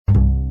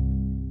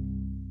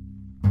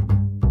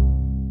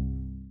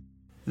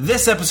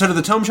This episode of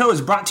The Tome Show is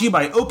brought to you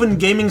by Open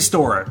Gaming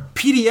Store.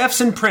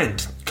 PDFs in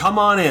print. Come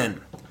on in.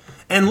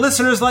 And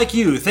listeners like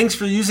you, thanks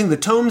for using the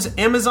Tome's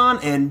Amazon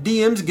and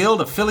DM's Guild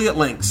affiliate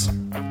links.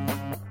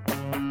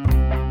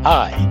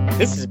 Hi,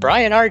 this is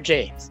Brian R.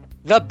 James,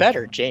 the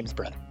better James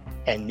brother,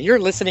 and you're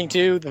listening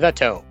to The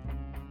Tome.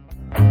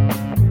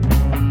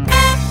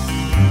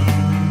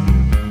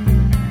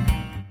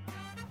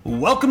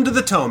 Welcome to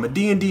The Tome, a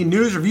D&D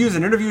news, reviews,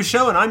 and interview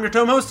show, and I'm your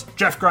Tome host,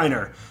 Jeff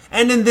Greiner.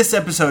 And in this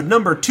episode,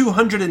 number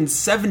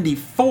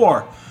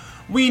 274,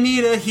 we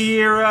need a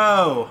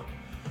hero.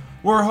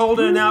 We're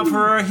holding out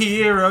for a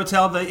hero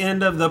till the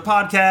end of the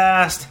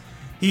podcast.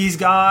 He's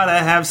gotta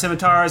have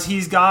scimitars,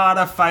 he's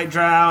gotta fight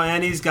drow,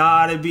 and he's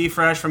gotta be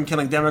fresh from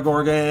killing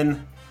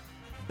Demogorgon.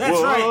 That's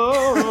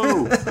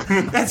Whoa.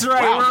 right. That's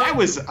right. Wow, that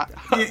was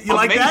you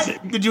like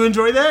that? Did you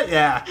enjoy that?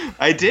 Yeah,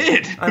 I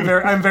did.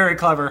 I'm very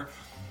clever.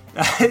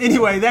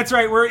 Anyway, that's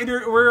right.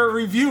 We're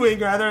reviewing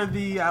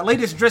the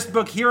latest Drizzt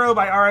book, Hero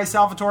by R.A.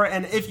 Salvatore.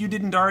 And if you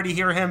didn't already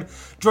hear him,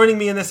 joining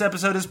me in this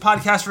episode is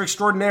podcaster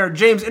extraordinaire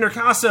James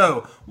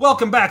Intercasso.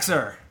 Welcome back,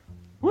 sir.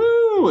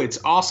 Woo! It's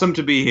awesome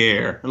to be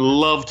here.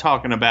 Love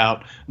talking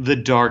about the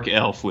Dark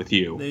Elf with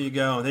you. There you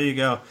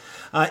go.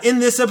 In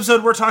this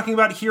episode, we're talking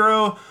about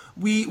Hero.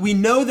 We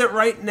know that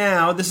right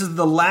now this is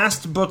the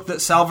last book that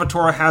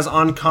Salvatore has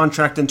on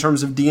contract in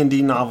terms of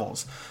D&D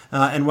novels.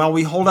 And while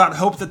we hold out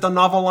hope that the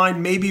novel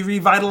line may be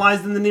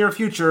revitalized in the near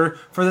future,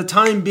 for the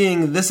time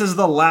being, this is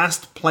the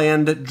last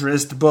planned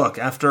Drizzt book.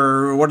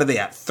 After, what are they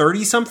at,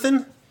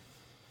 30-something?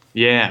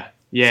 Yeah,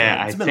 So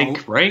I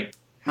think, right?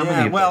 How many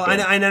have well, there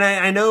been?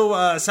 I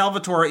know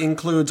Salvatore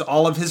includes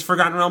all of his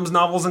Forgotten Realms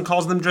novels and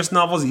calls them Drizzt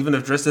novels, even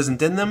if Drizzt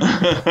isn't in them.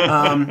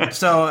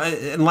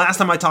 And last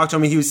time I talked to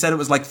him, he said it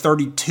was like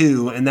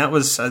 32, and that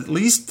was at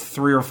least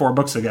 3 or 4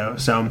 books ago.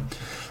 So,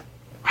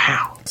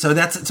 Wow. so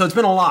it's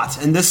been a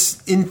lot. And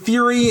this, in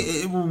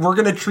theory, we're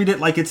going to treat it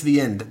like it's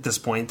the end at this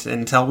point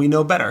until we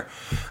know better.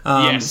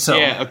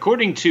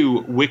 According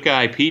to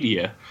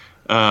Wikipedia,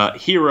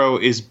 Hero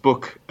is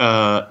book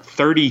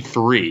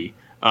 33.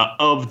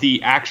 Of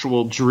the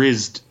actual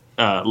Drizzt,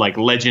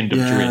 Legend of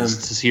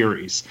Drizzt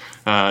series.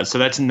 So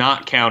that's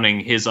not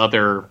counting his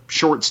other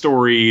short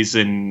stories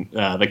and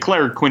the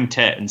Cleric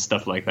Quintet and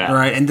stuff like that.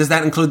 Right, and does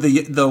that include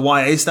the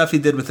YA stuff he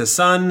did with his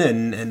son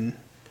and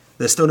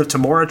the Stone of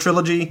Tamora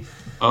trilogy?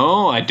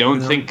 Oh, I don't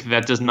think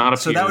that does not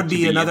appear. So that would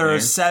be another in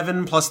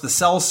 7 plus the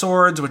Cell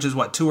Swords, which is,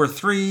 2 or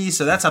 3?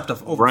 So that's up to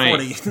over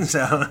 40.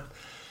 So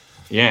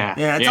Yeah,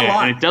 it's a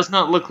lot. And it does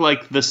not look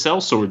like the Cell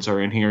Swords are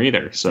in here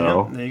either.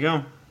 So there you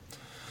go.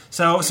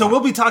 So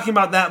we'll be talking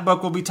about that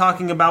book. We'll be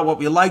talking about what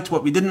we liked,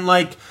 what we didn't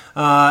like,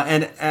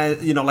 and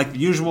like the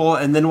usual.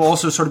 And then we'll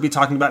also sort of be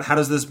talking about how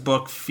does this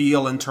book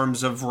feel in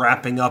terms of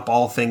wrapping up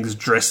all things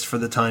Drizzt for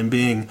the time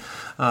being.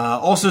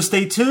 Also,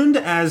 stay tuned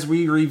as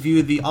we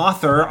review the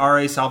author,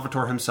 R.A.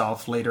 Salvatore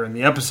himself, later in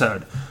the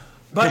episode.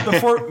 But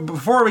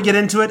before we get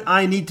into it,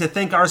 I need to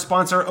thank our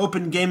sponsor,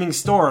 Open Gaming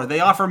Store. They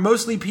offer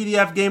mostly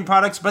PDF game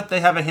products, but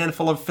they have a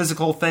handful of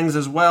physical things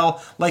as well,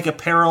 like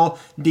apparel,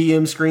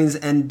 DM screens,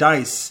 and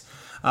dice.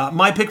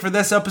 My pick for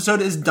this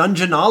episode is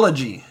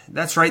Dungeonology.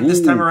 That's right, this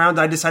time around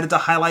I decided to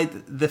highlight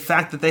the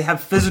fact that they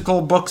have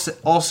physical books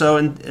also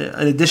in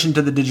addition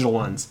to the digital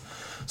ones.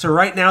 So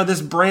right now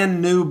this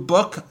brand new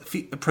book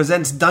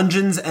presents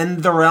Dungeons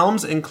and the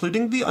Realms,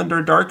 including the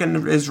Underdark,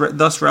 and is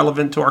thus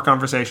relevant to our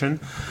conversation,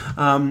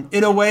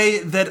 in a way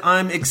that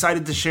I'm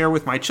excited to share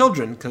with my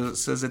children,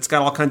 because it's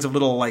got all kinds of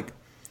little,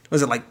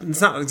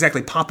 it's not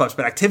exactly pop-ups,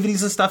 but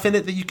activities and stuff in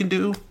it that you can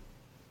do.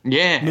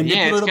 Yeah,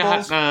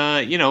 it's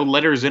got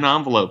letters in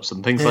envelopes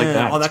and things like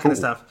that. All that kind of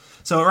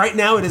stuff. So right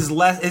now it is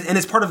less, and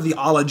it's part of the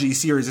Ology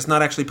series. It's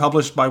not actually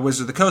published by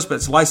Wizards of the Coast, but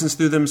it's licensed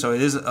through them, so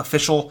it is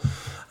official.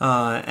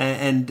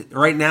 And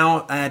right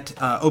now at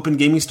Open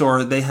Gaming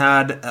Store, they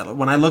had,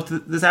 when I looked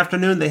this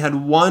afternoon, they had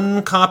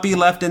 1 copy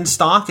left in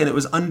stock, and it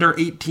was under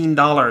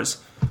 $18.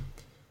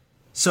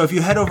 So if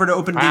you head over to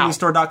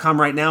opengamingstore.com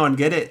right now and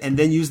get it, and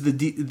then use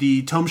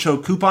the Tome Show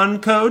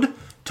coupon code,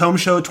 Tome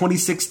Show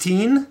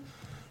 2016,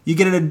 you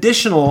get an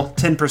additional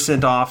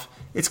 10% off.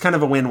 It's kind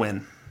of a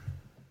win-win.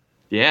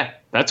 Yeah,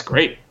 that's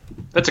great.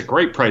 That's a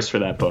great price for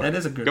that book. That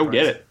is a good price. Go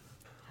get it.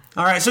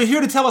 All right, so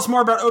here to tell us more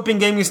about Open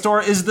Gaming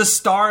Store is the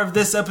star of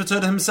this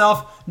episode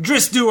himself,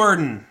 Drizzt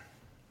Do'Urden.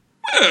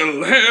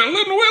 Well,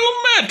 Helen, well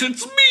met,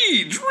 it's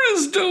me,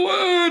 Drizzt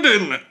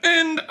Do'Urden,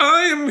 and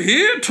I am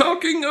here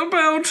talking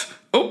about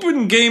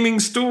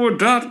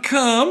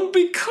OpenGamingStore.com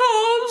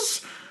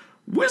because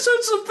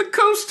Wizards of the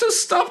Coast has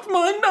stopped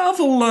my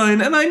novel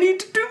line, and I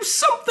need to do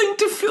something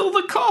to fill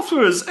the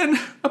coffers, and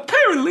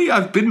apparently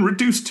I've been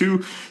reduced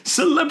to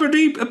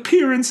celebrity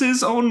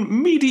appearances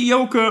on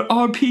mediocre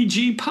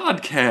RPG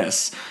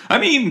podcasts. I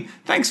mean,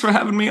 thanks for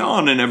having me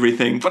on and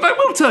everything, but I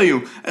will tell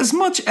you, as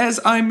much as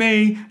I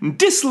may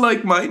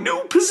dislike my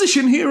new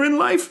position here in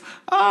life,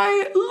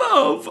 I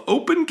love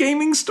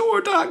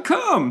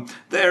OpenGamingStore.com.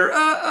 They're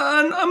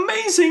an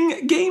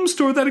amazing game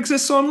store that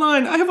exists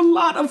online. I have a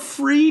lot of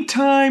free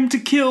time to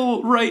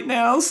kill right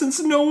now since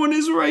no one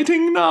is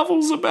writing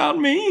novels about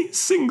me,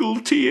 single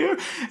tier,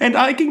 and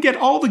I can get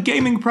all the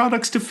gaming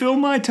products to fill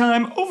my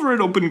time over at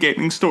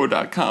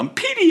OpenGamingStore.com.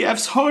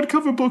 PDFs,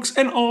 hardcover books,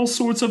 and all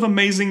sorts of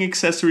amazing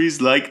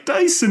accessories like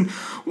dice and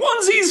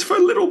onesies for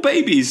little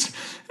babies.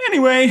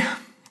 Anyway,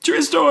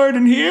 Drizzt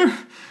Do'Urden here,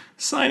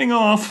 signing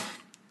off.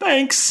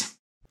 Thanks.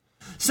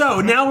 So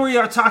now we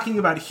are talking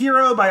about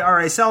Hero by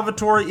R.A.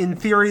 Salvatore. In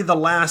theory, the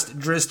last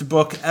Drizzt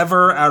book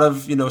ever out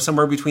of,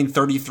 somewhere between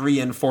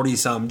 33 and 40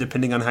 some,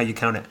 depending on how you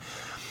count it.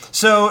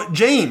 So,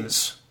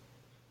 James.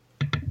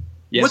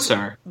 Yes,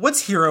 sir.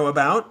 What's Hero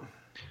about?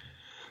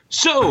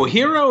 So,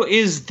 Hero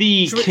is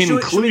the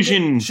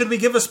conclusion. Should we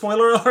give a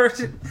spoiler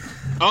alert?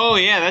 Oh,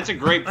 yeah, that's a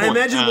great point. I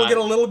imagine we'll get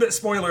a little bit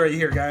spoilery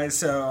here, guys.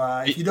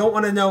 So if you don't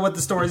want to know what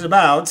the story's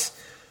about,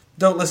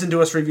 don't listen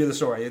to us review the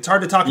story. It's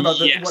hard to talk about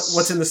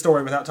what's in the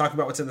story without talking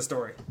about what's in the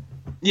story.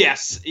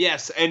 Yes,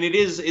 and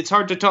it's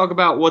hard to talk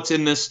about what's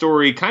in this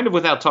story kind of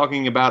without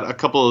talking about a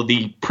couple of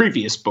the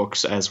previous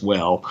books as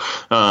well.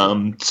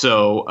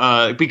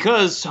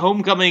 Because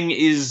Homecoming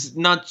is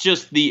not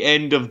just the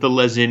end of the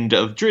Legend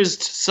of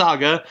Drizzt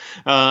saga,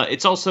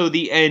 it's also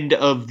the end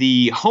of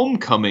the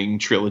Homecoming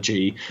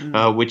trilogy,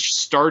 which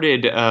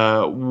started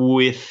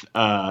with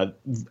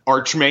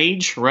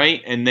Archmage,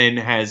 right? And then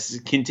has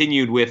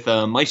continued with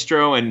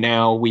Maestro, and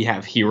now we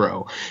have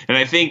Hero. And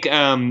I think,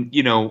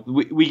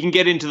 we can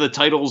get into the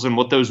title and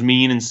what those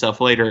mean and stuff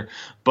later.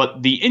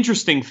 But the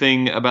interesting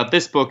thing about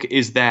this book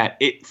is that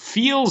it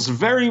feels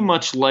very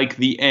much like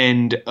the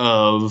end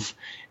of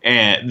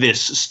this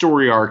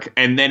story arc,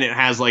 and then it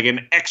has like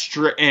an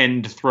extra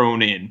end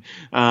thrown in.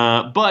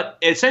 But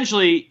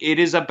essentially, it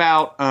is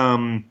about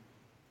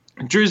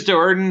Drizzt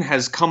Do'Urden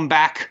has come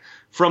back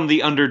from the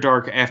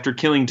Underdark after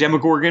killing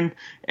Demogorgon,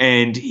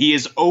 and he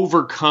is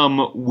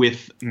overcome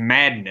with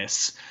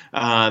madness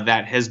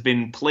that has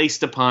been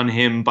placed upon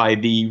him by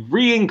the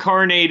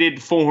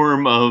reincarnated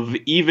form of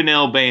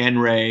Evenel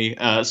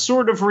Baenre,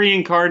 sort of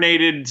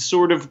reincarnated,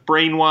 sort of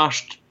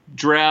brainwashed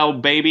drow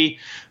baby,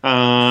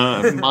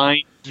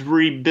 mind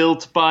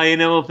rebuilt by an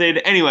illithid.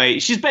 Anyway,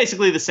 she's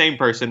basically the same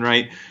person,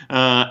 right?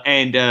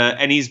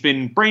 And he's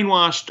been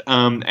brainwashed,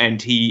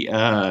 and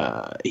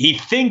he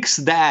thinks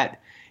that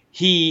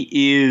he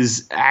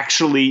is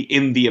actually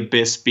in the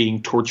abyss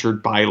being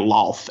tortured by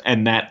Lolth,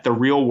 and that the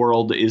real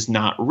world is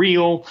not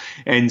real.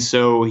 And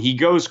so he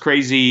goes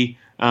crazy.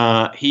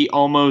 He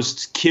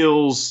almost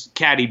kills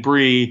Catti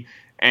Bree,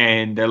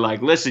 and they're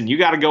like, listen, you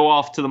got to go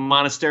off to the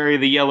Monastery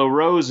of the Yellow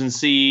Rose and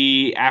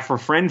see Afra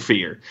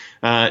Frenfear.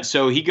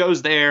 So he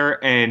goes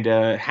there and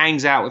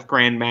hangs out with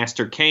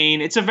Grandmaster Kain.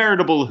 It's a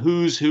veritable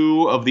who's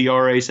who of the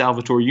R.A.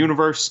 Salvatore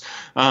universe.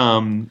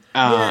 And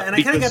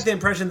I kind of got the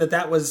impression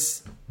that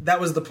was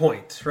the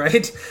point,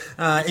 right?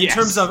 In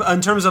terms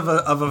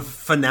of a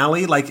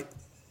finale, like,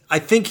 I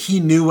think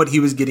he knew what he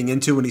was getting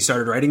into when he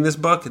started writing this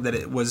book, that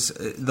it was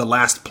the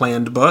last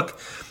planned book.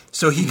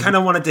 So he kind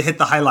of wanted to hit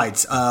the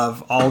highlights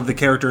of all of the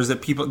characters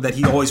that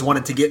he always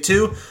wanted to get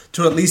to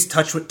at least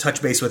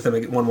touch base with them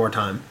one more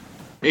time.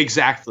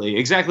 Exactly,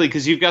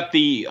 because you've got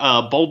the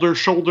Boulder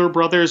Shoulder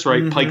brothers,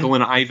 right? Mm-hmm. Pykel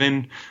and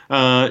Ivan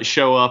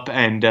show up,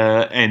 and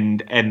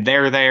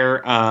they're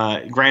there.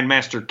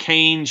 Grandmaster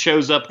Kain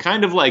shows up,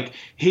 kind of like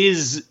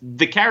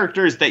the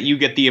characters that you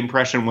get the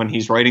impression when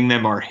he's writing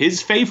them are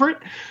his favorite.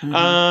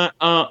 Mm-hmm.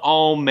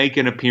 All make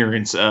an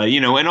appearance,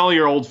 and all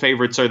your old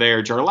favorites are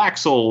there: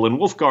 Jarlaxle and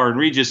Wulfgar and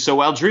Regis. So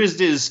while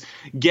Drizzt is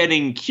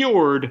getting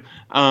cured,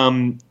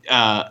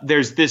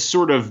 there's this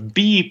sort of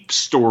B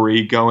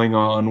story going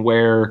on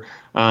where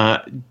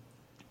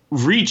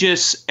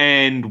Regis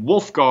and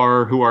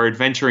Wulfgar, who are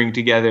adventuring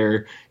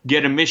together,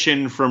 get a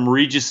mission from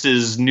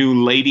Regis's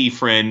new lady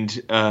friend,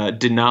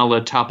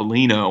 Dinala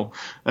Topolino,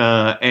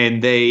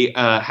 and they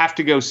have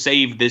to go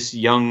save this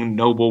young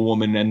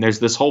noblewoman. And there's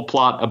this whole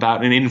plot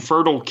about an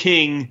infertile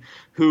king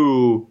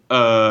who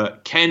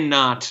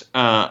cannot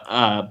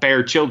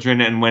bear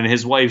children, and when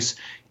his wives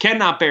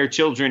cannot bear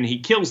children, he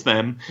kills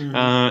them.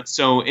 Mm-hmm.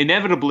 So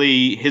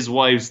inevitably, his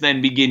wives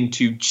then begin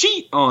to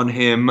cheat on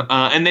him,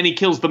 and then he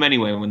kills them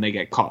anyway when they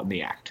get caught in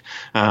the act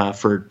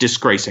for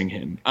disgracing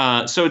him.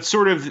 So it's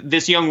sort of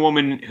this young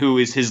woman who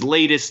is his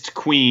latest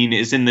queen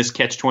is in this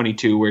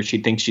catch-22 where she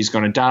thinks she's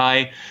going to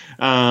die.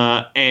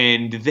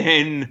 And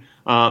then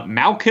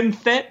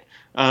Malkanthet,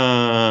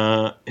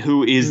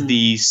 who is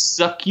the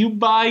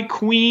succubi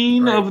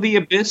queen of the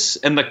Abyss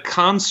and the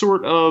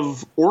consort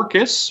of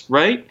Orcus,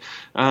 right?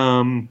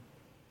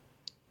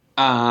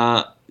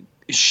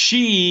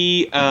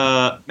 She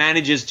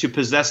manages to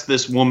possess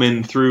this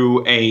woman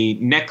through a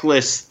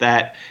necklace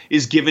that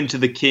is given to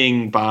the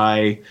king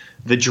by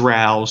the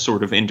drow,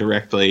 sort of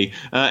indirectly.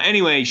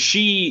 Anyway,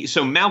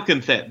 so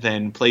Malkanthet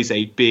then plays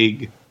a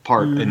big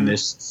part in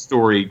this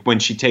story. When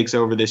she takes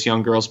over this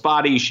young girl's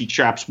body, she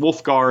traps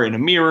Wulfgar in a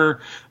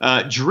mirror.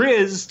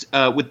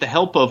 Drizzt, with the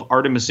help of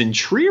Artemis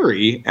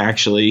Entreri,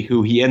 actually,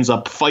 who he ends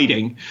up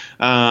fighting,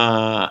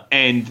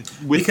 and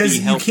with because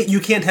you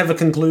can't have a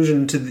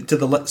conclusion to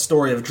the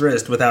story of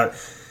Drizzt without,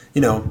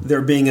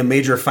 there being a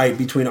major fight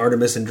between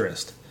Artemis and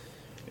Drizzt.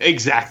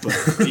 Exactly.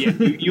 Yeah,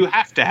 you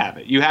have to have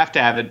it. You have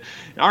to have it.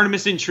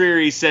 Artemis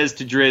Entreri says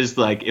to Drizzt,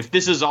 like, if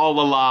this is all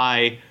a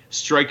lie,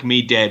 strike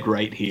me dead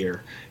right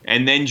here.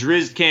 And then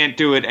Drizzt can't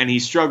do it, and he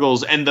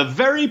struggles. And the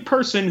very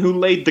person who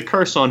laid the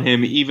curse on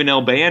him,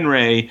 Evenel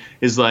Baenre,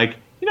 is like,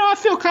 I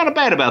feel kind of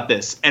bad about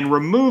this, and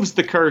removes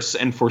the curse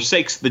and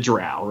forsakes the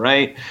drow,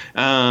 right?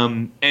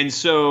 And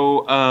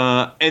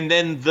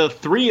then the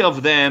three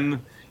of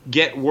them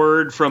get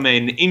word from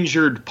an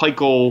injured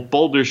Pykel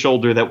Boulder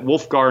Shoulder that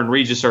Wulfgar and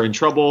Regis are in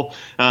trouble,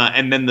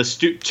 and then the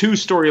two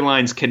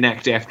storylines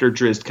connect after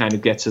Drizzt kind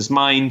of gets his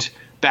mind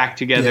back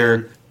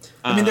together.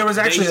 Yeah. There was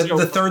actually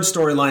the third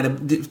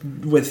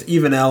storyline with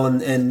Evenel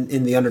and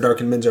in the Underdark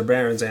and Minzer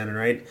Barenzanen,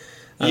 right?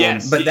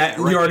 Yes. But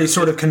you already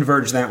sort of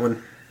converged that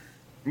one.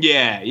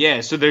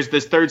 Yeah. So there's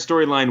this third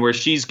storyline where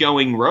she's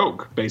going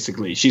rogue,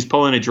 basically. She's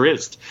pulling a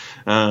Drizzt,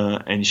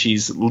 and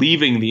she's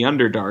leaving the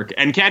Underdark.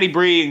 And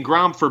Catti-brie and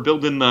Gromp are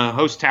building the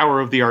host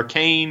tower of the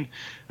Arcane.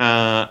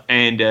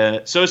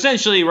 So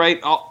essentially, right,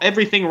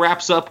 everything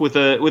wraps up with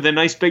a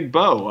nice big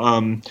bow.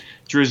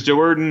 Drizzt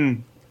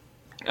Do'Urden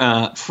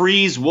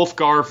frees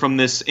Wulfgar from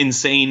this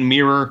insane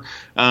mirror,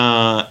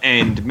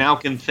 and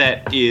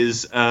Malkanthet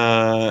is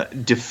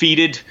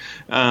defeated,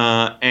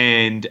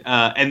 and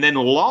then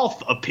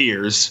Lolth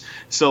appears.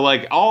 So,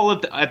 like,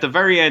 at the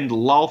very end,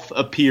 Lolth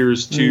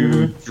appears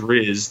to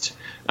Drizzt,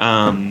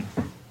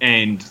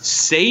 and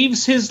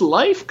saves his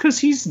life because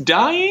he's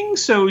dying.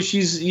 So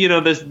she's,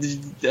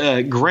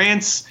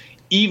 grants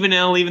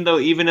Evenel, even though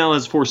Evenel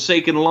has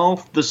forsaken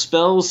Lolth, the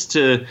spells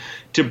to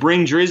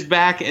bring Drizzt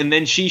back, and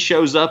then she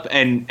shows up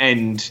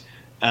and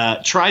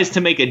tries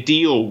to make a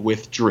deal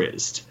with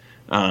Drizzt.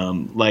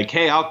 Like,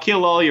 hey, I'll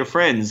kill all your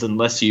friends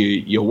unless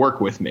you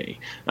work with me.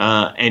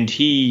 And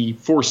he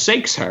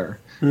forsakes her,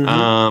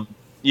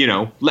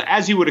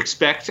 as you would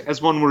expect,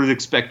 as one would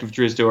expect of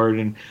Drizzt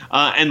Do'Urden.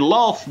 And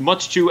Lolth,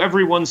 much to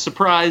everyone's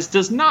surprise,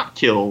 does not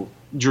kill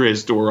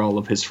Drizzt or all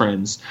of his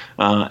friends,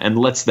 and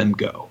lets them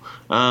go.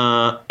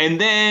 And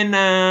then,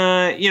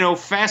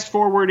 fast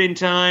forward in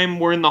time,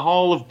 we're in the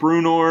Hall of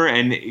Bruenor,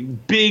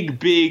 and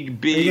big. Are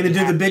you going to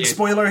do the big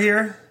spoiler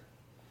here?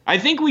 I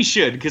think we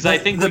should, because I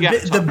think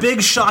the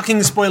big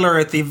shocking spoiler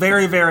at the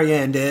very, very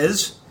end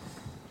is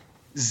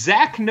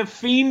Zach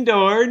Nafeen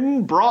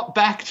Do'Urden brought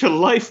back to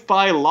life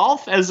by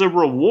Lolth as a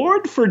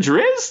reward for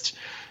Drizzt?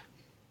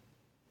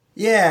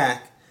 Yeah.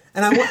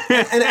 And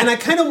I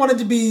kind of wanted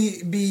to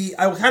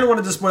I kind of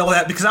wanted to spoil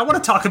that because I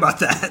want to talk about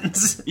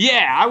that.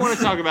 Yeah, I want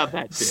to talk about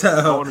that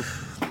too.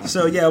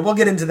 So yeah, we'll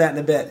get into that in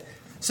a bit.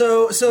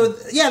 So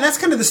yeah, that's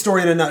kind of the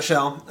story in a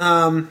nutshell.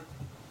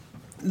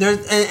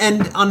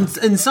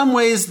 In some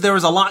ways there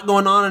was a lot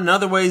going on, and in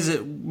other ways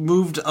it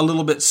moved a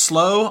little bit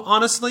slow,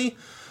 honestly.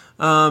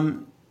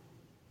 So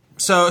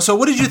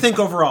what did you think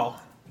overall?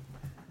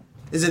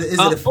 Is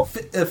it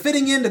a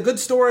fitting end, a good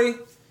story?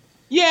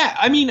 Yeah,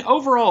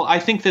 overall, I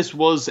think this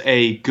was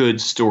a good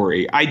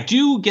story. I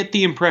do get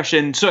the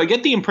impression... So I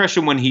get the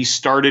impression when he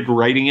started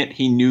writing it,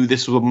 he knew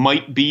this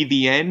might be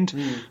the end.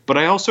 But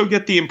I also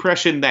get the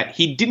impression that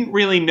he didn't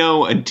really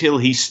know until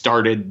he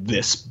started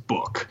this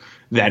book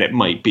that it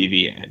might be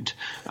the end.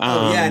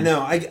 I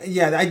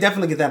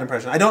definitely get that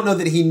impression. I don't know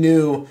that he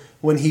knew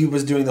when he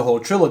was doing the whole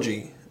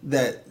trilogy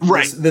that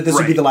this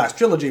would be the last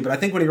trilogy, but I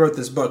think when he wrote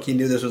this book, he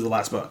knew this was the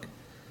last book.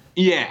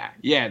 Yeah,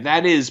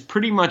 that is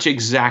pretty much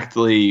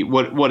exactly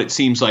what it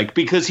seems like,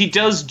 because it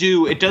does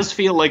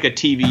feel like a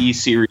TV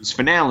series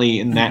finale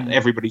in that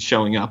everybody's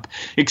showing up,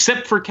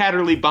 except for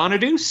Catterly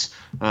Bonaduce,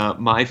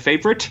 my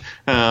favorite,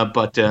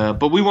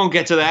 but we won't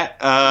get to that.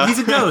 He's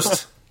a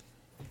ghost.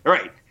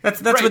 Right.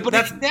 That's where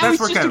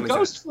Catterly's a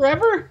ghost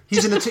forever?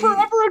 He's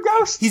forever a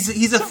ghost?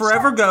 He's a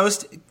forever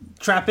ghost,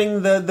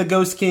 trapping the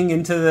Ghost King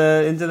into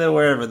the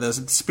wherever the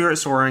spirit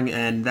soaring,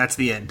 and that's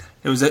the end.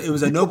 It was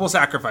a noble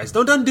sacrifice.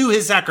 Don't undo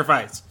his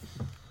sacrifice.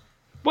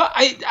 Well,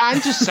 I'm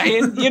just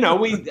saying,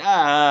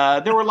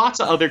 there were lots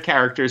of other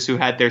characters who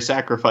had their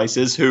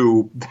sacrifices,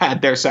 who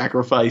had their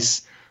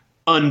sacrifice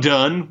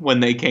undone when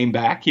they came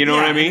back. You know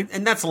what I mean?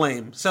 And that's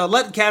lame. So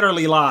let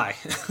Catterly lie.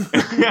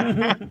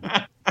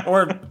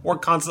 or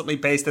constantly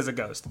paste as a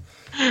ghost.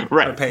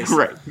 Right.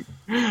 Right.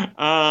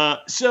 I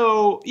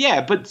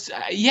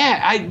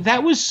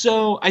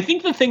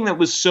think the thing that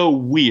was so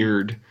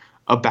weird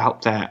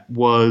about that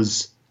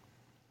was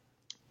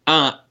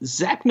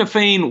Zach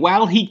Nafeen,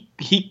 while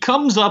he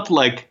comes up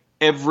like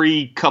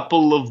every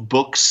couple of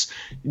books,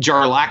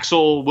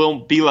 Jarlaxle will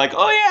be like,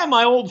 oh yeah,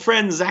 my old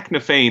friend Zach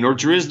Nafeen, or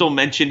Drizzt will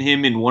mention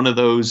him in one of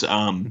those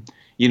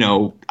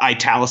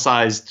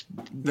italicized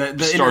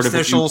the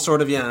interstitial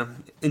sort of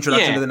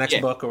introduction to the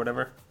next book or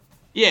whatever.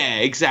 Yeah,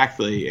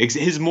 exactly.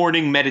 His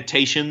morning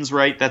meditations,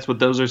 right? That's what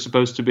those are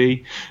supposed to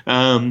be.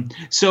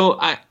 So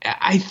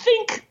I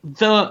think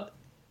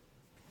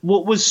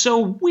what was so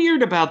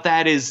weird about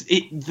that is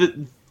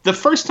the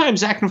first time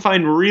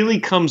Zaknafein really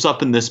comes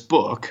up in this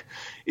book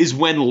is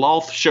when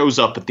Lolth shows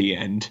up at the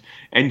end,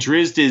 and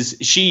Drizzt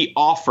she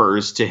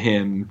offers to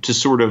him to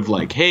sort of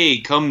like,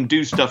 hey, come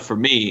do stuff for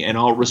me, and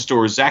I'll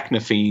restore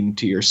Zaknafein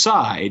to your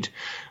side.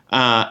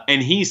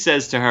 And he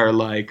says to her,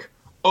 like,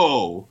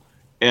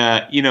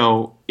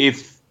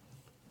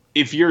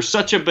 if you're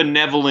such a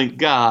benevolent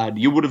god,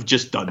 you would have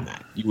just done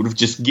that. You would have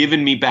just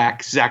given me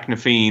back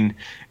Zaknafein,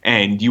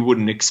 and you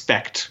wouldn't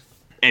expect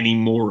any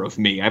more of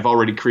me. I've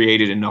already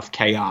created enough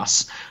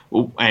chaos,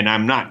 and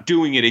I'm not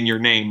doing it in your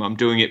name. I'm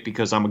doing it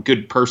because I'm a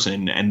good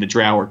person, and the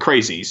Drow are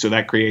crazy, so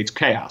that creates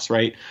chaos,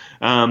 right?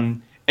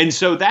 And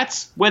so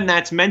that's when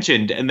that's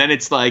mentioned, and then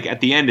it's like, at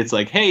the end, it's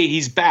like, hey,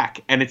 he's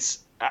back, and it's,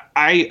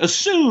 I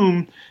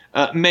assume,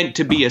 meant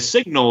to be a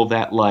signal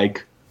that,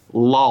 like,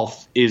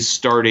 Lolth is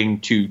starting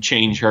to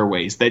change her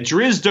ways. That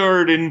Drizzt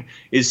Do'Urden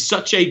is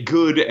such a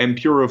good and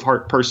pure of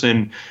heart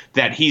person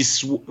that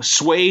he's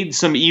swayed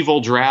some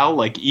evil drow,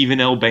 like even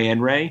El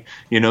Baenre.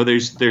 You know,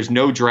 there's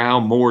no drow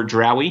more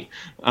drowy.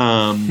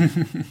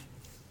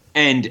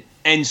 And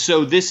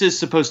so this is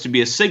supposed to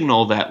be a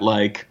signal that,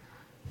 like,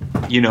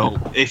 you know,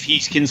 if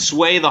he can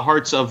sway the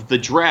hearts of the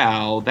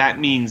drow, that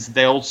means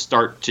they'll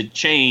start to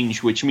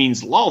change, which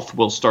means Lolth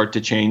will start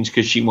to change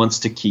because she wants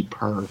to keep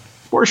her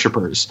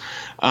worshippers,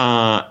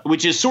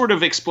 which is sort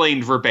of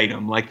explained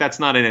verbatim. Like, that's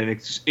not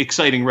an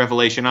exciting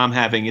revelation I'm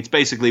having. It's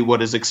basically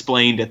what is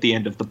explained at the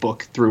end of the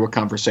book through a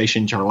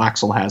conversation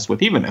Jarlaxle has with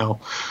Evenel.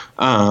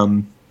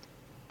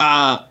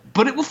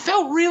 But it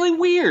felt really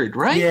weird,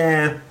 right?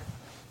 Yeah.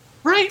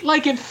 Right?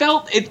 Like,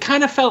 it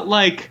kind of felt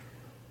like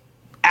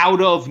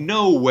out of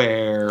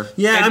nowhere.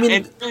 Yeah,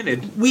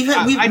 granted, we've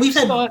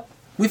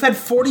had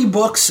 40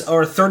 books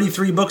or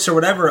 33 books or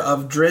whatever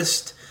of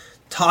Drizzt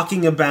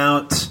talking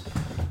about,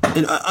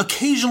 and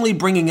occasionally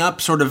bringing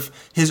up sort of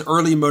his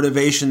early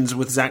motivations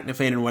with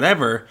Zaknafein and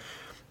whatever,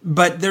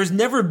 but there's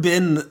never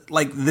been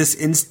like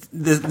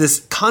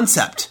this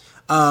concept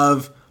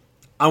of,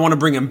 I want to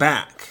bring him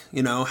back.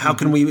 You know, how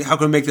can we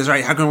make this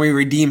right? How can we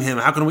redeem him?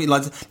 How can we?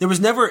 It was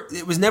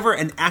never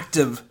an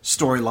active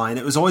storyline.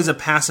 It was always a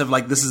passive,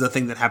 like, this is a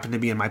thing that happened to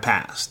me in my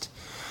past.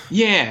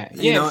 Yeah.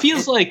 It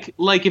feels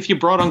like if you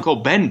brought Uncle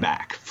Ben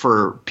back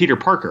for Peter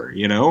Parker,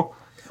 you know.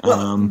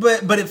 Well,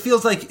 but it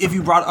feels like if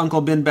you brought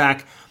Uncle Ben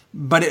back,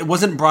 but it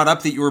wasn't brought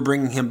up that you were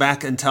bringing him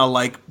back until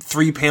like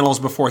 3 panels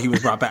before he was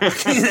brought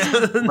back. You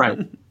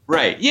know?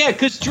 Right. Yeah,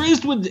 because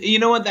Drizzt would, you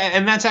know what,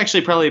 and that's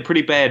actually probably a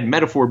pretty bad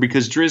metaphor,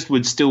 because Drizzt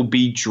would still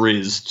be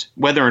Drizzt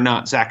whether or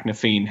not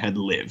Zaknafein had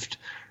lived.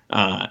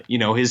 You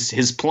know,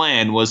 his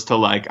plan was to,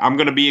 like, I'm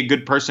going to be a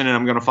good person and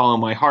I'm going to follow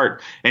my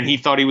heart, and he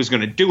thought he was going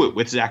to do it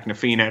with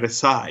Zaknafein at his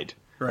side.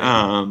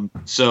 Right.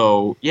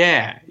 So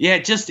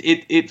just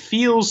it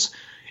feels,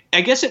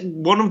 I guess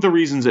one of the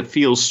reasons it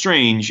feels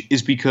strange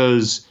is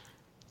because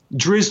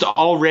Drizzt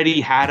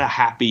already had a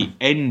happy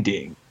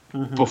ending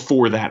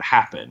before that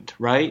happened,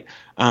 right?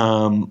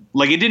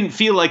 Like, it didn't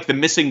feel like the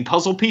missing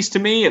puzzle piece to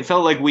me. It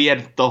felt like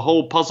the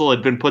whole puzzle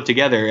had been put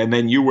together, and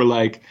then you were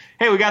like,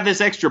 hey, we got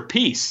this extra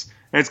piece,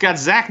 and it's got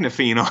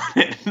Zaknafein on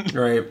it.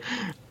 Right.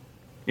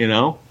 You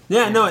know?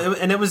 Yeah, no,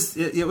 it was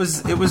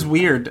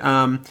weird.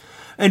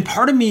 And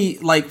part of me,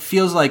 like,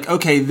 feels like,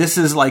 okay, this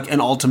is like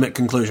an ultimate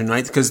conclusion,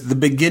 right? Because the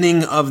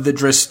beginning of the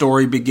Drizzt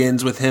story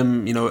begins with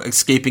him, you know,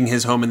 escaping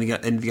his home in the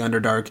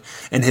Underdark,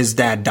 and his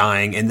dad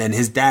dying, and then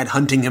his dad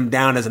hunting him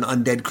down as an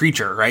undead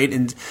creature, right?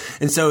 And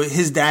so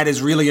his dad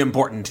is really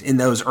important in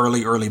those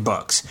early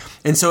books,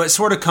 and so it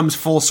sort of comes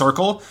full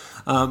circle.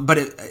 But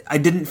I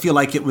didn't feel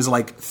like it was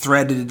like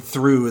threaded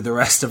through the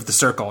rest of the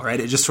circle, right?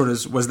 It just sort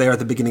of was there at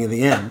the beginning of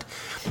the end.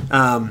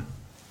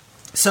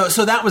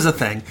 So that was a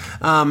thing.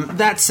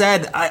 That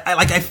said,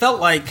 I felt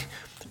like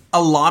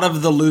a lot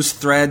of the loose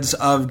threads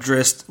of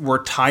Drizzt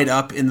were tied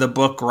up in the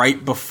book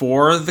right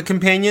before the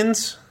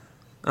Companions.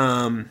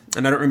 And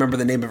I don't remember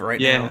the name of it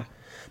right now.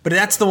 But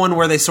that's the one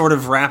where they sort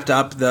of wrapped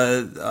up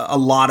a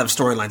lot of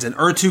storylines. And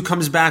Urtu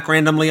comes back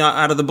randomly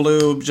out of the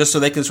blue just so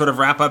they can sort of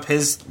wrap up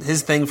his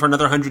thing for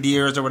another 100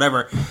 years or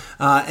whatever.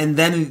 And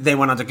then they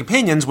went on to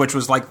Companions, which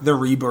was like the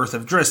rebirth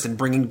of Drizzt and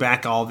bringing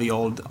back all the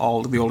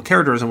old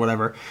characters and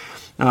whatever.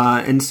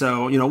 And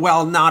so, you know,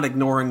 while not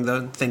ignoring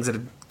the things that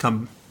had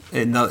come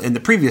in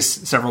the previous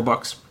several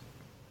books.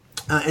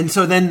 And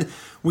so then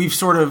we've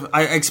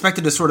I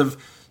expected a sort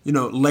of, you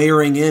know,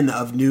 layering in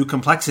of new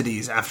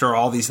complexities after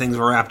all these things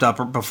were wrapped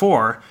up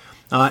before,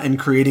 and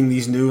creating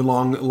these new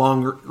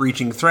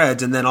long-reaching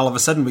threads. And then all of a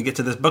sudden we get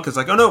to this book. It's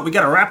like, oh no, we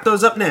got to wrap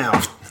those up now.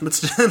 Let's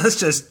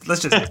just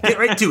get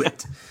right to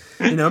it.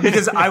 You know,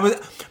 because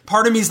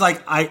part of me is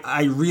like,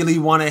 I really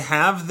want to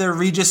have the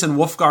Regis and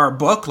Wulfgar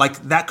book.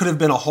 Like, that could have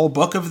been a whole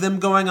book of them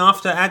going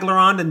off to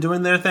Aglarond and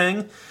doing their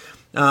thing.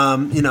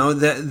 You know,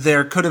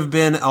 there could have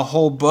been a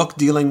whole book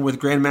dealing with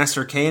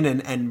Grandmaster Cain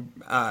and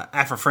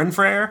Aphra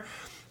Frenfreyr,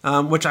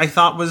 which I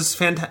thought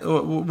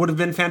would have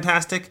been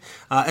fantastic.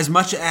 As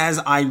much as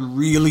I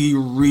really,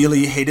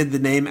 really hated the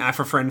name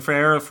Aphra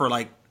Frenfreyr for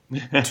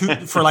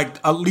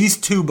at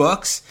least 2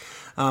 books.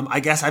 I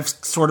guess I've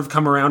sort of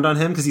come around on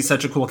him because he's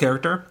such a cool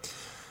character.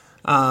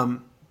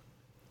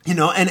 You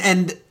know,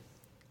 and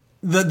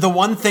the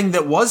one thing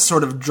that was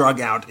sort of drug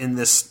out in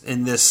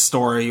this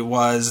story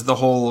was the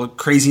whole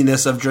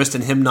craziness of Drizzt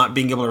and him not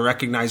being able to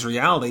recognize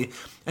reality.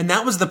 And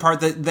that was the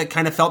part that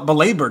kind of felt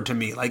belabored to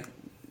me. Like,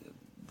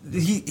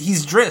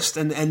 he's Drizzt,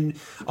 and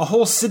a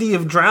whole city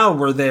of Drow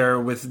were there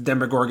with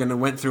Demogorgon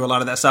and went through a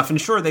lot of that stuff. And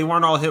sure, they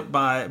weren't all hit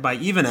by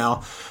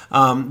Evenel,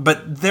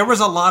 but there was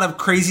a lot of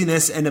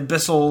craziness and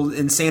abyssal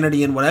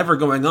insanity and whatever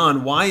going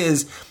on. Why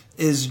is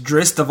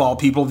Drizzt, of all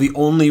people, the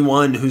only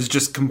one who's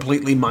just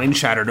completely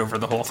mind-shattered over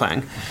the whole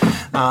thing?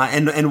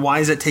 And why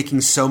is it taking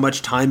so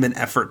much time and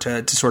effort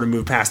to sort of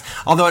move past?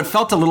 Although it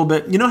felt a little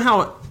bit... You know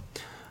how...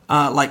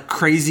 like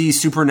crazy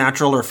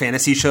supernatural or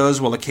fantasy shows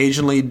will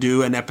occasionally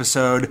do an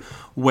episode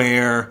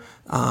where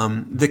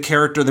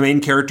the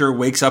main character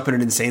wakes up in an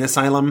insane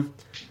asylum,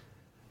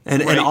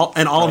 and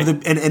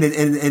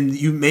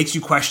you makes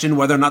you question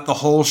whether or not the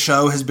whole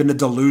show has been a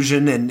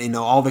delusion, and you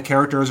know all the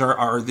characters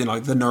are you know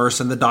the nurse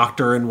and the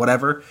doctor and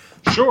whatever.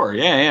 Sure,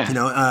 yeah. You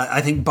know,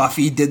 I think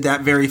Buffy did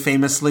that very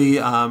famously.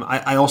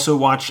 I also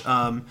watch.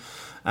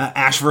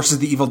 Ash versus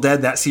the Evil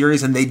Dead, that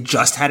series, and they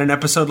just had an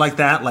episode like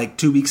that like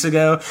 2 weeks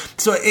ago.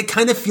 So it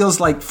kind of feels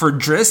like for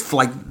Drizzt,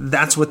 like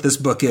that's what this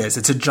book is.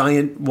 It's a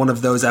giant one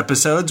of those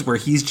episodes where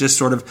he's just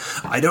sort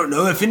of, I don't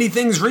know if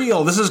anything's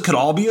real. Could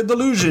all be a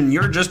delusion.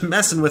 You're just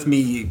messing with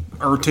me,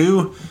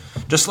 Ertu.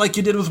 Just like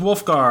you did with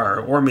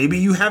Wolfgar, or maybe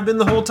you have been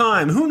the whole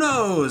time. Who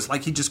knows?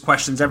 Like he just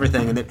questions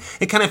everything, and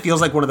it kind of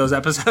feels like one of those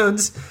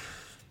episodes.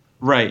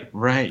 Right.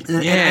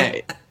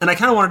 Yeah. And I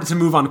kind of wanted it to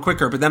move on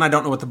quicker, but then I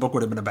don't know what the book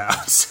would have been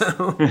about.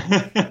 So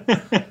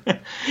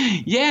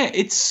yeah,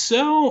 it's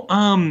so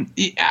and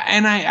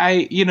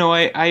I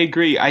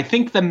agree. I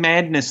think the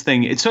madness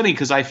thing, it's funny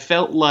because I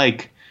felt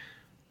like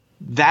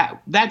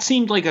that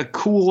seemed like a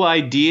cool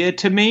idea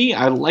to me.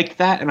 I like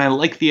that, and I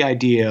like the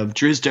idea of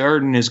Drizzt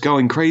Do'Urden is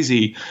going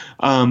crazy.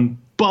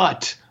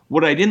 But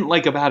what I didn't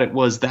like about it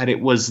was that it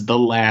was the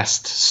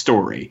last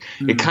story.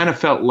 It kind of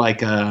felt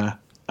like a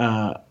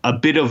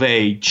bit of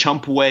a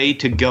chump way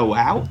to go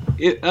out,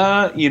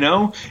 you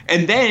know?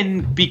 And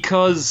then,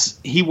 because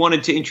he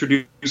wanted to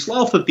introduce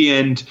Lolth at the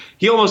end,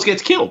 he almost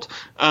gets killed.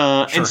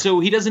 Sure. And so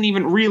he doesn't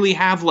even really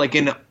have, like,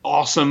 an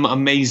awesome,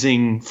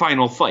 amazing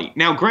final fight.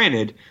 Now,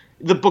 granted,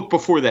 the book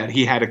before that,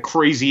 he had a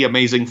crazy,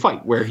 amazing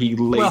fight where he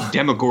laid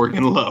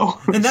Demogorgon low.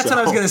 And that's what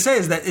I was going to say,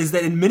 is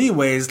that in many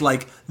ways,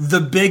 like,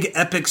 the big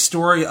epic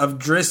story of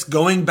Drizzt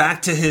going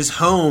back to his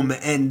home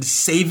and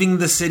saving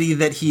the city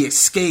that he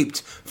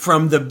escaped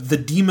from the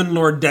demon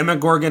lord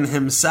Demogorgon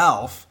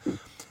himself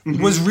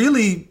was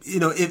really, you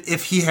know,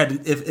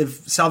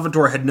 if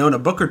Salvatore had known a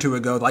book or two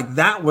ago, like,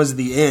 that was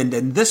the end,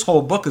 and this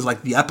whole book is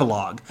like the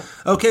epilogue.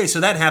 Okay,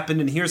 so that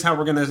happened, and here's how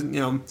we're going to, you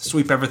know,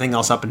 sweep everything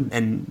else up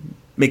and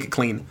make it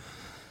clean.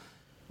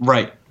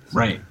 Right.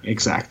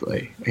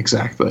 Exactly.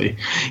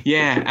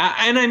 Yeah.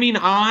 And I mean,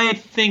 I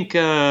think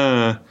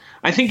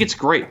it's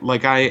great.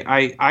 Like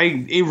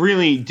I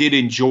really did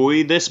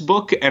enjoy this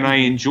book, and I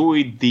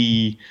enjoyed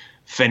the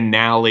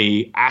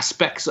finale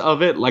aspects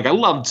of it. Like I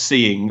loved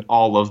seeing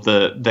all of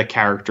the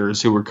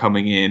characters who were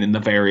coming in and the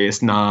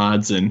various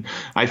nods. And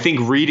I think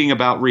reading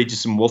about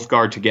Regis and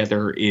Wolfgar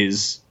together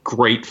is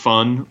great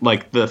fun.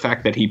 Like the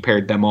fact that he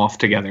paired them off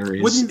together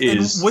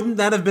wouldn't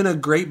that have been a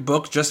great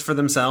book just for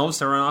themselves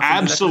to run off?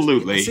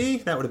 Absolutely. See,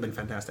 that would have been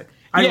fantastic.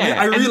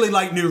 I really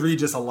like New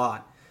Regis a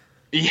lot.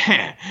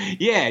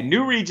 Yeah.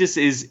 New Regis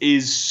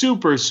is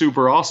super,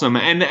 super awesome.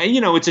 And,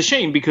 you know, it's a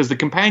shame because the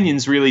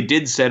companions really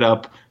did set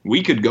up,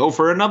 we could go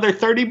for another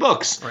 30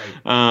 books.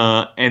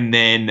 Right. And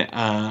then,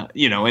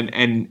 you know,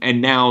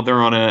 and now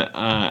they're on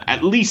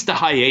at least a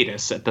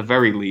hiatus at the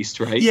very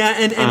least, right?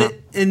 Yeah,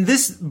 and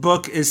this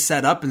book is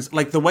set up, and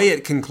like the way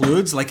it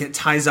concludes, like it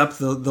ties up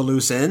the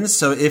loose ends.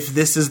 So if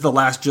this is the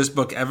last Drizzt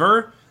book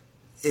ever,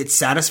 it's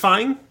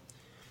satisfying.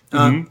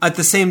 At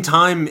the same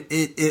time,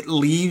 it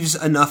leaves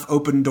enough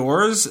open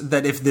doors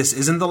that if this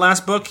isn't the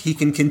last book, he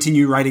can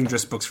continue writing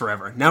Drizzt books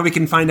forever. Now we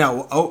can find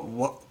out,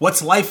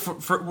 what's life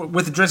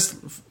with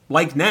Drizzt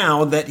like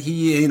now that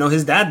he, you know,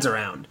 his dad's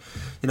around.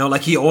 You know,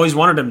 like he always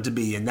wanted him to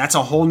be, and that's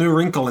a whole new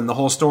wrinkle in the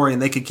whole story,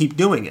 and they could keep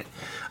doing it.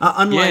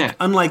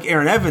 Unlike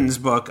Aaron Evans'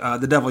 book,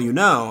 The Devil You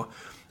Know,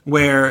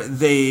 where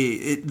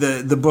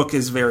the book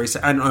is very...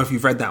 I don't know if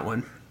you've read that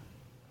one.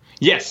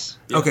 Yes.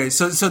 Okay,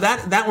 so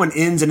that one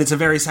ends, and it's a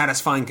very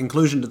satisfying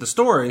conclusion to the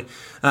story.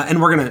 And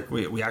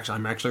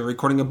I'm actually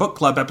recording a book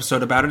club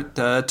episode about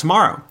it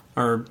tomorrow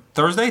or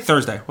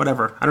Thursday,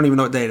 whatever. I don't even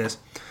know what day it is.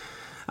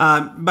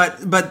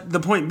 But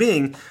the point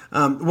being,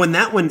 when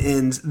that one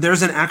ends,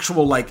 there's an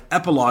actual like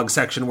epilogue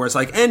section where it's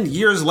like, and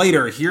years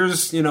later,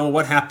 here's, you know,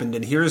 what happened,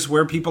 and here's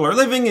where people are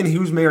living, and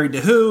who's married to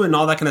who, and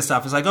all that kind of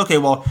stuff. It's like, okay,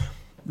 well,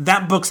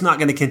 that book's not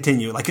going to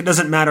continue. Like, it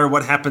doesn't matter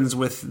what happens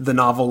with the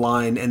novel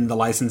line and the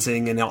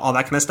licensing and all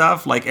that kind of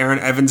stuff. Like, Aaron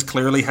Evans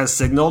clearly has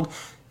signaled,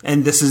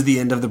 and this is the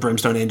end of the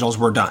Brimstone Angels.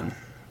 We're done.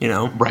 You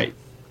know? Right.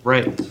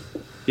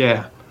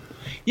 Yeah,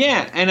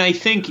 Yeah, and I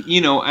think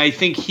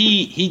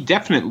he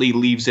definitely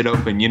leaves it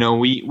open.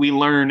 We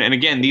learn, and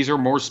again, these are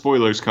more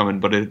spoilers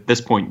coming, but at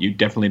this point, you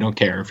definitely don't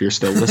care if you're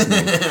still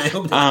listening. I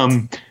hope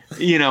not.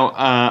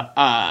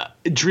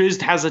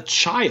 Drizzt has a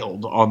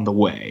child on the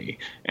way,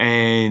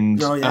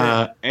 and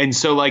and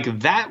so like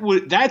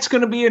that's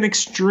going to be an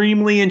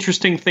extremely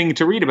interesting thing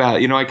to read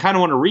about. I kind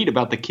of want to read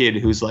about the kid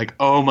who's like,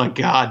 oh my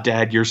God,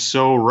 Dad, you're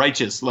so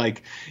righteous.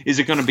 Like, is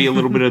it going to be a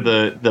little bit of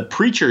the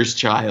preacher's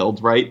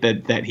child, right?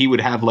 That he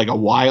would have like a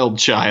wild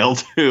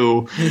child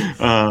who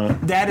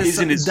that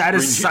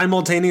is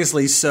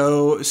simultaneously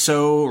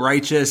so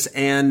righteous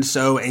and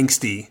so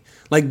angsty.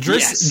 Like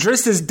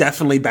Drizzt is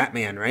definitely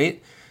Batman,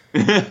 right?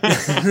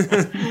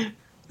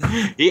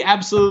 He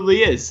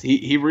absolutely is.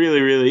 He really,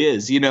 really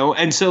is.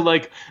 And so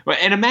like,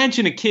 and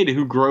imagine a kid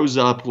who grows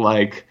up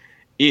like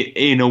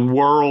in a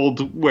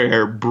world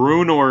where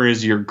Bruenor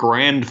is your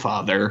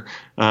grandfather,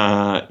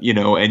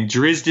 and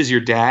Drizzt is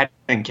your dad,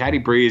 and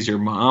Catti-brie is your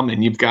mom,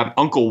 and you've got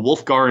Uncle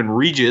Wulfgar and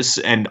Regis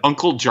and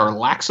Uncle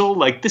Jarlaxle.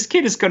 Like, this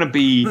kid is going to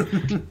be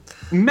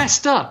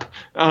messed up.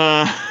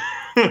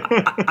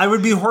 I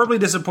would be horribly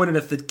disappointed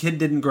if the kid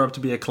didn't grow up to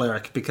be a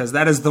cleric, because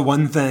that is the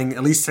one thing,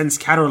 at least since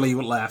Catterley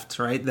left,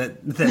 right,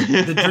 that the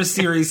Drizzt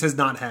series has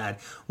not had.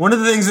 One of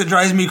the things that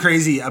drives me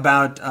crazy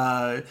about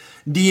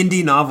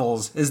D&D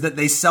novels is that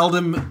they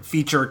seldom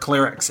feature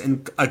clerics,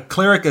 and a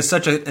cleric is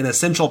such an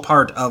essential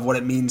part of what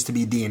it means to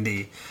be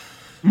D&D.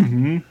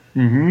 Mm-hmm.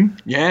 Mm-hmm.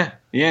 Yeah.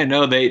 Yeah,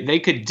 no, they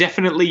could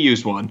definitely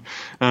use one.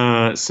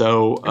 You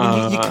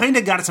kind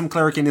of got some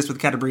clericiness with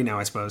Catti-brie now,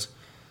 I suppose.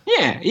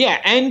 Yeah,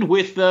 and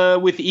with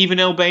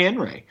Evenelle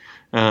Bayenre,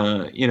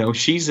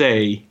 she's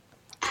a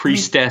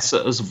priestess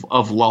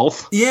of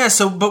Lolth. Yeah.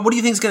 So, but what do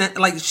you think's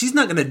gonna She's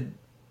not gonna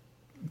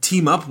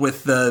team up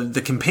with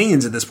the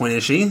companions at this point,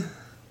 is she?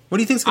 What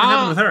do you think's gonna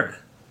happen with her?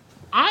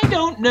 I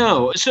don't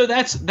know. So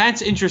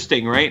that's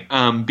interesting, right?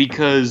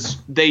 Because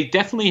they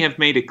definitely have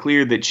made it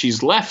clear that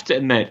she's left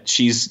and that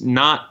she's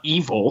not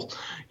evil.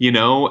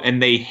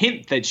 And they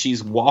hint that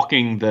she's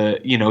walking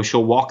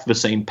she'll walk the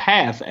same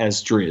path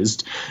as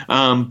Drizzt.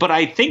 But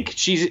I think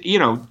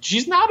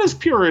she's not as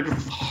pure at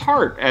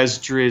heart as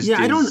Drizzt. Yeah,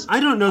 I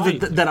don't know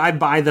that I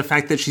buy the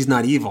fact that she's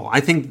not evil.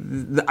 I think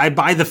I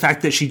buy the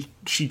fact that she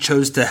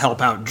chose to help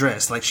out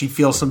Drizzt. Like, she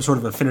feels some sort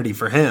of affinity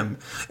for him.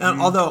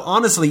 Although,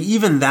 honestly,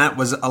 even that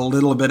was a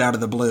little bit out of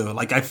the blue.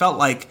 Like, I felt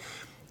like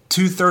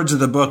 2/3 of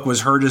the book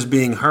was her just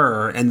being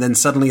her, and then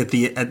suddenly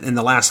in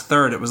the last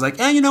third, it was like,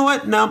 you know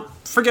what? No,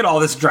 forget all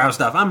this drow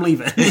stuff. I'm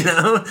leaving.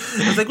 I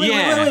was like,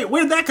 wait,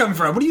 where did that come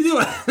from? What are you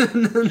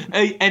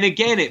doing? And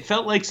again, it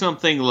felt like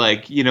something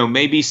like,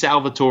 maybe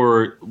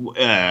Salvatore,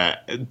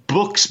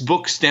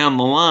 books down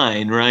the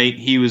line, right?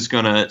 He was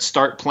going to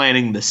start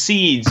planting the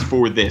seeds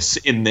for this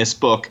in this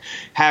book,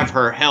 have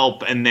her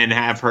help, and then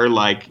have her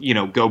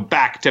go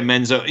back to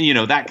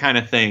Menzo, that kind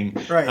of thing.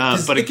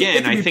 Right. But again,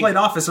 it can be played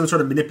off as some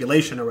sort of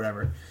manipulation or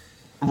whatever.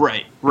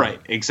 Right,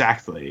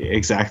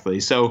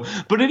 exactly. So,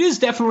 but it is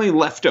definitely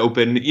left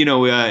open.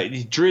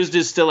 Drizzt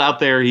is still out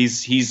there.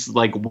 He's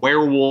like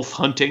werewolf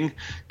hunting,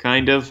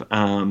 kind of.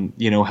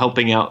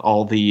 Helping out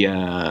all the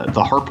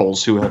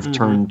Harples who have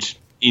turned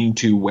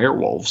into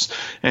werewolves,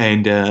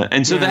 and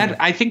so that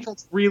I think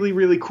that's really,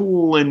 really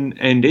cool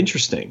and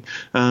interesting.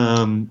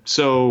 I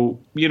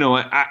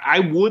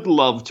would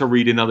love to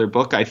read another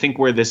book. I think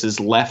where this is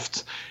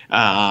left,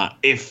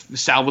 if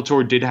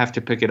Salvatore did have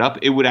to pick it up,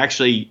 it would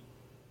actually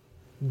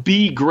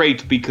be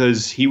great,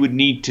 because he would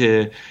need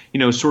to,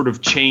 sort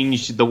of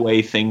change the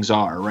way things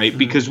are, right? Mm-hmm.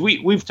 Because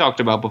we've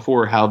talked about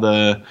before how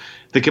the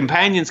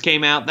companions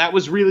came out. That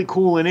was really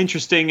cool and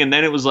interesting, and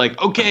then it was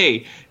like,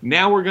 okay,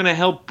 now we're going to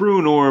help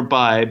Bruenor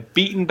by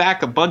beating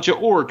back a bunch of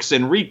orcs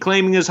and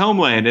reclaiming his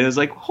homeland. And it's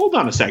like, hold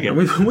on a second.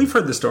 We've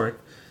heard the story.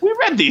 We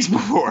read these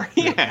before.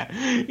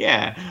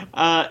 Yeah.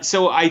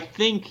 So I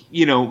think,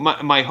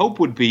 my hope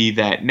would be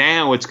that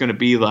now it's going to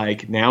be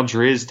like, now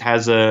Drizzt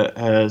has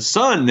a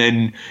son,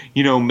 and,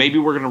 maybe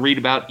we're going to read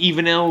about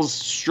Evenelle's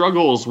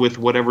struggles with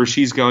whatever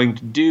she's going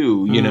to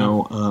do,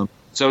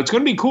 so it's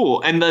going to be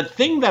cool. And the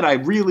thing that I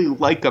really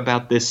like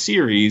about this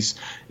series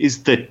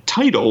is the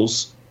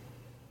titles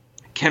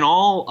can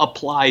all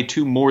apply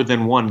to more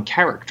than one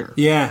character.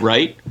 Yeah.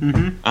 Right?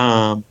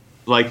 Mm-hmm.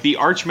 Like, the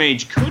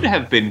Archmage could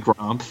have been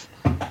Gromph,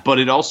 but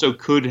it also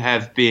could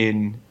have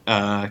been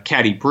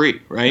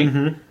Catti-brie, right?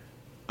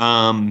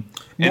 Mm-hmm.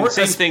 And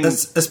same thing,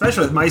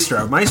 especially with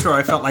Maestro. Maestro,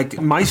 I felt like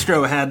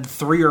Maestro had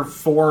 3 or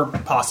 4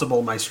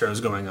 possible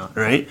Maestros going on,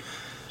 right?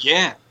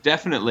 Yeah,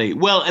 definitely.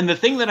 Well, and the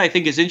thing that I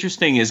think is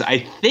interesting is I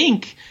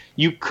think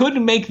you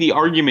could make the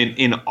argument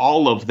in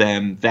all of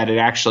them that it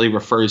actually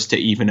refers to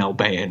Evenelle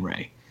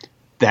Bayenre.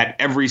 That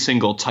every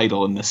single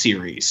title in the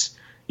series,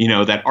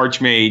 that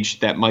Archmage,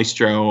 that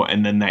Maestro,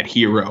 and then that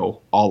hero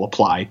all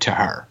apply to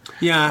her.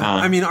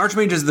 Yeah,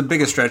 Archmage is the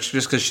biggest stretch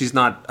just because she's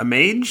not a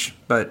mage,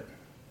 but...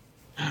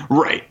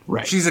 Right.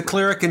 She's a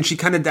cleric, and she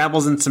kind of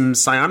dabbles in some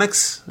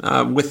psionics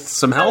with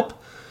some help.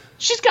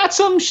 She's got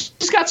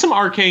some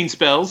arcane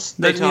spells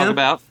they talk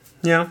about.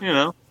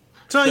 Yeah.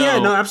 So yeah,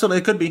 no, absolutely,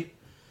 it could be.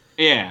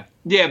 Yeah.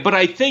 Yeah, but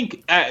I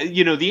think,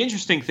 the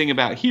interesting thing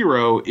about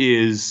Hero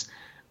is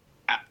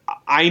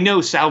I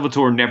know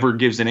Salvatore never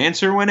gives an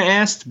answer when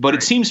asked, but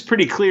it seems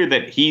pretty clear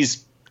that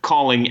he's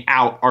calling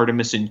out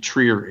Artemis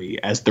Entreri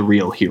as the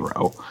real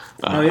hero.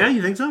 Oh, yeah?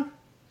 You think so?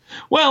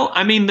 Well,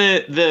 I mean,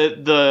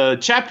 the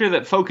chapter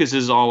that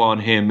focuses all on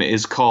him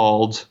is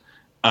called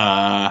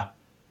an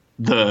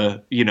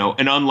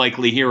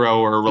unlikely hero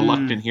or a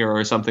reluctant hero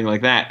or something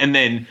like that. And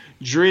then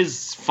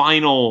Drizzt's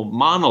final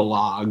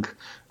monologue,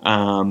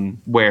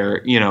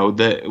 where,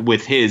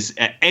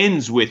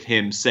 ends with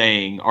him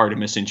saying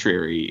Artemis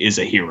Entreri is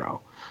a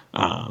hero.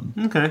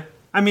 Okay.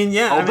 I mean,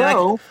 yeah.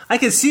 Although, I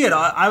can see it.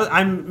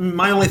 I'm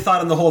my only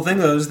thought on the whole thing,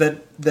 though, is that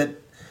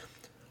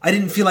I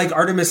didn't feel like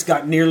Artemis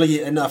got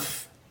nearly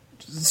enough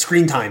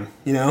screen time.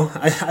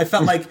 I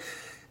felt like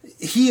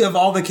he, of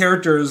all the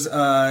characters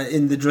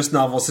in the Drizzt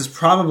novels, has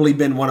probably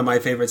been one of my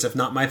favorites, if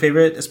not my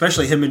favorite,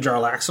 especially him and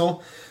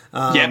Jarlaxle.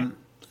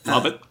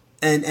 Love it.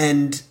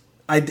 And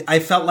I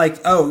felt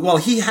like,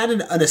 he had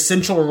an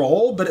essential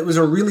role, but it was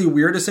a really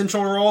weird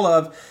essential role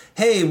of,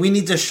 hey, we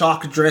need to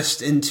shock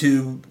Drizzt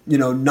into,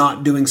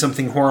 not doing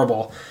something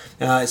horrible,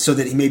 so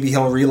that maybe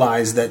he'll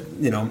realize that,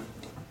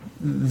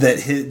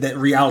 that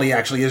reality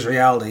actually is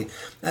reality,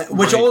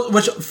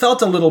 which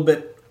felt a little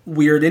bit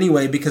weird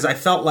anyway, because I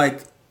felt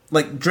like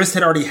Drizzt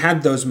had already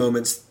had those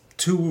moments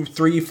 2,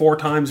 3, 4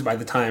 times by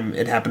the time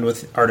it happened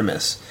with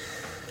Artemis.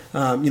 He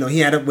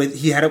had it with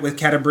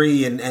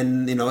Catti-brie,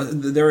 and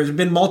there has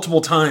been multiple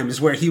times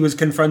where he was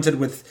confronted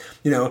with,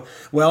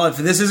 well, if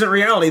this isn't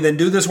reality, then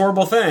do this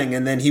horrible thing,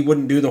 and then he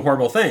wouldn't do the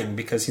horrible thing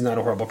because he's not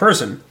a horrible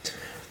person.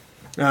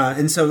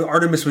 And so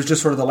Artemis was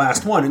just sort of the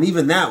last one, and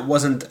even that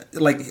wasn't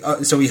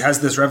so he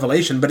has this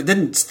revelation, but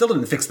it still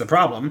didn't fix the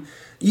problem.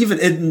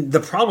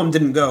 The problem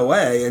didn't go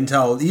away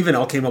until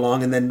Evenel came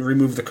along and then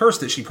removed the curse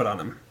that she put on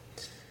him.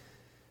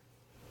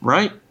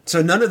 Right.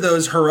 So none of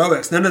those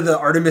heroics, none of the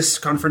Artemis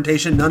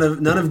confrontation, none of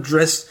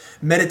Drist's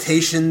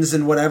meditations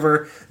and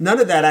whatever, none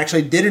of that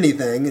actually did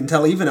anything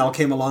until Evenel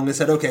came along and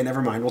said, "Okay,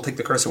 never mind, we'll take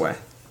the curse away."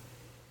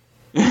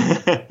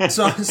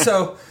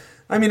 So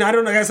I mean, I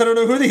don't know, guys. I don't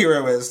know who the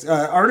hero is.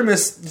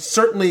 Artemis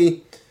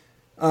certainly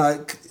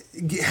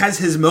has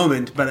his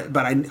moment, but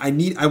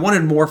I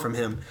wanted more from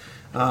him.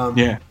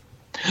 Yeah.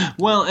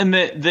 Well, and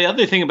the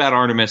other thing about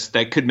Artemis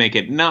that could make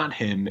it not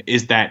him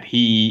is that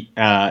he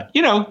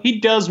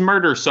does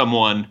murder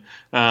someone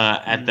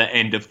at the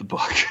end of the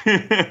book.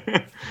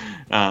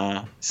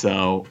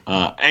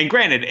 And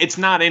granted, it's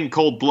not in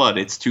cold blood;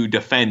 it's to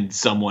defend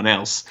someone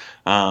else.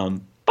 But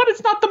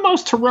it's not the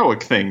most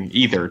heroic thing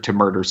either to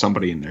murder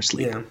somebody in their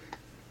sleep. Yeah.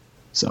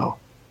 So.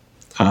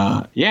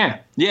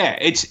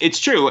 It's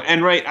true.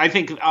 And right, I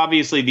think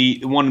obviously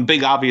the one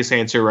big obvious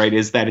answer, right,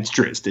 is that it's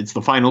Drizzt. It's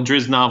the final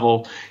Drizzt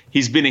novel.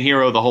 He's been a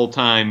hero the whole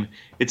time.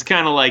 It's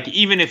kind of like,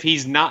 even if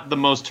he's not the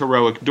most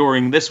heroic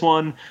during this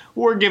one,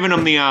 we're giving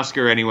him the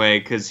Oscar anyway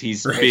because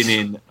he's been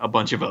in a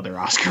bunch of other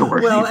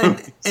Oscar-worthy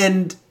movies.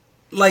 and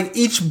like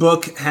each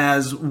book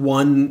has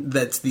one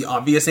that's the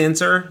obvious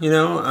answer,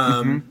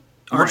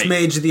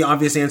 Archmage, the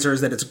obvious answer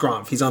is that it's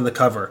Gromp. He's on the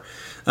cover.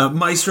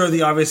 Maestro,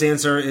 the obvious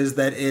answer is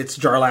that it's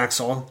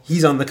Jarlaxle.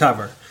 He's on the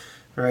cover,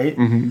 right?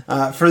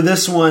 Mm-hmm. For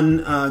this one,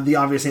 the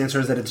obvious answer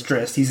is that it's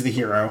Drizzt. He's the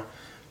hero.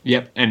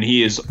 Yep, and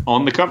he is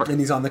on the cover. And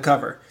he's on the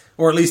cover.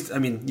 Or at least, I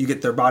mean, you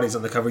get their bodies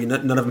on the cover.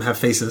 None of them have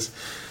faces.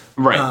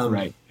 Right,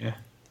 right, yeah.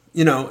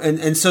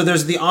 And so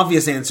there's the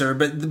obvious answer,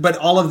 but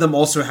all of them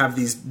also have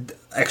these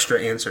extra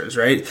answers,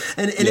 right?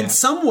 And in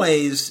some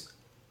ways,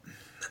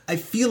 I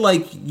feel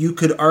like you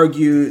could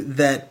argue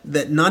that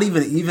not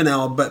even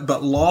Evenel,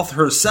 but Loth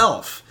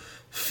herself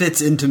fits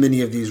into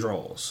many of these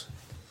roles.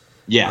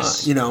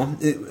 Yes.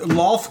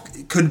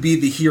 Loth could be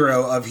the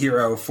hero of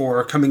Hero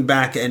for coming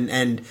back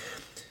and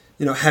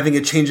having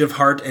a change of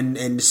heart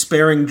and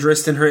sparing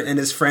Drizzt and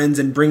his friends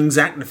and bringing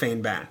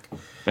Zaknafein back.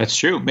 That's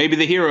true. Maybe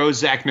the hero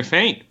is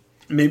Zaknafein.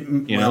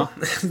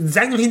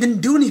 Zaknafein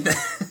didn't do anything.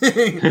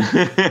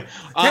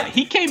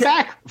 He came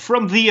back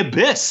from the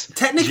abyss.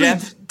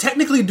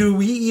 Technically, do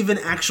we even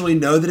actually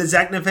know that it's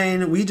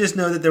Zaknafein? We just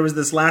know that there was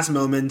this last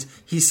moment.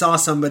 He saw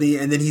somebody,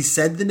 and then he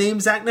said the name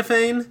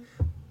Zaknafein.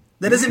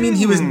 That doesn't mean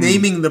he was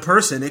naming the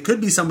person. It could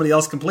be somebody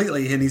else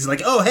completely, and he's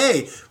like, "Oh,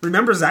 hey,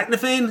 remember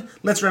Zaknafein?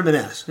 Let's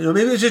reminisce."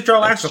 Maybe it's just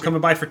Jarlaxle coming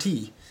by for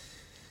tea.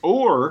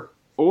 Or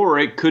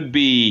it could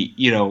be,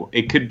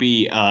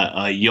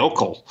 a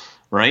yokel.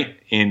 Right,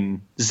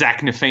 in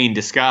Zaknafein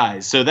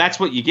disguise. So that's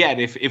what you get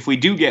if we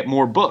do get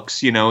more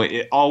books.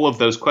 All of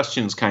those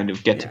questions kind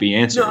of get to be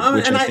answered.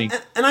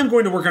 I'm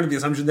going to work under the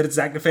assumption that it's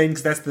Zaknafein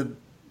because that's the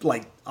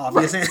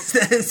obvious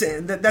answer.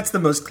 That's the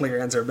most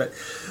clear answer. But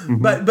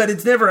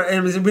it's never. I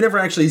mean, we never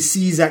actually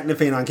see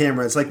Zaknafein on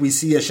camera. It's like we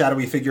see a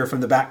shadowy figure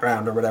from the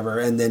background or whatever,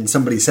 and then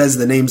somebody says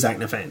the name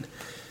Zaknafein.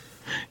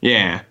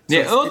 Yeah.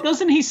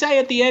 Doesn't he say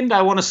at the end,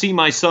 "I want to see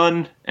my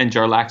son"? And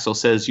Jarlaxle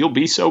says, "You'll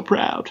be so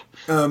proud."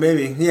 Oh,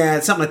 maybe. Yeah,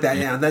 it's something like that.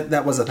 Yeah,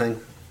 that was a thing.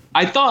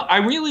 I thought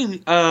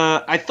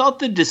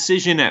the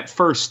decision at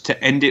first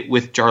to end it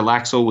with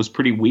Jarlaxle was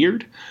pretty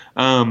weird.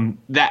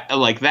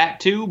 That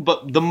too.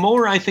 But the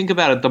more I think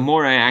about it, the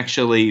more I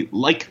actually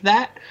like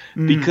that,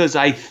 because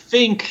I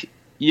think,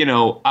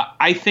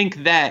 I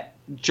think that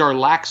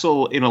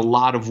Jarlaxle in a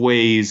lot of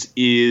ways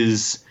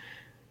is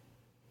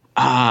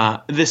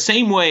the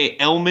same way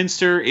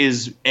Elminster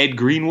is Ed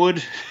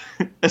Greenwood,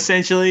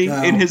 essentially,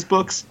 in his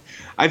books.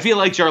 I feel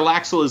like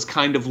Jarlaxle is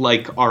kind of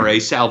like R.A.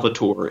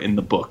 Salvatore in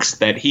the books,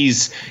 that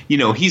he's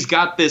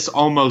got this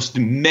almost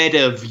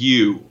meta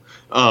view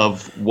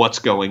of what's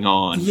going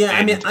on. Yeah,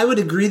 I mean, I would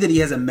agree that he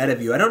has a meta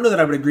view. I don't know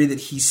that I would agree that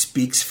he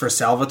speaks for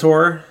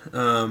Salvatore.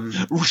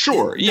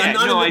 Sure, yeah.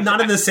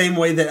 Not in the same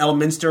way that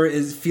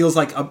Elminster feels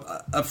like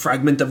a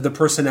fragment of the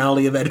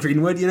personality of Ed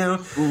Greenwood, Right,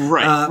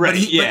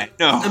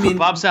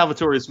 Bob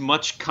Salvatore is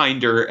much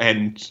kinder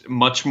and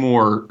much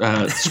more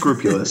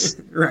scrupulous,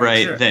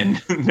 sure. than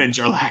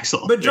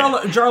Jarlaxle. But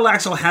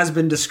Jarlaxle has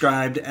been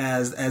described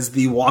as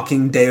the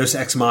walking Deus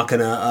Ex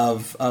Machina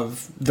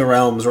of the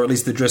Realms, or at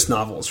least the Drizzt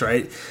novels,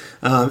 right?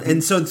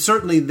 And so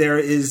certainly there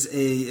is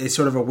a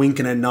sort of a wink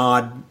and a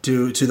nod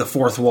to the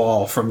fourth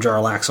wall from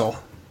Jarlaxle.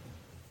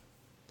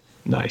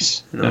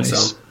 Nice.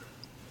 So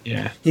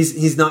yeah,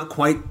 he's not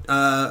quite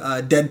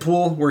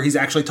Deadpool, where he's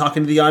actually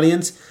talking to the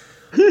audience.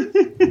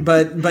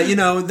 but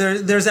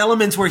there's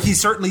elements where he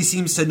certainly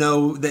seems to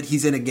know that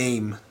he's in a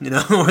game,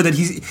 or that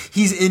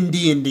he's in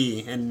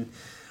D&D and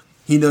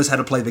he knows how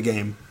to play the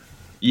game.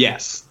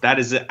 Yes, that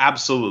is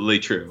absolutely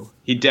true.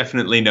 He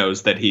definitely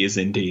knows that he is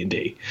in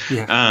D&D.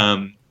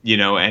 Yeah.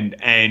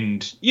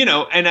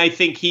 And I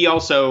think he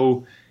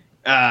also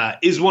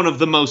is one of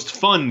the most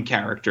fun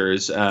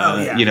characters.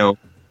 The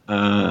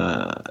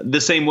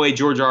same way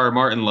George R.R.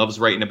 Martin loves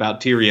writing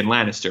about Tyrion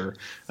Lannister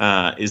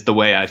is the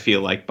way I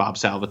feel like Bob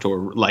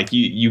Salvatore. Like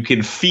you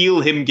can feel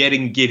him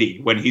getting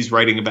giddy when he's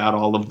writing about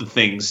all of the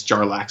things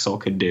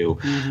Jarlaxle can do.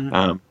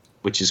 Mm-hmm.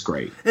 Which is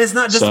great. And it's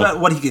not just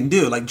about what he can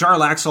do. Like,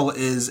 Jarlaxle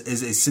is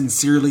a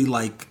sincerely,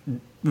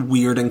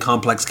 weird and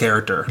complex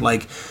character.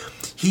 Like,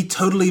 he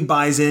totally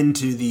buys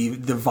into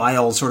the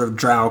vile sort of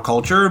drow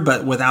culture,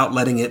 but without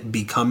letting it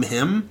become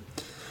him.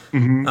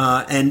 Mm-hmm.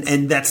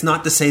 And that's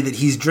not to say that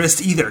he's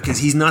Drizzt either, because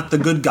he's not the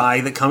good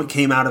guy that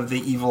came out of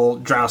the evil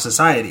drow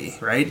society,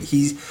 right?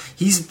 He's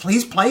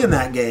playing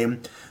that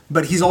game,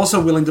 but he's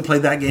also willing to play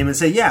that game and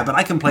say, yeah, but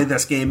I can play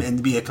this game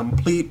and be a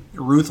complete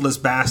ruthless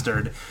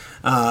bastard.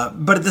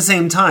 But at the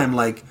same time,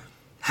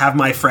 have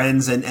my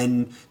friends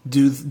and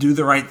do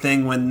the right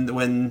thing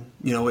when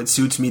it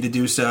suits me to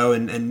do so,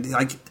 and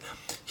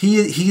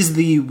he's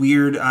the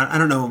weird I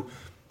don't know,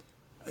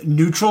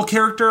 neutral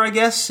character, I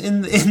guess,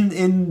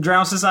 in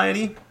drow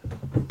society.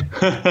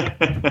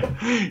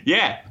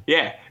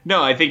 Yeah.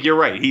 No, I think you're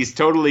right. He's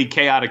totally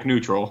chaotic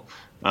neutral.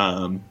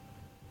 And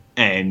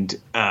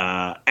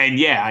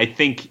I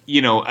think,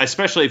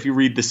 especially if you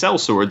read the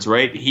Sellswords,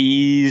 right?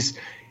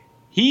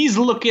 He's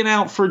looking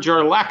out for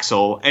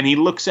Jarlaxle, and he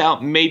looks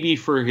out maybe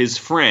for his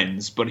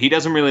friends, but he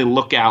doesn't really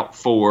look out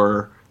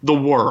for the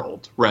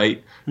world,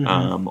 right?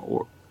 Mm-hmm.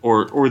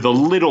 Or the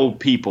little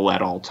people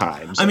at all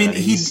times. I mean,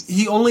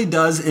 he only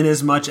does in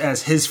as much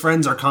as his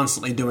friends are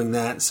constantly doing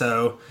that,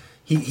 so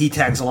he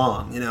tags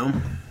along,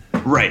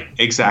 Right,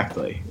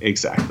 exactly.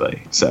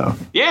 So,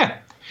 yeah.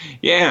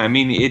 I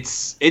mean,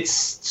 it's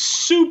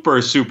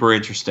super, super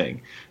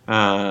interesting.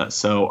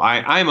 So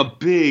I'm a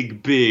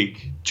big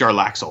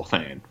Jarlaxle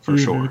fan for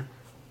sure.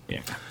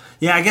 Yeah.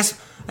 I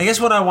guess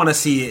what I want to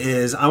see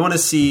is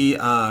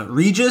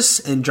Regis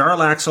and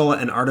Jarlaxle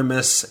and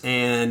Artemis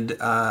and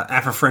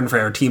Aphra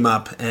Frenfair team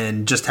up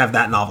and just have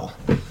that novel.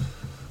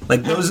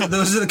 Those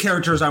are the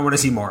characters I want to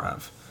see more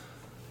of.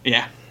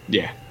 Yeah.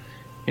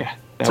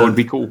 That would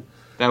be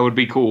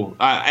cool.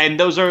 And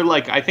those are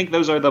I think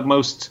those are the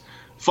most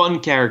fun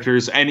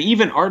characters, and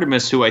even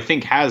Artemis, who I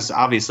think has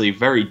obviously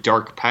very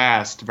dark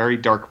past, very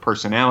dark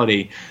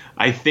personality,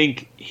 I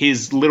think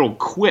his little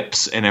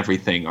quips and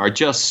everything are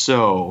just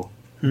so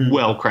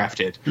well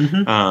crafted,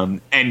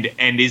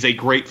 and is a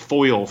great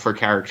foil for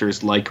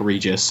characters like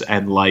Regis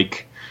and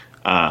like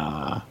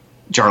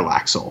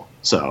Jarlaxle.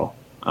 So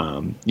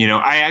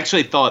I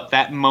actually thought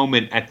that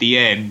moment at the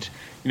end,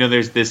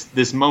 there's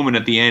this moment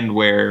at the end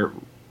where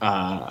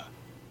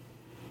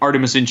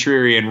Artemis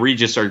Entreri and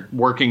Regis are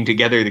working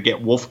together to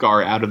get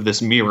Wulfgar out of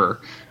this mirror.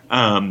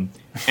 And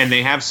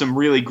they have some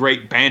really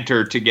great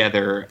banter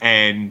together,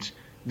 and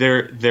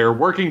they're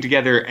working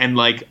together, and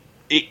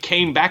it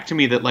came back to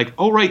me that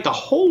the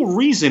whole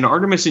reason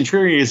Artemis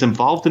Entreri is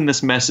involved in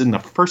this mess in the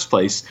first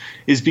place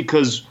is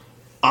because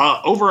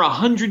over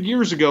 100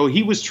 years ago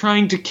he was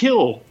trying to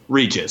kill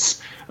Regis.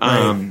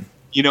 Right.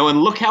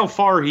 And look how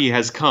far he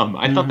has come.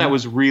 I thought that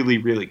was really,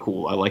 really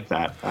cool. I like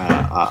that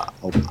a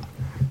lot.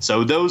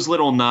 So those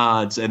little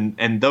nods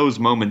and those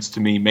moments to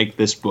me make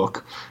this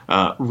book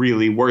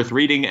really worth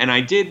reading. And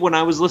I did, when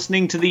I was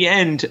listening to the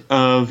end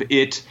of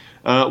it,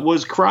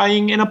 was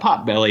crying in a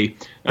Potbelly.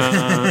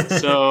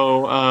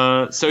 So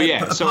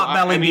yeah.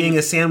 Potbelly being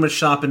a sandwich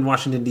shop in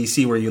Washington,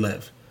 D.C. where you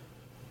live.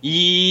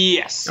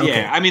 Yes,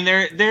 okay. Yeah. I mean,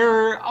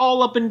 they're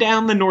all up and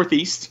down the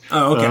Northeast.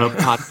 Oh, okay.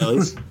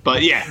 Potbellies.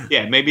 But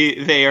yeah,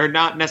 maybe they are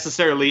not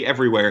necessarily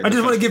everywhere. I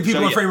just want to give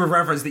people a frame of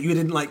reference that you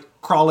didn't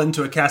like crawl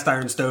into a cast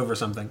iron stove or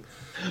something.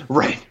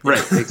 Right,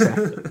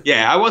 exactly.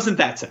 Yeah, I wasn't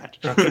that sad.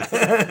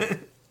 Okay.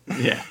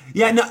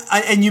 Yeah. No,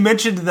 and you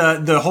mentioned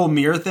the whole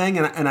mirror thing,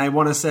 and I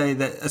want to say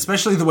that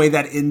especially the way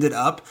that ended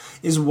up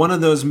is one of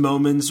those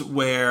moments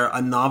where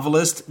a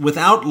novelist,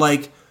 without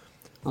like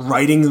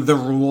writing the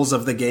rules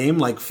of the game,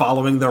 like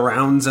following the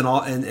rounds and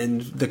all,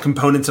 and the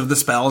components of the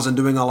spells and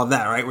doing all of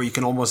that, right, where you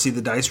can almost see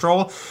the dice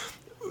roll.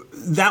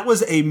 That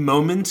was a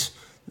moment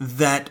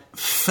that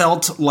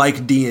felt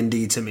like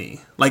D&D to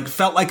me. Like,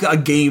 felt like a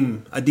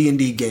game, a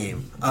D&D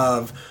game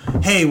of,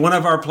 hey, one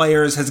of our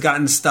players has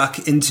gotten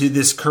stuck into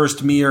this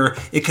cursed mirror.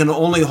 It can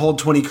only hold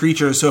 20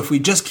 creatures, so if we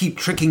just keep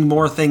tricking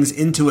more things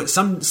into it,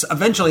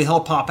 eventually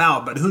he'll pop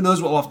out, but who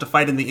knows what we'll have to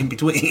fight in the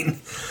in-between.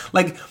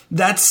 Like,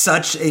 that's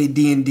such a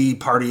D&D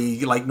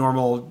party, like,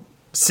 normal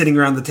sitting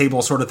around the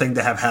table sort of thing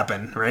to have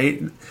happen,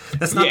 right?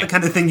 That's not the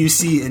kind of thing you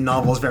see in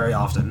novels very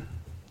often.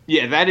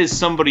 Yeah, that is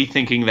somebody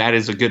thinking that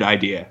is a good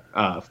idea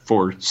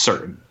for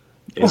certain.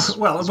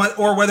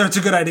 Or whether it's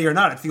a good idea or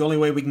not, it's the only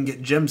way we can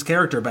get Jim's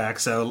character back.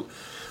 So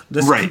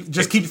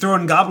just keep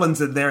throwing goblins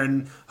in there,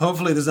 and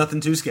hopefully there's nothing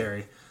too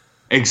scary.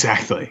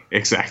 Exactly.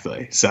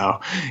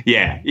 So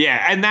yeah,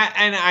 and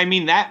I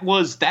mean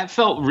that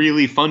felt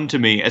really fun to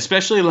me,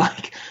 especially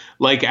like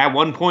at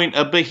one point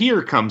a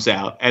Behir comes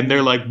out and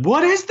they're like,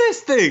 what is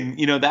this thing?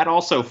 You know, that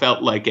also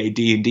felt like a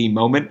D&D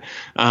moment,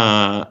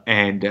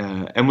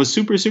 and was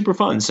super, super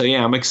fun. So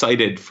yeah, I'm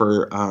excited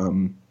for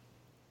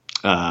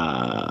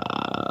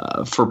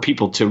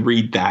people to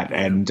read that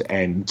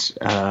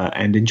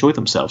and enjoy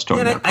themselves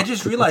during that. I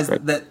just realized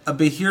that a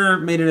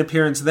Behir made an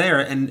appearance there,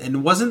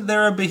 and wasn't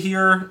there a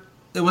Behir?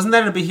 Wasn't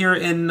that a Behir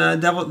in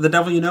The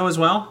Devil You Know as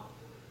well?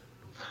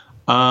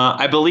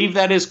 I believe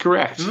that is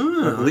correct.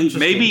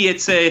 Maybe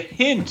it's a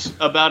hint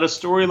about a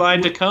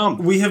storyline to come.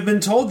 We have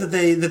been told that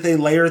they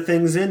layer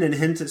things in and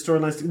hint at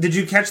storylines. Did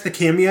you catch the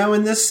cameo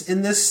in this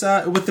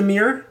with the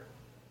mirror?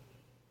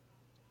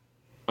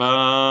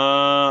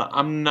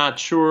 I'm not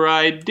sure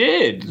I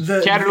did.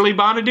 Catterley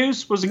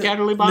Bonaduce? Was it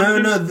Catterley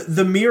Bonaduce? No.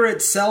 The mirror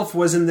itself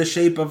was in the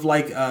shape of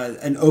like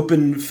an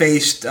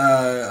open-faced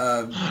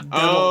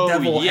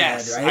devil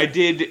yes, head, right?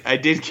 I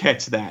did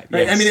catch that.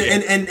 Right? Yes, I mean,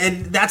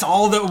 and that's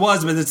all that it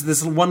was, but it's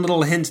this one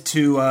little hint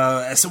to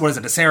what is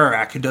it, a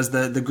Sararak who does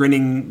the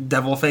grinning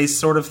devil face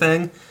sort of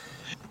thing.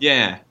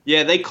 Yeah,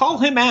 they call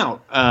him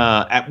out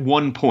at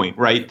one point,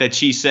 right? That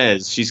she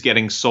says she's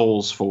getting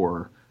souls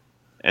for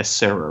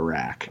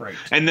Sararak, right?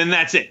 And then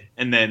that's it,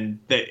 and then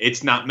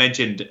it's not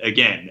mentioned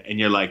again, and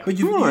you're like,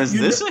 is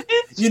this a hint?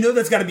 You know,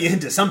 that's got to be a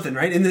hint to something,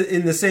 right?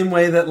 In the same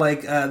way that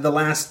like the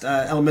last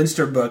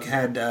Elminster book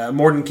had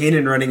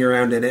Mordenkainen running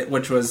around in it,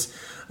 which was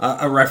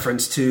a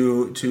reference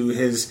to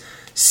his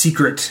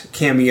secret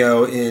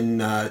cameo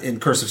in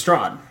Curse of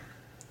Strahd.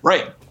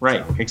 Right.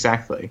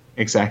 Exactly.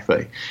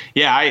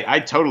 Yeah, I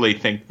totally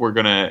think we're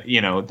gonna,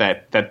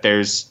 that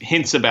there's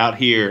hints about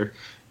here.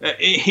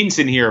 Hints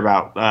in here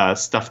about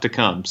stuff to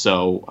come.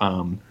 So,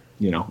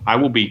 I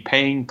will be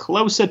paying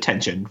close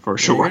attention for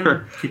sure.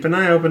 Yeah, keep an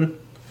eye open.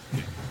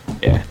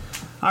 Yeah.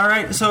 All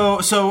right.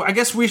 So I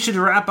guess we should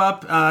wrap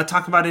up,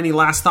 talk about any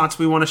last thoughts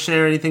we want to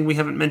share, anything we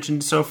haven't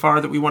mentioned so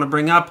far that we want to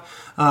bring up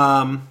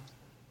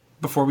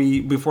before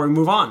we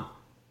move on.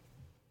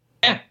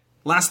 Yeah.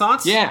 Last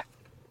thoughts? Yeah.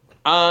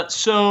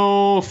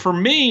 So for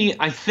me,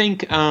 I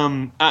think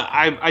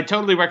I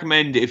totally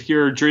recommend, if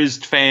you're a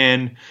Drizzt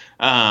fan,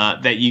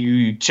 that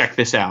you check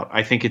this out.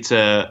 I think it's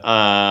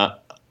the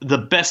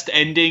best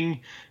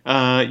ending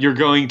you're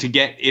going to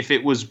get if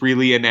it was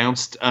really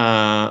announced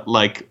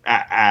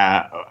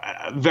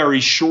very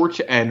short.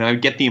 And I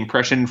get the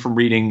impression from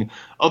reading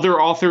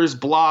other authors'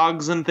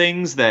 blogs and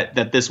things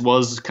that this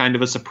was kind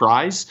of a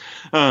surprise.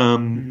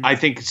 I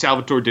think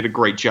Salvatore did a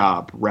great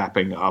job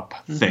wrapping up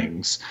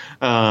things,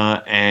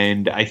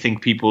 and I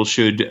think people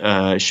should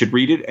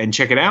read it and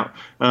check it out.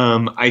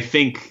 I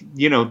think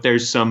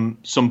there's some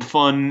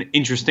fun,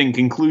 interesting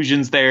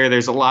conclusions there.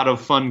 There's a lot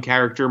of fun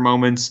character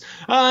moments.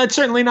 It's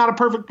certainly not a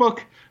perfect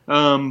book.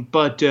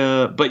 But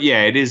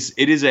yeah, it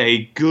is a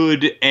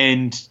good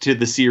end to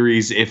the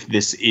series if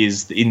this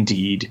is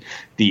indeed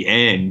the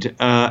end.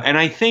 And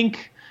I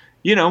think,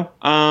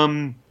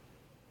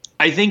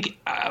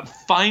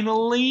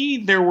 finally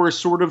there were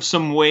sort of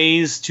some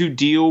ways to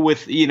deal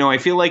with, I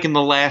feel like in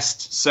the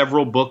last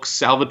several books,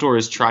 Salvatore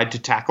has tried to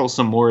tackle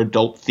some more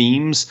adult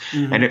themes,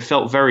 and it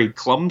felt very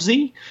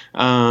clumsy.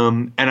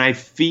 And I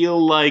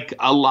feel like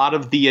a lot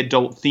of the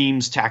adult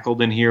themes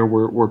tackled in here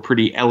were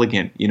pretty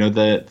elegant.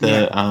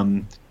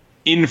 The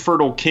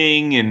infertile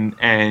king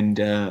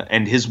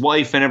and his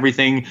wife and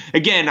everything.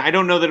 Again, I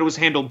don't know that it was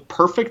handled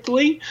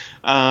perfectly,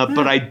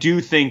 but I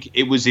do think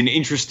it was an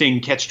interesting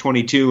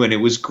catch-22, and it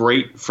was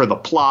great for the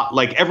plot.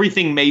 Like,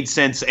 everything made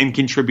sense and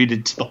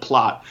contributed to the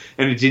plot,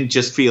 and it didn't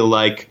just feel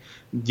like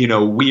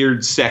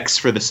weird sex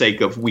for the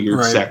sake of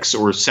weird sex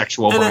or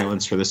sexual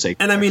violence for the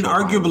sake of sexual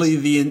arguably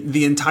violence.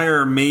 the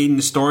entire main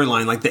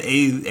storyline, like the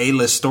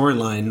A-list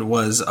storyline,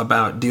 was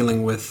about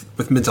dealing with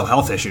mental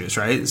health issues,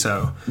 right?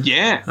 So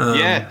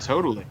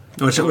totally.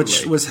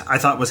 Which was, I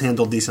thought, was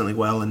handled decently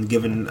well and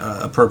given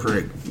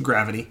appropriate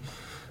gravity.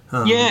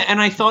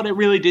 And I thought it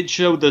really did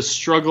show the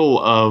struggle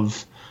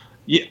of.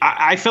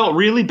 I felt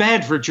really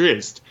bad for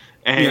Drizzt.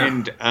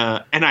 And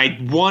I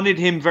wanted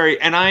him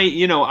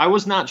I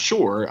was not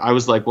sure. I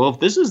was like, well, if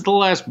this is the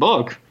last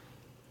book,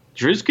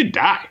 Drizzt could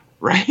die,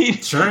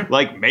 right? Sure.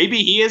 Like,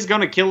 maybe he is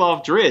going to kill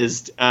off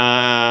Drizzt.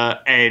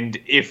 And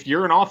if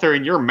you're an author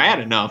and you're mad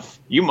enough,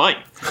 you might.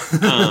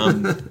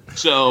 I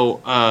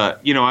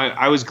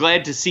was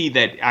glad to see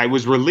that. I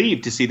was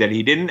relieved to see that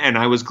he didn't. And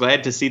I was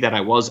glad to see that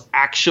I was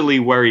actually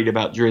worried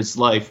about Drizzt's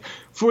life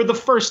for the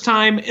first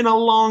time in a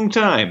long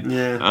time.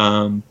 Yeah.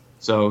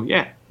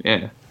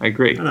 I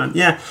agree.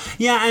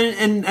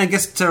 And I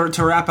guess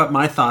to wrap up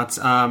my thoughts,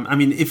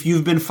 if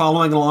you've been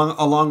following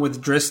along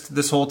with Drizzt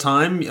this whole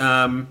time,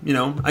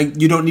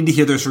 you don't need to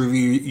hear this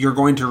review. You're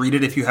going to read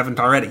it if you haven't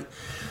already,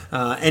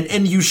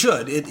 and you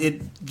should.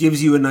 It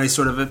gives you a nice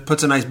it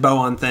puts a nice bow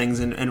on things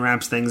and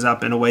wraps things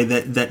up in a way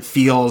that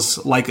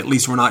feels like at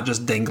least we're not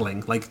just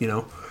dangling.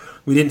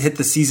 We didn't hit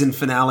the season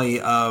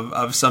finale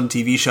of some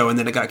TV show and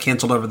then it got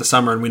canceled over the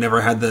summer and we never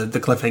had the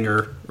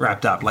cliffhanger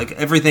wrapped up. Like,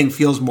 everything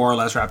feels more or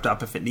less wrapped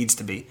up if it needs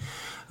to be.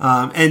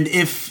 And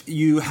if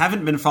you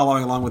haven't been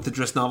following along with the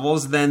Drizzt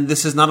novels, then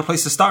this is not a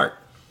place to start.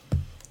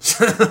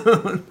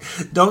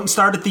 Don't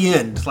start at the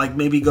end. Like,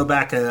 maybe go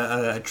back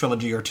a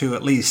trilogy or two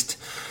at least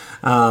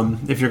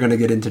if you're going to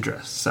get into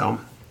Drizzt. So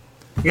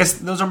I guess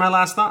those are my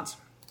last thoughts.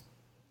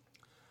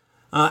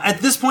 At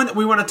this point,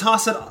 we want to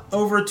toss it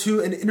over to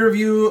an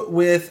interview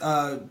with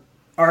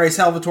R.A.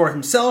 Salvatore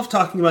himself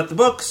talking about the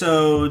book.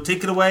 So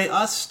take it away,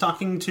 us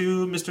talking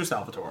to Mr.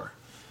 Salvatore.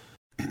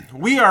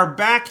 We are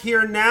back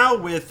here now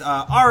with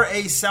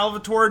R.A.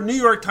 Salvatore, New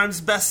York Times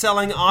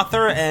best-selling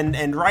author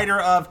and writer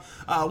of...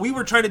 we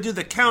were trying to do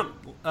the count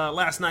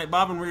last night,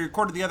 Bob, when we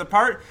recorded the other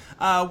part.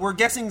 We're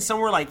guessing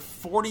somewhere like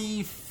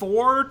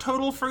 44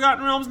 total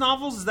Forgotten Realms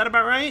novels. Is that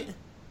about right?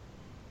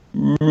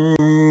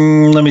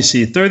 Let me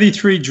see.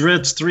 33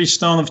 Drizzt, 3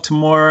 Stone of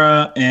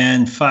Tamora,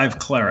 and 5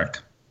 Cleric.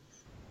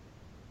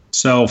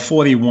 So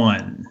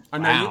 41.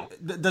 Wow.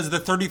 Does the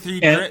 33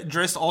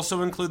 Drizzt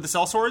also include the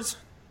sellswords?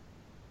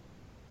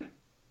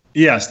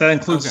 Yes, that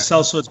includes the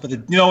sellswords, but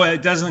it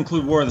doesn't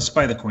include War of the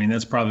Spider Queen.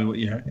 That's probably what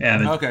you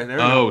added. Okay, there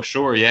we go. Oh,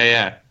 sure.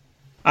 Yeah.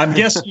 I'm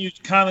guessing you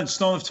counted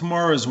Stone of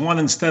Tamora as 1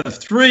 instead of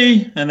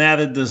 3 and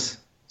added this.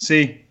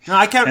 See? No,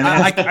 I counted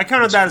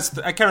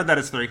that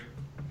as 3.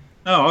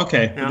 Oh,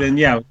 okay. Yeah. Then,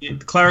 the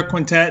Cleric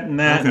Quintet and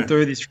that, and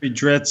 33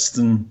 Drizzt,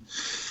 and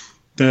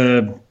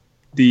the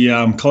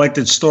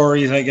collected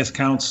stories, I guess,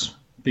 counts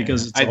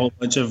because it's a whole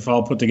bunch of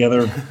all put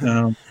together.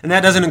 And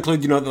that doesn't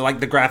include,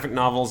 the graphic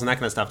novels and that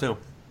kind of stuff, too.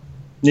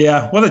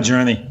 Yeah, what a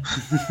journey.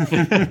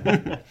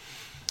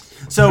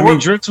 So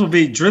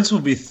Drizzt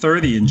will be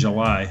 30 in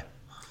July.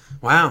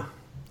 Wow.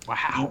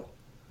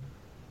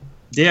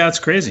 Yeah, it's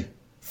crazy.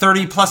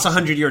 30 plus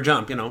 100-year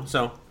jump,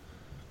 so...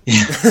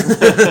 Yeah.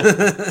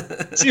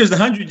 See, it was the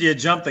 100-year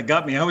jump that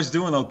got me. I was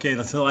doing okay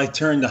until I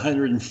turned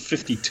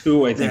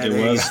 152, I think it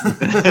was.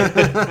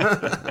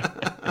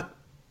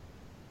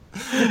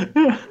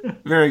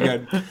 Very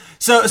good.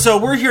 So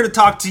we're here to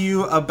talk to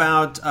you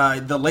about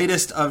the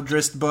latest of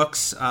Drizzt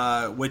books,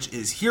 which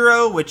is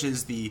Hero, which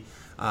is the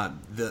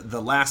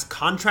last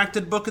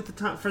contracted book at the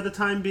time for the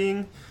time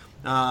being.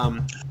 How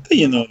do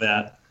you know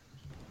that?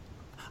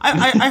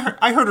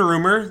 I heard a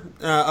rumor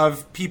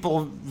of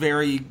people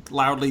very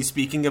loudly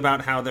speaking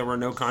about how there were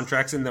no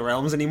contracts in the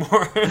realms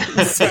anymore.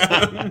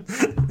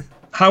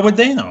 How would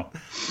they know?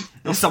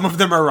 Some of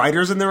them are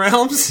writers in the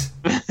realms.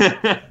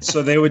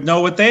 So they would know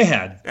what they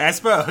had. I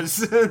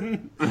suppose.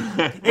 In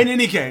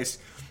any case.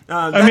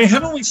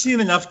 Haven't we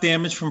seen enough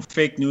damage from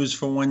fake news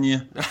for 1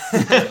 year?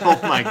 Oh,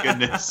 my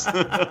goodness.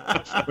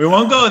 We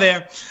won't go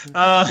there.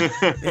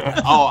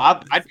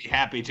 I'd be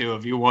happy to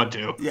if you want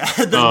to. Yeah,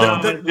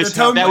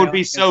 that would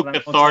be so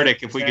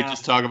cathartic if we could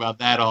just talk about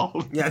that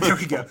all. Yeah, there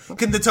we go.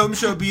 Can the Tome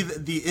Show be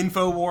the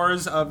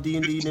InfoWars of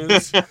D&D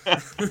news?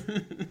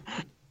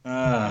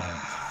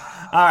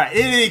 All right,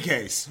 in any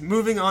case,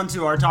 moving on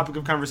to our topic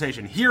of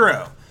conversation.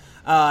 Hero.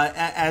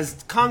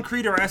 As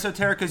concrete or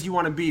esoteric as you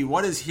want to be,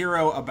 what is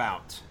Hero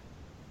about?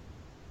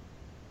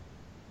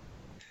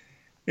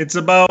 It's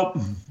about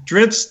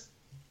Drizzt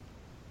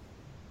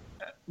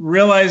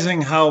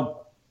realizing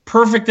how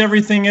perfect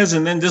everything is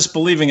and then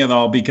disbelieving it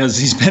all because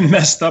he's been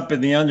messed up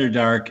in the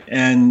Underdark,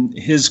 and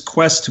his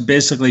quest to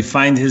basically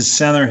find his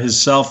center,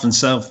 his self, and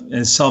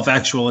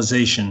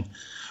self-actualization,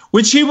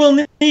 which he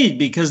will need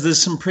because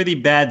there's some pretty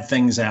bad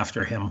things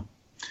after him.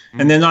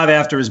 And they're not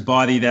after his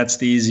body. That's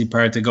the easy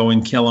part, to go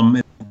and kill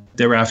him.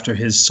 They're after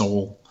his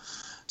soul.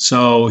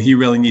 So he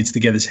really needs to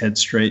get his head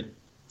straight.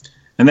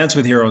 And that's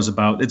what Hero's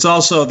about. It's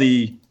also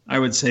the, I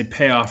would say,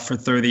 payoff for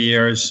 30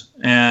 years.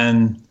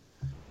 And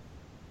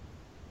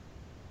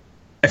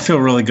I feel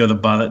really good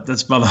about it.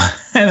 That's about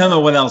I don't know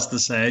what else to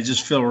say. I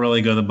just feel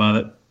really good about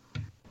it.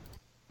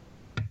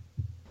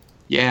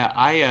 Yeah,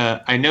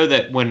 I know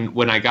that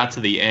when I got to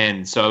the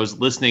end, so I was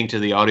listening to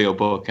the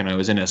audiobook and I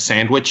was in a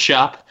sandwich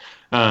shop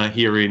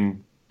here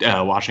in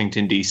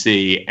Washington,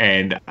 D.C.,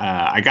 and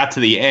I got to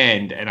the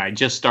end and I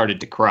just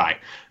started to cry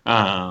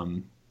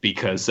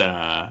because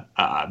I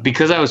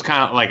was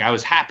kind of like, I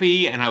was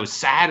happy and I was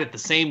sad at the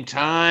same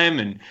time.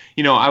 And,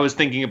 I was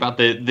thinking about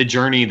the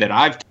journey that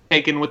I've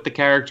taken with the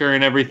character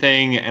and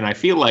everything. And I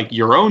feel like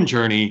your own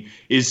journey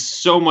is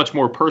so much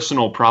more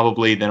personal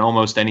probably than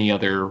almost any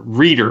other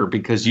reader,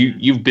 because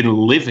you've been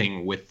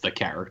living with the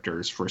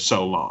characters for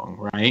so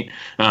long, right?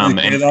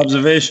 Good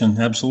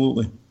observation.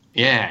 Absolutely.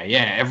 Yeah,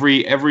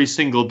 every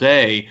single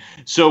day.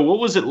 So what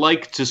was it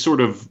like to sort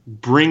of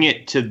bring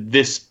it to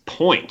this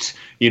point,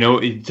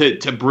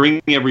 to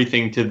bring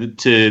everything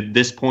to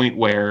this point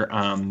where,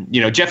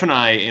 Jeff and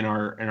I in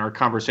our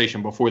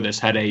conversation before this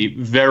had a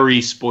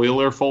very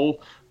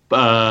spoilerful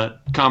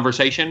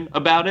conversation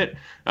about it.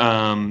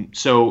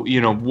 So,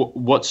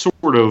 what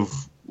sort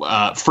of,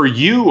 for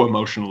you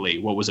emotionally,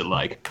 what was it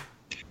like?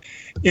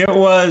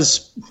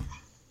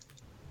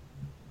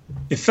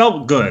 It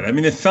felt good. I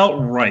mean, it felt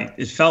right.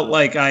 It felt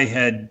like I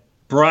had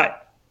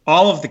brought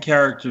all of the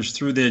characters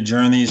through their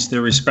journeys,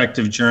 their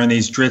respective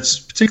journeys,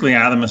 Drizzt, particularly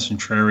Artemis and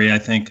Trary, I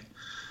think.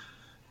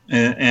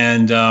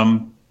 And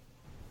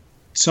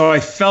so I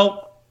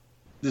felt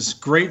this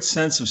great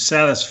sense of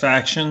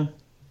satisfaction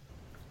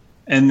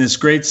and this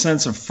great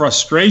sense of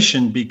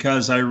frustration,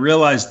 because I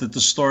realized that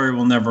the story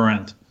will never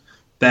end.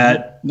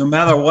 That no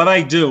matter what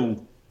I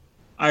do,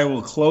 I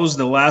will close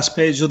the last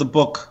page of the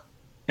book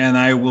and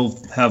I will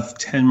have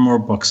 10 more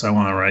books I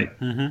want to write.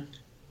 Mm-hmm.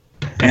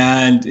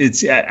 And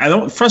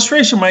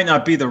frustration might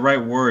not be the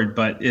right word,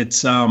 but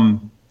it's,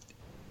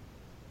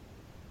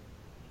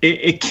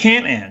 it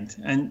can't end,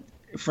 and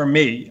for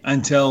me,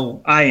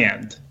 until I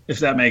end, if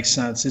that makes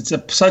sense. It's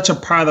such a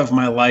part of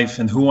my life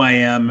and who I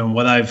am and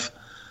what I've,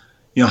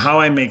 how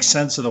I make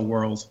sense of the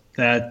world,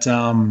 that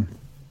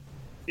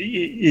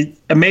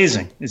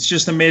amazing. It's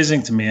just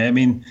amazing to me. I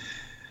mean,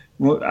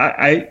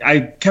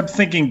 I kept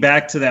thinking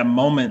back to that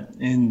moment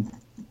in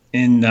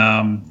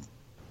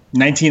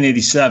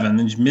 1987,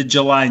 in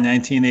mid-July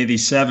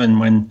 1987,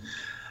 when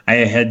I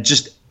had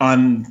just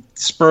on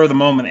spur of the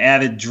moment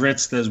added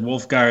Drizzt as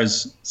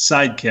Wulfgar's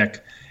sidekick,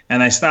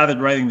 and I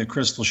started writing the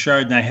Crystal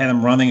Shard, and I had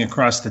him running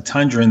across the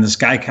tundra, and this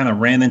guy kind of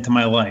ran into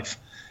my life,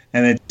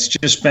 and it's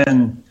just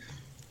been.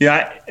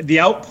 The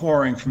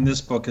outpouring from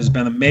this book has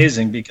been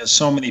amazing, because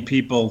so many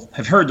people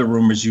have heard the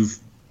rumors you've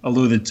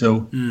alluded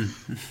to.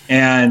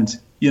 And,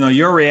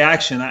 your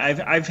reaction,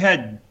 I've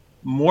had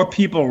more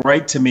people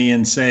write to me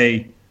and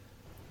say,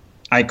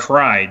 I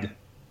cried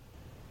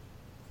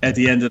at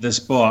the end of this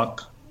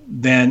book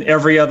than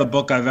every other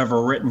book I've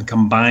ever written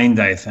combined,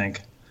 I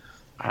think.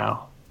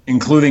 Wow.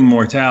 Including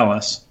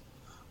Mortalis,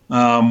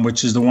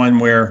 which is the one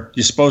where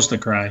you're supposed to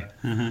cry.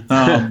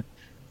 Mm-hmm.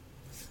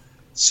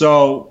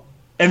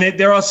 And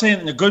they're all saying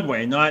it in a good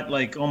way, not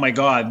like, oh my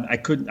God, I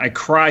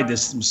cried.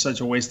 This was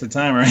such a waste of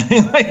time or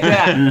anything like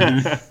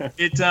that.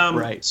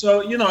 Right.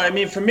 So,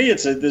 for me,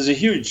 there's a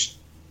huge,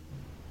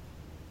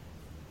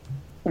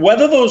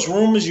 whether those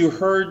rumors you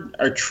heard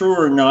are true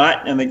or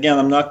not. And again,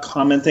 I'm not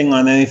commenting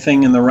on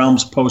anything in the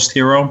realms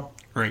post-Hero.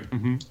 Right.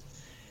 Mm-hmm.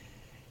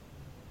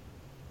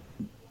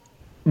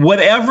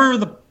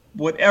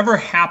 Whatever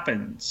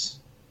happens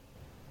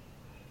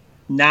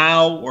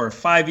now or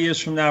 5 years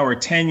from now or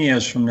 10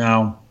 years from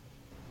now,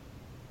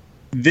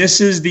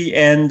 this is the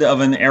end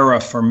of an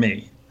era for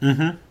me.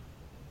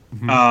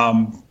 Mm-hmm.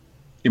 Mm-hmm.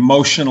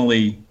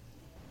 Emotionally,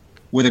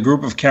 with a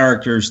group of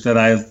characters that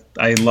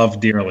I love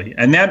dearly,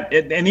 and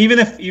even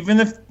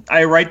if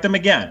I write them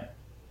again,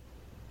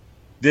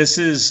 this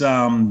is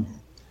kind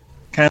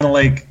of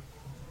like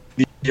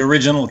the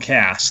original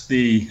cast,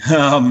 the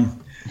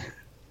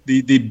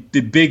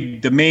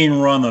main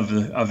run of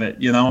it,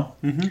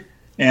 Mm-hmm.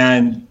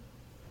 And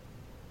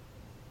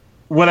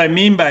what I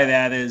mean by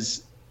that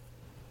is,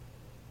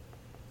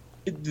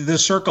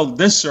 this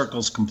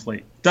circle's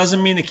complete.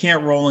 Doesn't mean it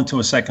can't roll into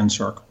a second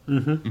circle.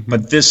 Mm-hmm. Mm-hmm.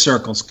 But this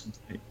circle's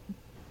complete.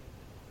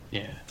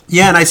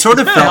 Yeah, and I sort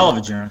of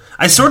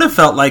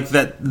felt like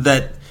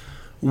that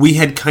we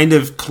had kind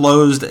of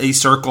closed a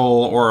circle,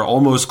 or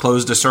almost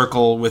closed a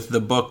circle, with the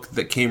book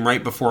that came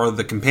right before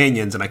the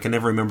Companions, and I can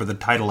never remember the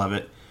title of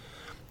it.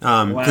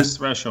 Last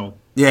Threshold.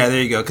 Yeah,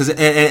 there you go.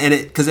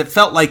 Because it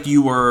felt like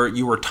you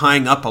were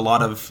tying up a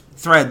lot of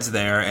threads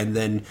there, and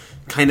then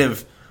kind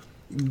of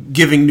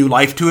giving new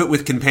life to it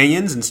with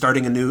Companions and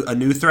starting a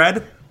new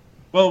thread.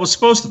 Well, it was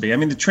supposed to be. I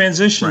mean, the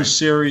Transition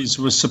series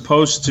was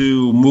supposed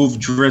to move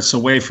Drizzt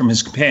away from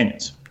his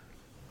companions,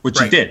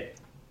 which it did.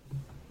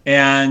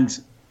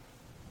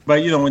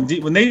 But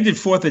when they did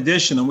 4th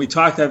edition, and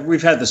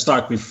we've had this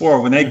talk before.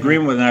 When Ed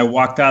Greenwood and I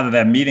walked out of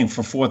that meeting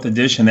for 4th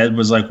edition, Ed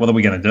was like, "What are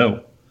we going to do?"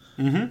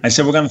 Mm-hmm. I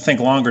said, "We're going to think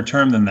longer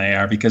term than they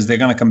are, because they're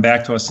going to come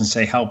back to us and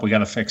say, 'Help, we got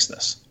to fix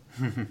this.'"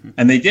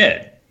 And they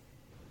did,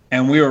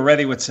 and we were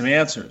ready with some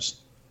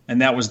answers,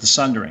 and that was the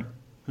Sundering.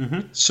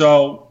 Mm-hmm.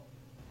 So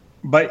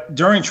But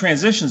during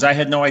transitions, I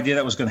had no idea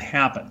that was going to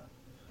happen.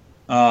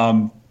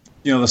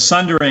 The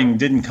Sundering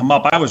didn't come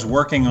up. I was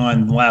working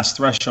on Last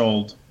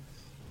Threshold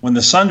when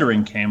the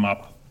Sundering came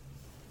up.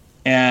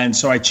 And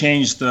so I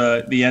changed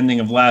the ending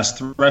of Last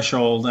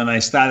Threshold, and I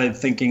started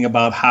thinking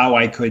about how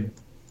I could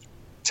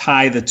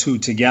tie the two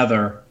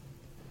together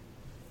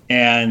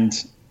and,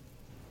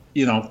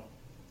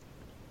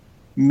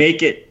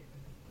 make it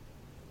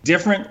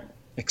different,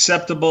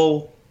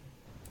 acceptable,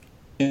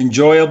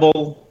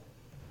 enjoyable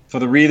for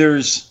the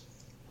readers,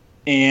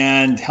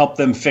 and help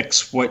them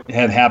fix what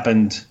had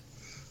happened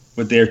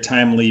with their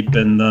time leap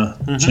and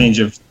the change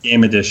of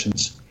game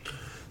editions.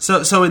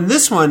 So in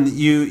this one,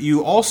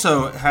 you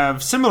also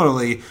have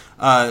similarly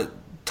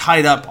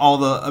tied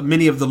up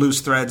many of the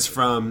loose threads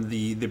from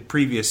the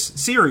previous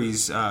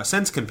series,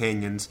 Sense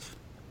Companions,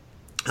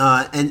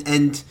 and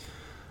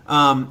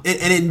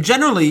in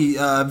generally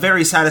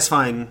very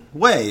satisfying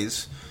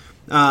ways.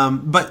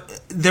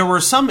 But there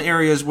were some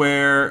areas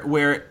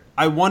where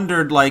I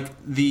wondered, like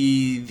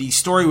the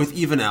story with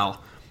Evenel,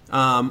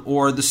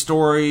 or the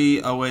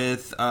story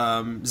with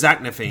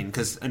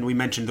Zaknafein, and we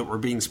mentioned that we're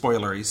being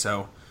spoilery,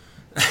 so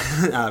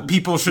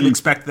people should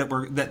expect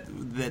that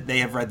they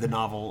have read the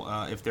novel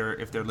if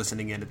they're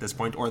listening in at this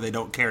point, or they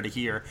don't care to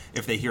hear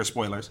if they hear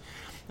spoilers.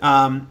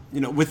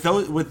 With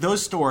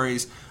those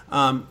stories,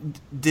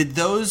 did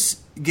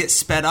those get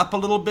sped up a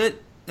little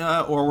bit,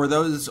 or were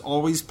those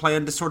always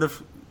planned to sort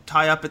of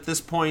tie up at this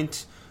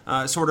point?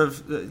 Talk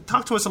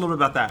to us a little bit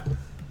about that.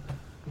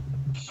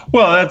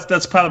 Well,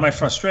 that's part of my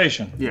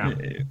frustration. Yeah,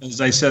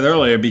 as I said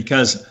earlier,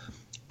 because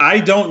I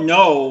don't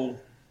know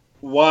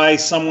why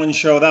someone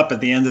showed up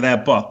at the end of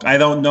that book. I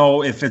don't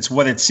know if it's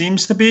what it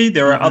seems to be.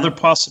 There are other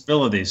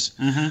possibilities.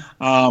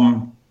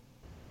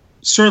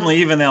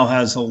 Certainly, Evenel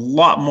has a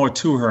lot more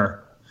to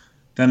her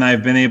than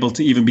I've been able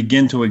to even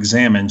begin to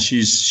examine.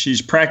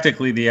 She's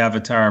practically the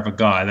avatar of a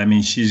god. I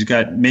mean, she's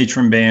got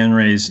Matron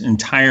Bayanre's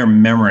entire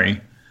memory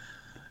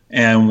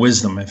and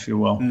wisdom, if you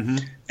will.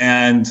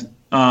 And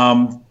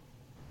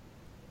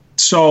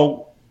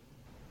so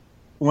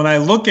when I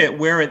look at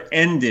where it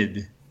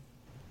ended,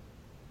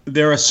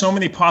 there are so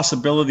many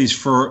possibilities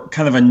for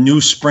kind of a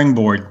new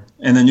springboard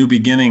and a new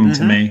beginning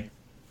to me.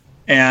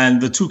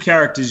 And the two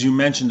characters you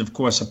mentioned, of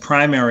course, are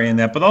primary in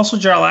that, but also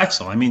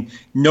Jarlaxle. I mean,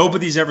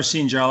 nobody's ever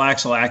seen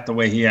Jarlaxle act the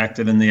way he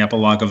acted in the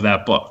epilogue of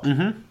that book.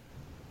 And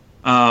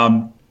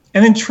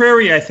then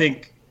Trary, I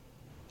think,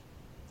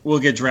 will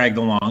get dragged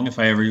along if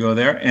I ever go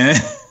there, and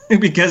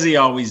because he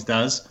always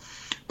does.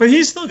 But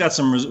he's still got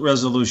some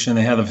resolution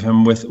ahead of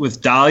him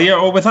with Dahlia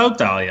or without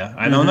Dahlia.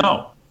 I don't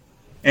know.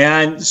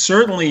 And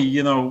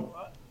certainly,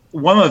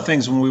 one of the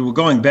things when we were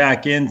going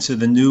back into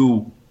the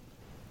new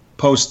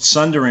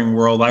post-Sundering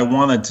world, I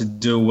wanted to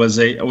do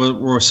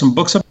were some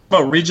books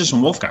about Regis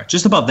and Wolfgar,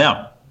 just about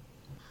them.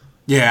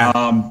 Yeah,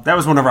 that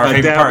was one of our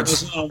favorite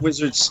parts. That was on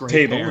Wizard's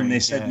table, and they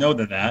said no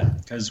to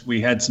that because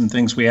we had some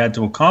things we had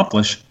to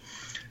accomplish.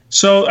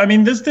 So, I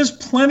mean, there's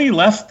plenty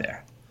left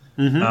there.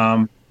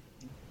 The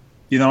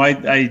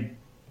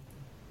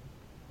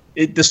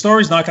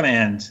story's not going to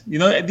end. Do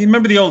you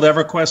remember the old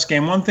EverQuest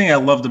game? One thing I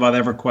loved about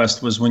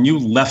EverQuest was when you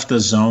left a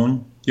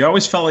zone, you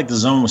always felt like the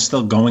zone was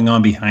still going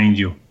on behind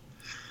you.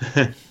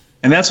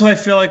 And that's what I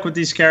feel like with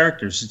these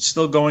characters. It's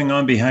still going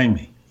on behind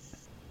me.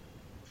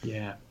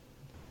 Yeah.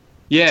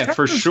 Yeah,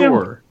 for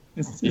sure.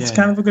 It's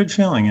kind of a good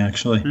feeling,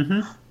 actually.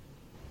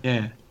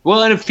 Yeah.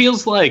 Well, and it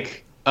feels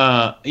like,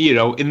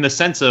 in the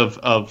sense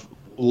of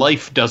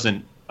life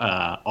doesn't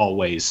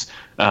always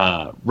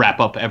wrap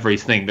up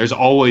everything. There's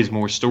always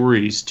more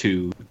stories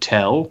to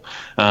tell.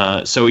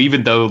 So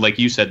even though, like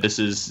you said, this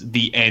is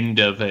the end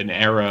of an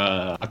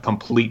era, a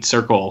complete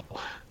circle,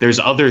 there's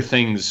other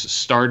things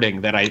starting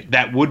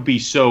that would be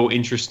so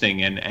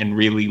interesting and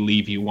really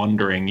leave you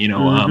wondering.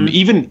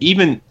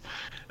 Even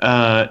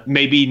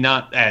maybe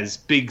not as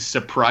big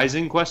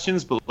surprising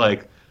questions, but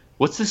like,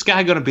 what's this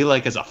guy going to be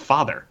like as a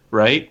father,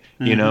 right?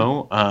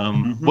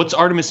 What's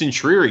Artemis and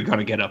Triri going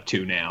to get up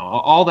to now?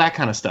 All that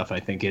kind of stuff,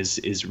 I think,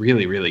 is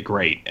really, really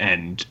great,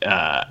 and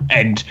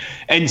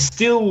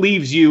still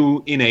leaves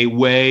you in a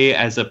way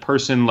as a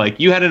person like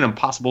you had an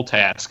impossible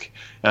task.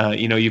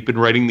 You've been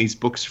writing these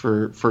books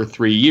for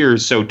 3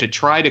 years, so to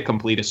try to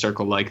complete a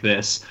circle like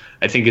this,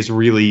 I think is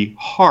really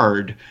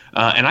hard.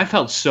 And I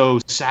felt so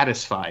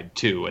satisfied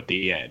too at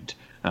the end,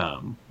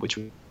 which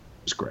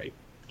was great.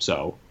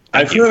 So.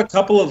 I've heard a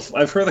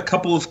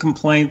couple of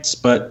complaints,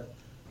 but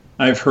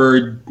I've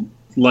heard,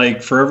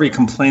 like, for every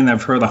complaint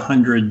I've heard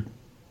 100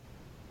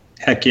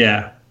 heck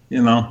yeah,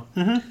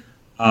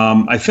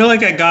 I feel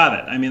like I got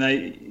it. I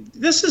mean,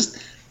 this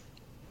is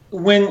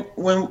when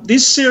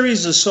these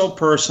series are so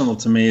personal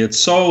to me, it's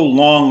so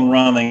long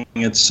running,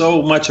 it's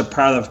so much a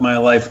part of my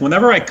life.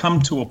 Whenever I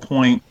come to a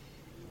point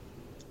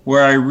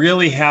where I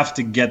really have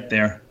to get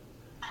there,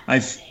 I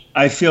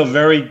feel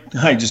very.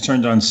 I just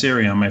turned on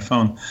Siri on my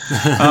phone.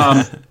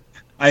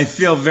 I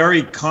feel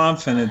very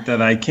confident that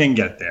I can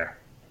get there.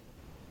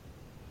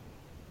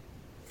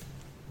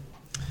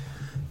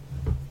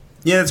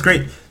 Yeah, that's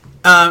great.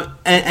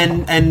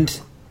 And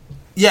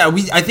Yeah,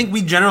 I think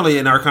we generally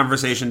in our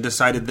conversation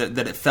decided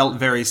that it felt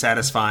very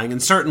satisfying,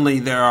 and certainly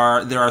there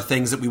are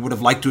things that we would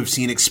have liked to have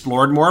seen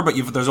explored more, but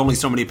there's only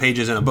so many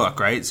pages in a book,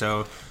 right?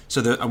 So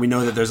we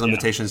know that there's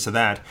limitations to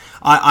that.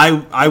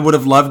 I would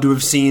have loved to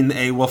have seen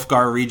a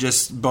Wulfgar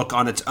Regis book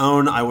on its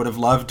own. I would have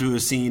loved to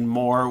have seen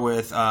more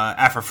with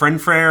Afra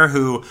Frenfreyr,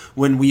 who,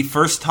 when we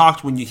first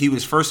talked, when he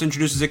was first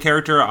introduced as a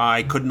character,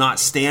 I could not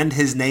stand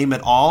his name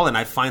at all, and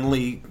I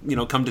finally,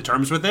 come to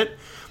terms with it.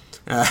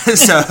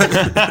 So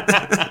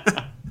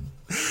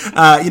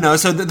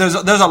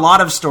there's a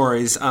lot of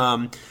stories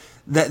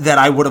that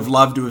I would have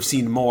loved to have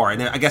seen more,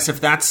 and I guess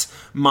if that's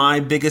my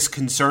biggest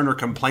concern or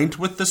complaint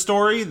with the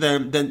story,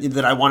 then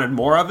that I wanted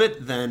more of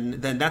it,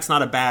 then that's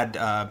not a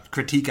bad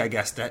critique, I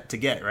guess, to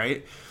get,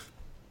 right?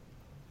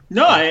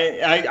 No,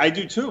 I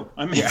do too.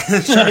 I mean,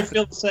 sure. I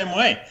feel the same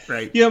way.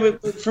 Right. Yeah,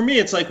 but for me,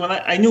 it's like when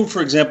I knew,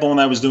 for example, when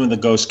I was doing The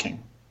Ghost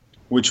King,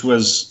 which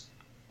was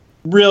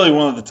really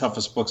one of the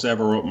toughest books I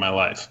ever wrote in my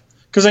life,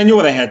 because I knew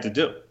what I had to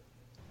do,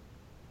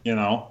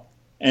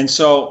 and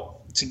so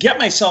to get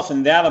myself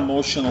in that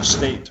emotional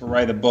state to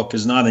write a book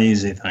is not an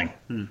easy thing,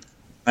 and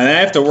I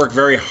have to work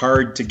very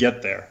hard to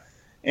get there.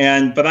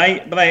 But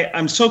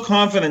I'm so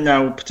confident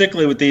now,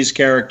 particularly with these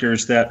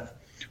characters, that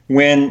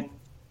when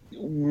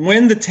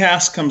the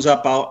task comes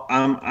up,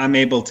 I'm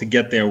able to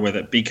get there with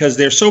it because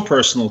they're so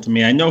personal to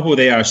me. I know who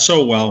they are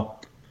so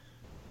well.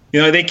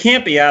 They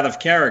can't be out of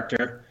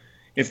character.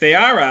 If they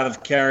are out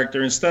of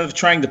character, instead of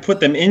trying to put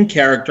them in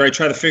character, I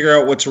try to figure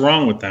out what's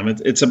wrong with them.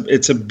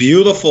 It's a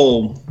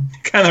beautiful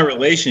kind of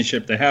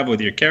relationship to have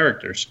with your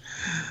characters.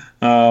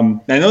 I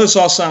know this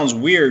all sounds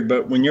weird,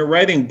 but when you're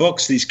writing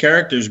books, these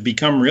characters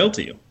become real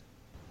to you.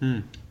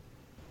 I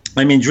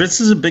mean, Drizzt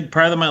is a big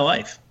part of my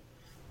life,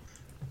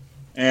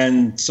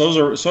 and so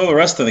are the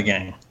rest of the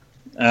gang.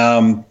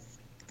 And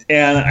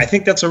I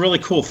think that's a really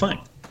cool thing.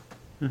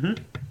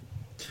 Mm-hmm.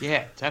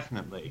 Yeah,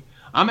 definitely.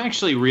 I'm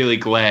actually really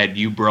glad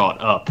you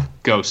brought up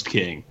Ghost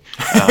King.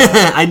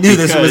 I knew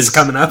this was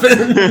coming up.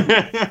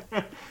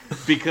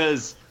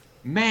 Because,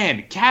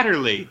 man,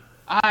 Catterley,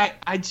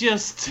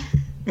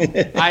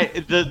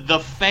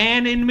 the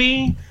fan in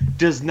me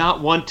does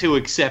not want to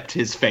accept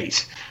his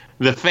fate.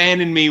 The fan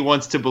in me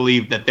wants to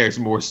believe that there's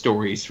more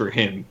stories for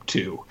him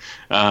too.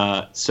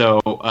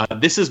 So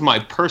this is my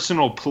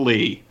personal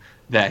plea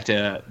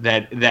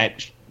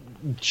that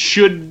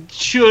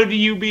should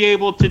you be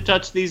able to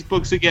touch these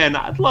books again,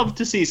 I'd love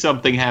to see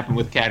something happen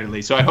with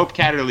Catterley. So I hope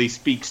Catterley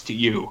speaks to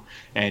you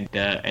and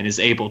is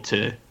able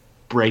to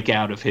break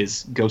out of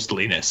his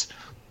ghostliness.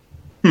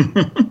 You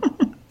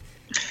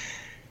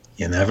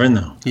never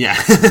know. Yeah,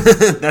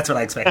 that's what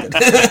I expected.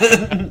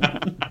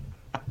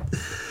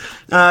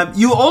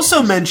 You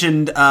also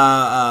mentioned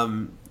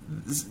out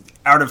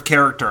of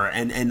character,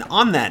 and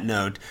on that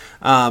note,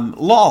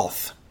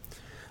 Lolth.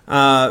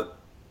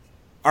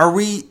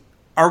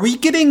 Are we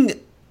getting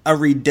a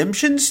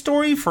redemption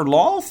story for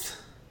Lolth?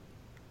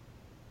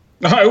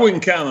 I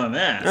wouldn't count on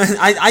that.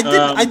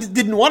 I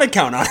didn't want to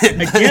count on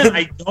it. Again,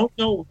 I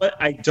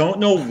don't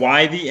know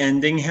why the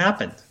ending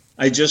happened.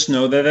 I just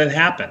know that it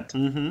happened.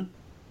 Mm-hmm.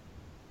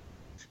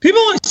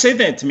 People always say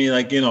that to me,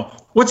 like,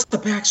 what's the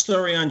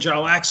backstory on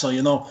Jarl Axel?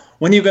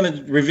 When are you going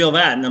to reveal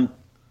that? And I'm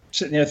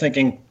sitting here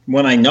thinking,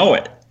 when I know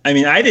it. I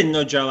mean, I didn't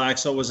know Jarl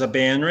Axel was a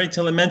Banry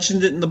till I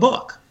mentioned it in the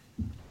book.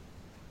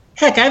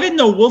 Heck, I didn't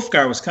know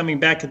Wulfgar was coming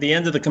back at the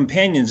end of the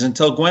Companions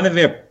until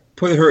Guinevere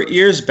put her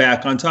ears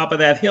back on top of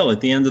that hill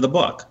at the end of the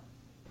book.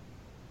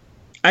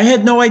 I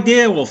had no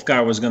idea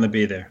Wulfgar was going to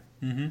be there.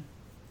 Mm-hmm.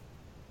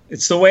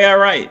 It's the way I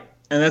write,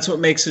 and that's what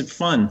makes it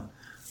fun.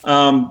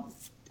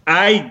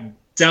 I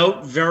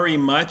doubt very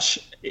much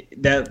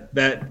that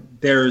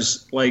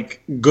there's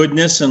like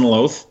goodness in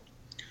Lolth.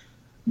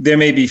 There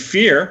may be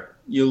fear.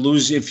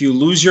 If you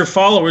lose your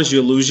followers,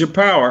 you lose your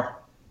power.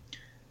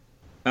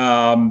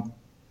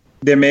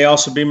 There may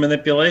also be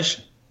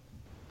manipulation.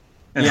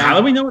 And how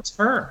do we know it's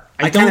her?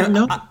 I don't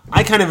know.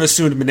 I kind of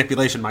assumed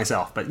manipulation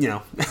myself, but How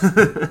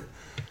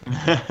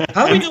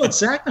do we know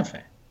it's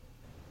Zaknafein?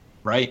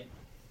 Right.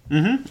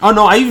 Mm-hmm. Oh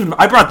no,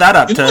 I brought that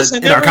up in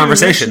our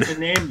conversation. The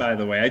name, by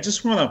the way, I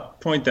just want to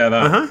point that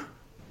out.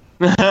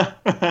 Uh-huh.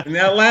 In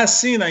that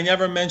last scene, I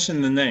never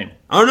mentioned the name.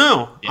 Oh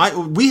no, yeah.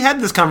 We had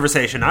this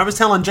conversation. I was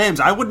telling James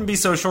I wouldn't be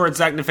so sure it's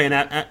Zaknafein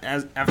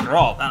after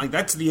all. Like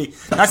that's the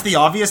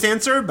obvious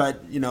answer,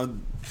 but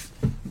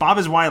Bob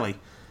is wily.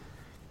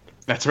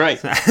 That's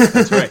right.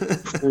 That's right.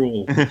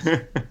 Cruel.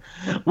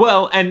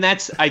 Well, and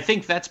I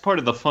think that's part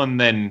of the fun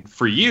then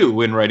for you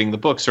in writing the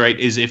books, right?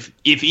 Is if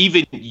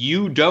even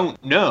you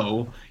don't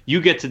know, you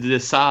get to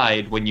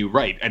decide when you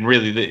write. And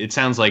really, it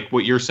sounds like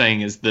what you're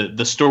saying is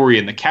the story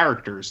and the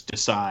characters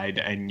decide,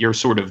 and you're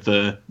sort of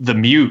the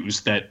muse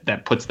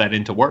that puts that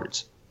into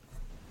words.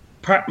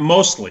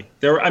 Mostly.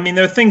 There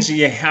are things that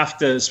you have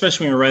to,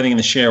 especially when you're writing in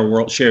a shared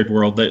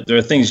world, there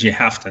are things you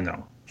have to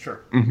know.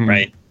 Sure. Mm-hmm.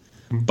 Right?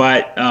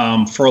 But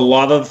for a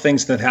lot of the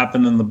things that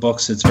happen in the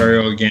books, it's very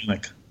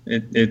organic.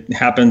 It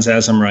happens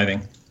as I'm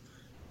writing.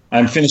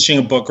 I'm finishing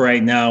a book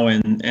right now,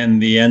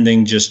 and the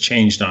ending just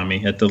changed on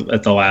me at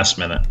the last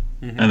minute,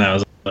 and I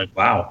was like,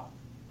 "Wow,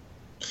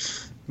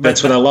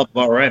 That's what I love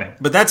about writing.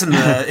 But that's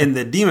in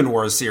the Demon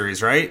Wars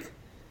series, right?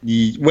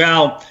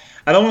 Well,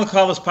 I don't want to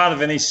call this part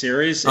of any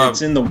series.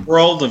 It's in the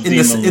world of Demon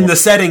Wars. In the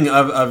setting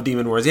of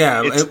Demon Wars,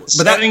 yeah.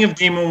 Setting of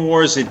Demon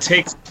Wars, it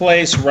takes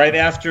place right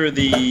after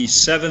the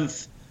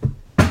 7th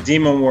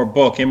Demon War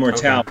book,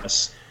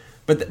 Immortalis.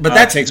 Okay. But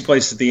that takes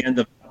place at the end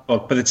of the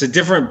book. But it's a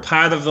different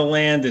part of the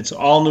land. It's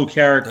all new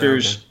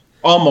characters,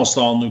 almost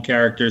all new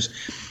characters.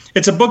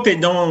 It's a book that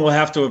no one will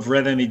have to have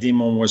read any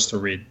Demon Wars to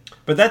read.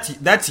 But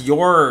that's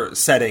your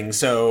setting.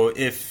 So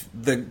if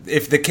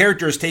the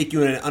characters take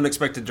you in an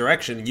unexpected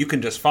direction, you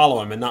can just follow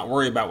them and not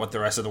worry about what the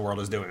rest of the world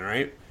is doing,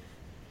 right?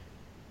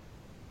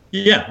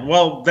 Yeah.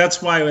 Well,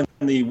 that's why in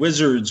the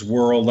Wizards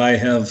world, I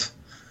have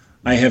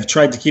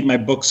tried to keep my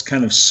books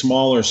kind of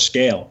smaller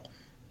scale.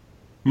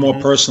 More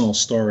personal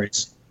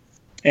stories,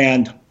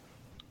 and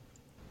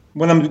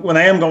when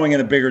I am going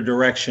in a bigger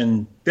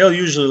direction, they'll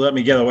usually let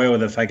me get away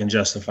with it if I can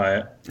justify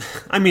it.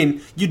 I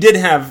mean, you did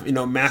have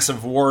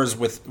massive wars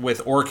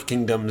with orc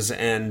kingdoms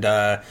and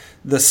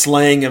the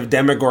slaying of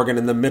Demogorgon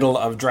in the middle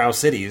of Drow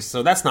cities,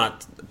 so that's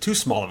not too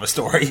small of a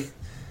story.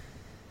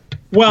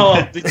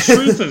 Well, the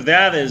truth of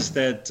that is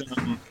that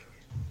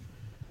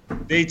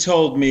they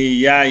told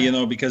me,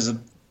 because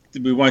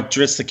we want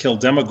Drizzt to kill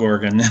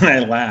Demogorgon, and I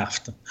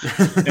laughed.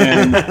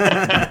 And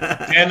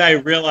I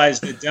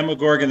realized that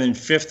Demogorgon in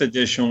 5th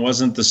edition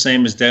wasn't the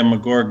same as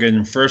Demogorgon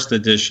in 1st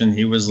edition.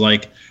 He was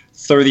like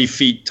 30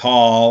 feet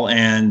tall,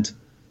 and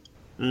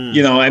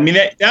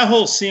that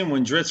whole scene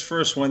when Drizzt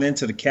first went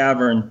into the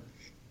cavern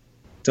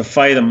to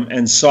fight him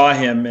and saw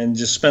him and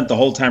just spent the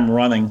whole time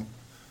running.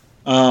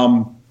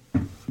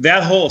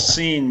 That whole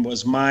scene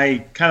was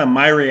my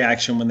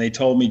reaction when they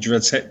told me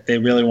they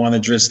really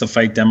wanted Drizzt to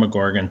fight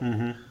Demogorgon.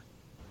 Mm-hmm.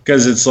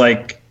 Because it's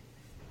like,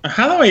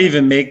 how do I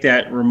even make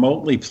that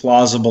remotely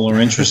plausible or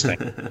interesting?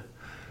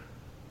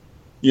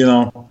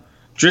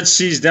 Drizzt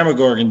sees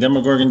Demogorgon.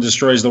 Demogorgon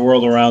destroys the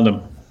world around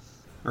him.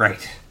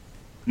 Right.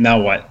 Now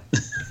what?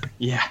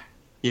 Yeah,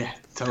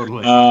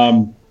 totally.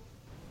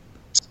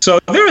 So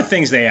there are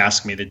things they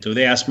asked me to do.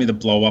 They asked me to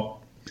blow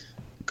up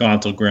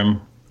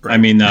Gauntlgrim. Right. I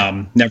mean,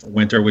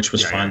 Neverwinter, which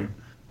was fun.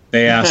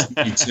 They asked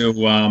me to,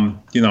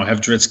 have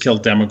Drizzt kill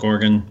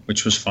Demogorgon,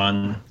 which was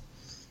fun.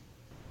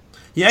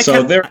 Yeah,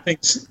 so there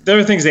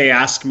are things they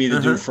ask me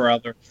to do for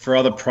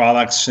other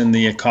products in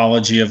the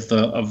ecology of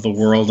the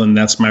world, and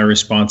that's my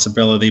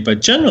responsibility.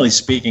 But generally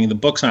speaking, the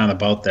books aren't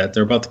about that;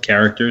 they're about the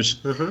characters.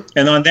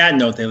 And on that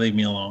note, they leave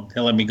me alone. They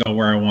let me go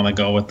where I want to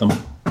go with them.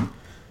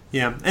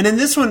 Yeah, and in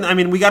this one, I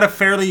mean, we got a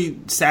fairly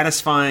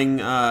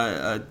satisfying,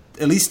 at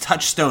least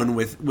touchstone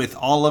with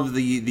all of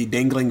the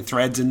dangling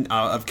threads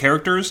of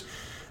characters.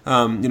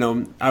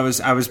 I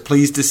was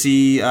pleased to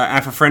see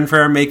Afa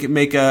Frenfair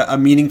make a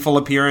meaningful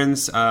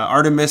appearance.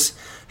 Artemis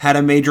had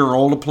a major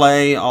role to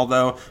play,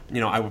 although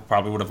I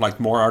probably would have liked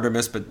more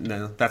Artemis,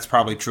 but that's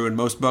probably true in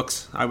most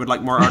books. I would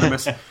like more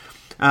Artemis.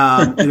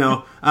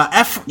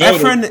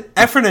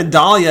 Ephraim and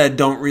Dahlia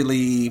don't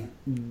really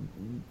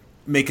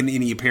make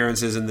any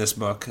appearances in this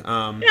book.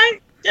 I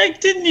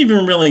didn't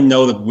even really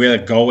know where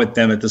to go with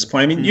them at this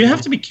point. I mean, you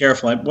have to be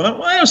careful. When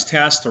I was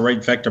tasked to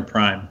write Vector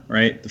Prime,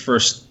 right, the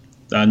first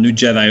New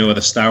Jedi Order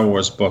Star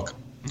Wars book,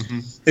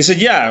 they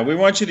said, we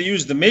want you to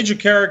use the major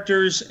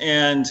characters,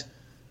 and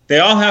they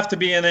all have to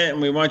be in it, and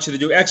we want you to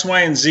do X,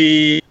 Y, and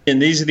Z, and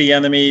these are the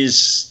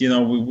enemies. We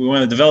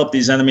want to develop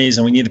these enemies,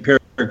 and we need a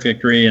Pyrrhic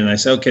victory. And I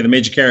said, okay, the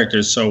major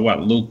characters. So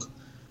what? Luke,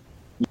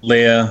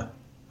 Leia,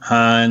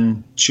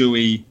 Han,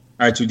 Chewie,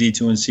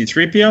 R2-D2, and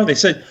C-3PO. They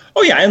said,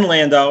 oh yeah, and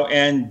Lando,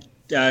 and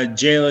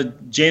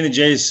Jaina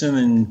Jason,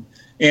 and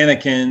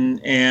Anakin,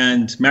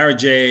 and Mara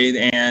Jade,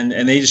 and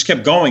they just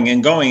kept going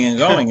and going and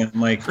going. And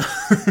I'm like,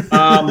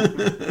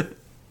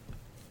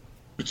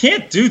 you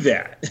can't do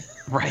that.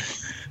 Right.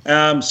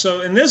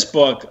 So in this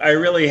book, I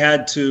really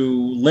had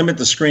to limit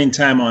the screen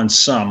time on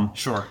some.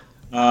 Sure.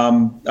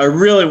 I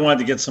really wanted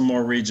to get some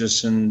more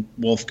Regis and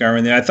Wolfgar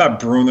in there. I thought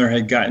Bruenor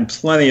had gotten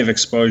plenty of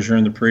exposure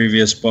in the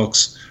previous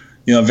books.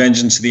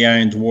 Vengeance of the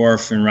Iron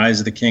Dwarf and Rise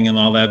of the King and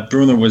all that.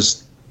 Bruenor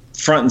was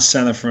front and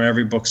center from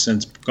every book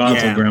since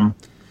Gauntlgrim.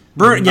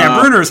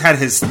 Bruenor's had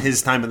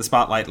his time in the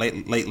spotlight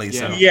lately.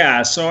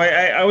 So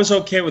I was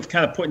okay with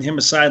kind of putting him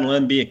aside and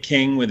letting him be a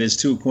king with his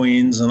 2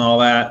 queens and all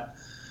that.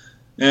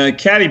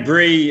 Catti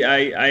Brie,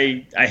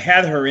 I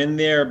had her in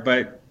there,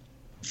 but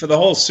for the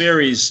whole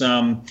series,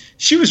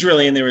 she was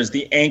really in there as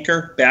the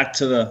anchor back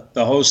to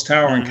the host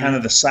tower and kind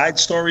of the side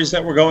stories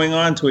that were going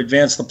on to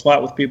advance the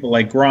plot with people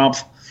like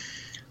Gromph.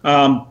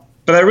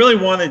 But I really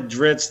wanted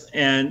Drizzt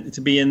and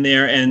to be in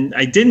there, and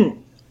I didn't.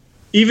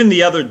 Even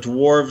the other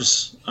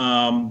dwarves,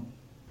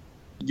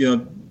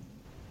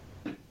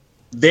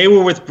 they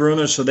were with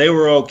Bruenor, so they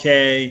were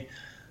okay.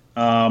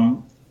 I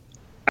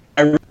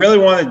really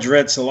wanted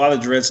Drizzt, a lot of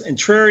Drizzt.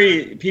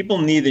 Entreri, people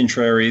need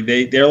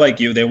Entreri. They're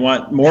like you. They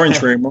want more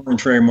Entreri, more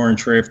Entreri, more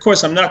Entreri. Of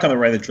course, I'm not going to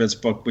write a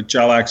Drizzt book with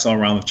Jarl Axel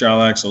around if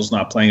Jarl Axel's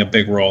not playing a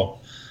big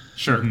role.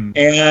 Sure.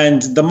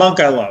 And the monk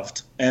I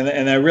loved.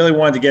 And I really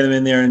wanted to get him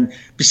in there. And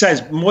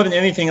besides, more than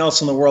anything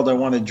else in the world, I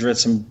wanted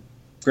Drizzt and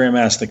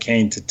Grandmaster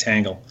Cain to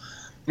tangle.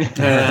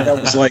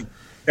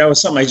 That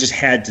was something I just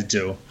had to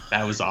do.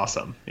 That was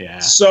awesome. Yeah.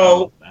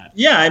 So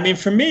yeah, I mean,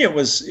 for me, it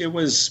was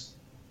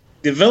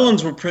the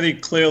villains were pretty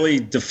clearly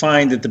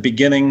defined at the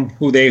beginning,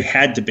 who they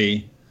had to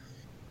be,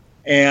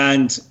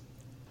 and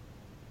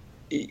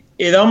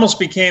it almost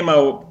became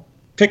a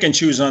pick and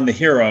choose on the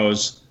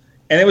heroes,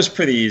 and it was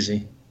pretty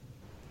easy.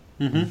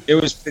 Mm-hmm. It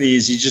was pretty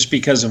easy just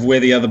because of where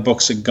the other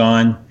books had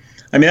gone.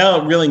 I mean, I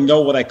don't really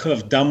know what I could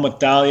have done with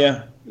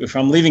Dahlia. If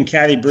I'm leaving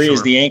Caddy Bree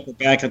as the anchor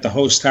back at the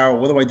host tower,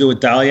 what do I do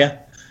with Dahlia?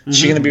 Is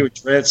she going to be with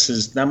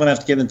Drizzt? I'm going to have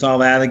to get into all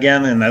that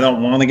again, and I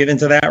don't want to get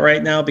into that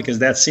right now because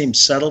that seems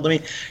settled to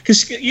me.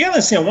 Because you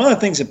understand, one of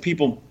the things that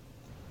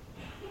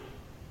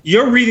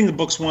you're reading the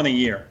books one a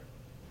year.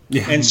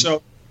 Yeah. And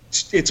so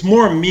it's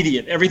more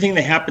immediate. Everything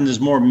that happened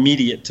is more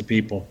immediate to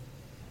people.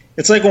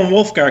 It's like when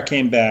Wulfgar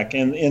came back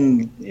and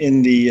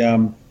in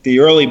the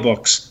early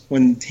books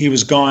when he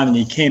was gone and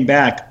he came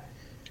back,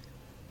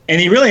 and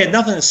he really had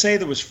nothing to say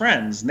to his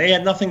friends, and they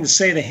had nothing to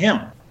say to him.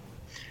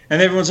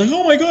 And everyone's like,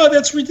 oh, my God,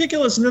 that's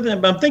ridiculous.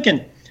 But I'm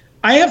thinking,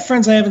 I have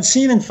friends I haven't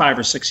seen in 5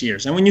 or 6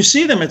 years. And when you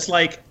see them, it's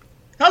like,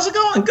 how's it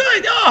going?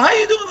 Good. Oh, how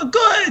you doing?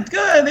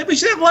 Good. We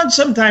should have lunch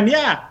sometime.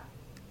 Yeah.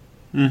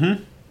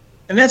 Mm-hmm.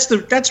 And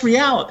that's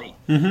reality.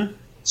 Mm-hmm.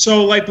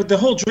 So, like with the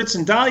whole Drizzt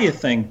and Dahlia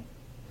thing,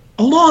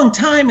 a long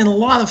time and a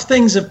lot of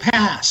things have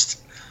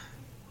passed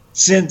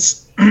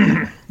since,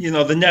 the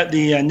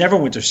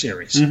Neverwinter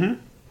series.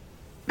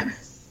 Mm-hmm.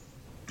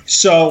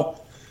 So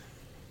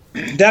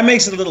that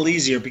makes it a little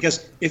easier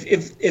because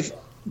if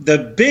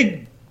the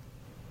big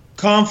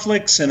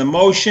conflicts and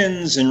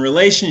emotions and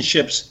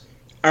relationships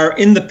are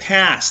in the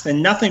past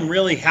and nothing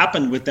really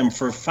happened with them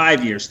for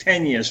 5 years,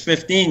 10 years,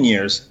 15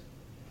 years,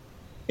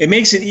 it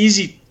makes it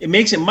easy. It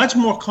makes it much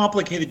more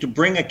complicated to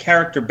bring a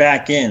character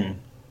back in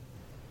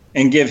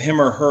and give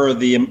him or her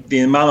the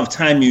amount of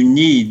time you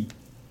need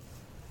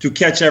to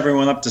catch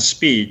everyone up to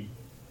speed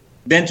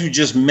than to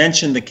just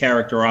mention the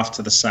character off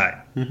to the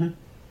side. Mm-hmm.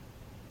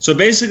 So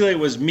basically, it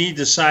was me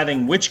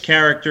deciding which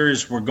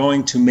characters we're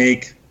going to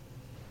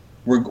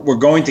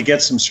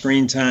get some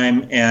screen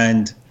time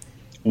and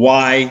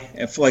why.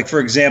 If, like, for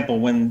example,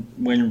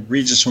 when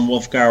Regis and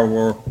Wulfgar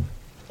were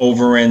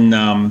over in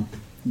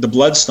the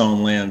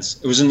Bloodstone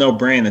lands, it was a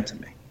no-brainer to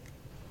me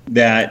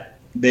that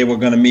they were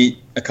going to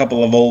meet a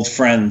couple of old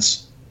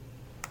friends,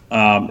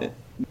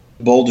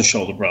 Boulder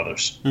Shoulder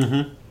brothers,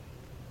 who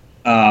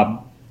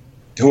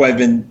I've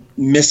been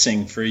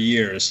missing for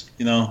years.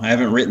 I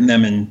haven't written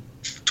them in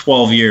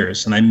 12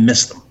 years, and I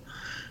miss them.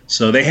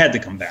 So they had to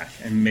come back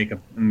and make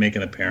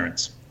an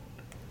appearance.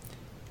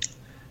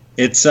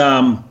 It's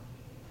but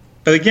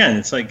again,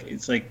 it's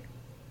like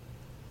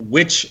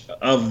which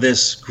of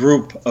this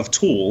group of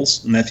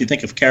tools, and if you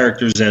think of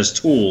characters as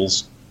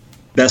tools,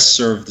 best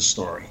serve the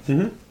story.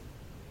 Mm-hmm.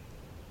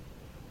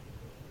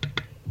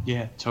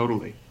 Yeah,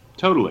 totally.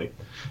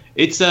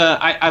 It's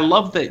I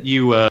love that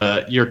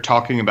you're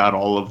talking about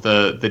all of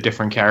the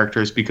different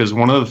characters, because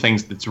one of the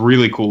things that's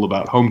really cool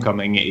about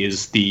Homecoming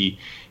is the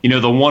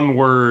one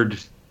word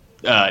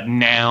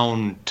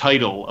noun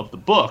title of the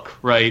book,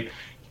 right?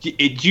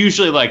 It's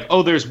usually like,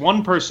 oh, there's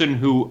one person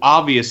who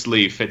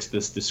obviously fits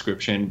this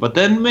description, but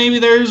then maybe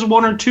there's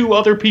one or two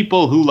other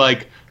people who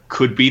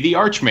could be the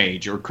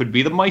Archmage, or could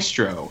be the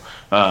Maestro,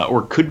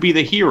 or could be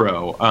the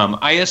hero.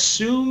 I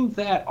assume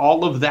that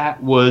all of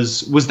that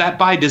was that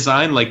by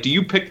design? Like, do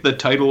you pick the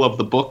title of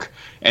the book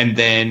and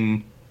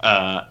then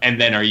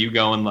are you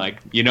going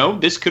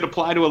this could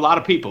apply to a lot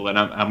of people, and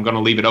I'm going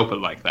to leave it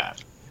open like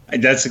that?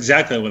 That's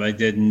exactly what I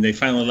did, and they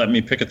finally let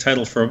me pick a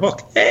title for a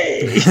book.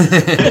 Hey!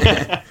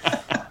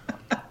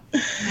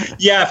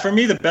 Yeah, for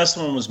me, the best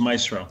one was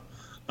Maestro.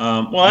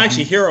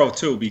 Actually, Hero,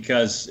 too,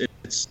 because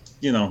it's,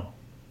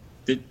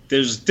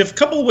 there's a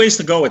couple of ways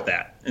to go with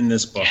that in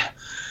this book.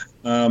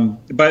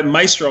 But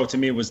Maestro, to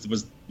me,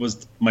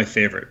 was my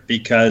favorite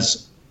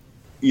because,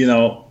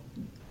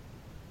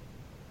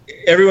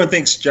 everyone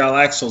thinks Jarl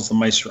Axel's the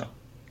Maestro.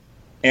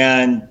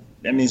 And,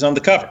 he's on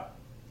the cover.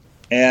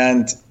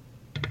 And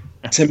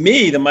to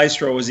me, the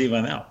Maestro was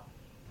Yvonne Elf.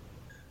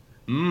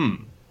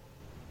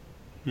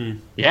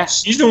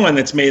 Yes. She's the one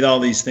that's made all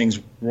these things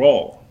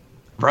roll.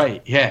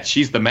 Right, yeah.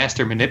 She's the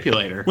master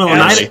manipulator. Well,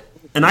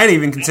 and I'd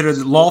even consider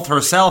Lolth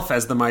herself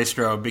as the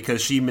Maestro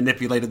because she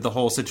manipulated the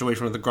whole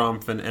situation with the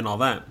Gromp and all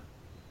that.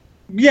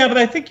 Yeah, but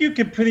I think you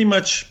can pretty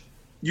much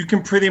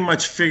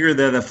figure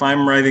that if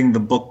I'm writing the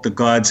book, the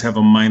gods have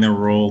a minor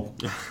role.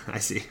 I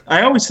see.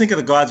 I always think of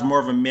the gods more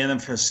of a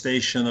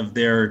manifestation of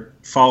their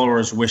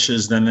followers'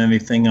 wishes than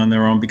anything on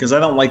their own, because I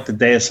don't like the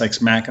Deus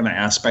Ex Machina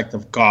aspect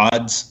of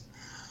gods.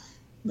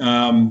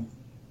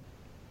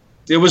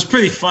 It was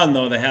pretty fun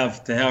though to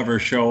have her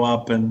show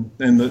up in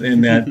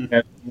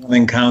that one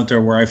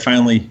encounter where I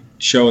finally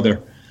showed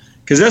her,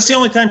 because that's the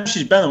only time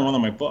she's been in one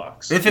of my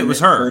books. If it was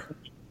her,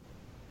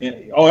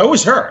 it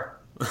was her.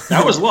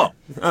 That was Lolth.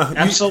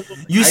 Absolutely.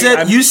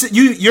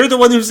 You're the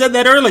one who said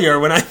that earlier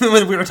when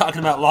we were talking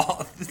about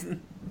Lolth.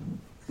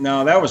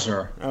 No, that was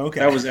her.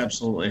 Okay, that was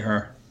absolutely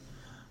her.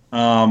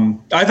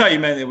 I thought you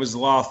meant it was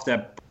Lolth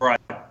that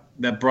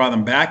brought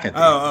him back at the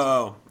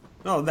end.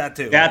 Oh, that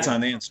too. That's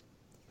unanswered.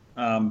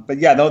 But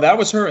yeah, no, that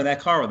was her in that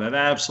car. That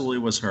absolutely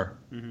was her.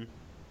 Mm-hmm.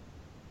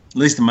 At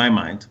least in my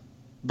mind.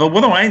 But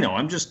what do I know?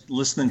 I'm just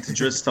listening to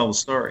Drizzt tell the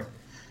story.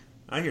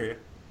 I hear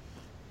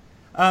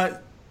you.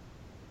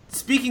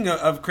 Speaking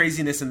of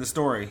craziness in the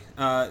story,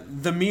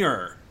 the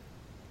mirror.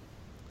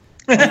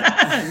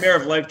 Mirror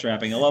of life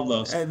trapping. I love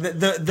those.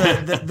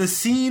 The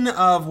scene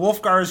of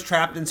Wolfgar is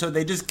trapped, and so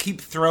they just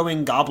keep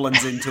throwing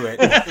goblins into it.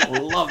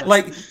 Love it.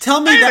 Like,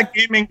 tell me that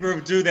gaming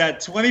group do that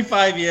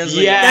 25 years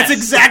ago. Yes. That's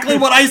exactly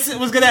what I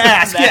was going to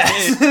ask.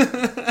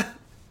 Yes.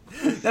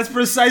 That's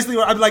precisely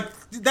what I'm like.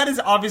 That is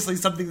obviously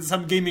something that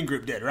some gaming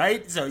group did,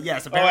 right? So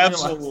yes,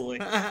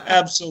 apparently.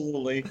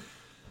 Absolutely.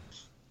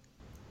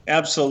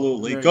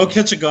 Absolutely. Go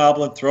catch a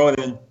goblin, throw it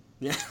in.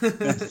 Yeah.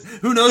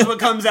 Who knows what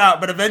comes out,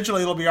 but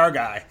eventually it'll be our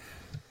guy.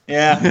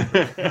 Yeah.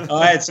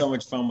 I had so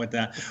much fun with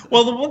that.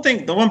 Well,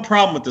 the one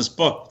problem with this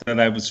book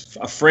that I was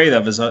afraid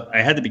of is I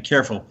had to be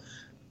careful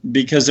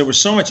because there was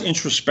so much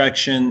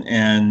introspection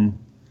and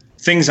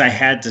things I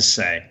had to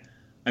say.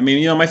 I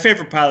mean, my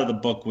favorite part of the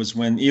book was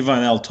when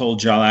Ivan L. told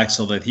Jarl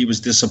Axel that he was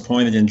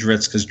disappointed in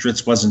Drizzt because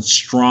Drizzt wasn't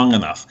strong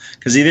enough,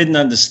 because he didn't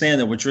understand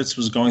that what Drizzt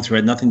was going through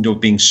had nothing to do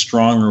with being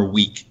strong or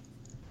weak.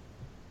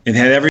 It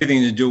had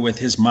everything to do with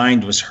his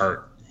mind was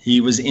hurt.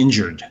 He was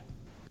injured.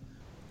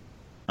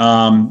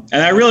 And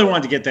I really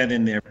wanted to get that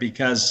in there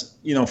because,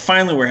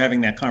 finally we're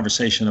having that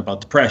conversation about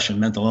depression,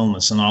 mental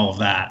illness, and all of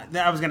that.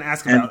 I was going to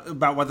ask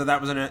about whether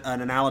that was an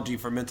analogy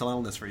for mental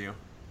illness for you.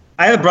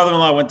 I had a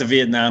brother-in-law who went to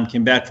Vietnam,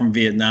 came back from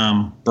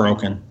Vietnam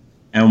broken,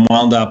 and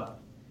wound up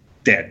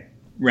dead,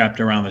 wrapped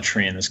around the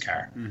tree in his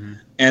car. Mm-hmm.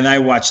 And I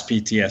watched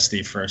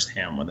PTSD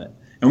firsthand with it.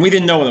 And we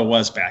didn't know what it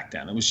was back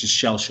then. It was just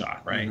shell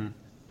shock, right? Mm-hmm.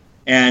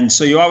 And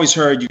so you always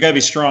heard, you got to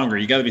be stronger,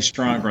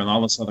 and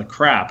all this other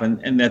crap.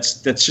 And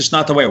that's just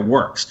not the way it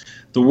works.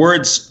 The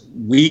words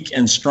weak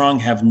and strong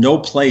have no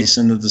place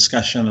in the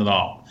discussion at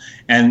all.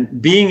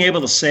 And being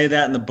able to say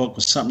that in the book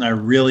was something I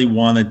really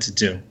wanted to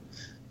do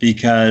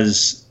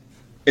because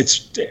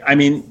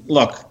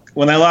look,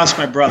 when I lost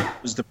my brother, I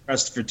was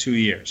depressed for 2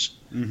 years.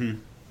 Mm-hmm.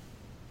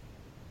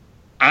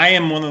 I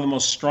am one of the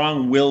most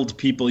strong-willed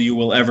people you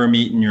will ever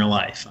meet in your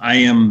life. I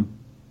am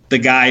the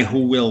guy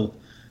who will,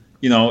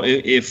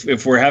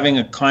 if we're having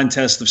a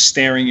contest of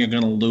staring, you're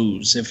going to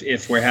lose.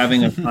 If we're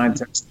having a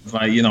contest of,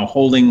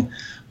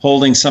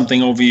 holding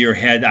something over your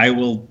head, I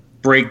will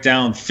break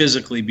down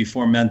physically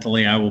before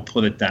mentally I will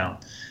put it down.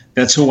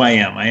 That's who I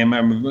am. I'm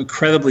an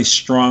incredibly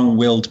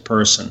strong-willed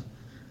person.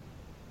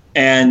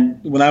 And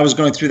when I was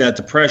going through that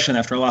depression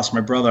after I lost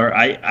my brother,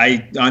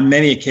 I on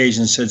many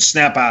occasions said,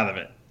 snap out of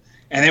it.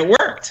 And it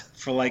worked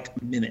for like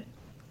a minute.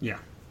 Yeah.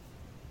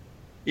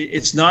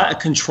 It's not a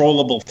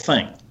controllable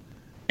thing.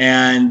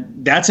 And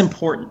that's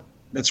important.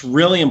 That's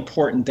really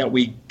important that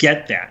we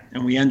get that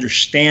and we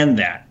understand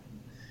that.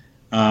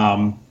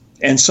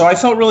 And so I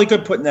felt really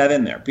good putting that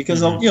in there because,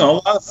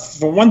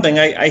 for one thing,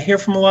 I hear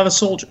from a lot of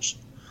soldiers.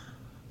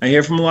 I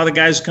hear from a lot of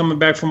guys coming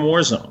back from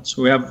war zones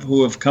who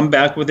have come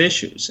back with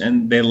issues,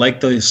 and they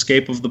like the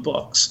escape of the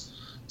books.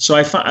 So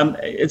I find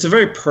it's a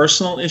very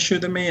personal issue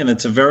to me, and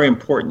it's a very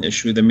important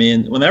issue to me.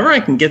 And whenever I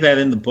can get that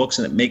in the books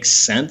and it makes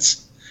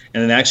sense,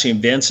 and it actually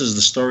advances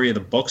the story of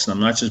the books, and I'm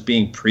not just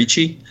being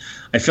preachy,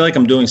 I feel like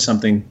I'm doing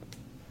something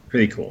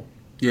pretty cool.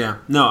 Yeah,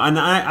 no,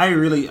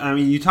 and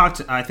you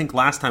talked. I think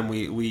last time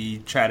we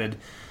chatted,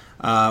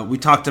 we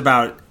talked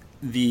about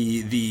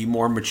the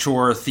more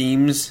mature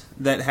themes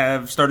that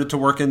have started to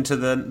work into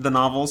the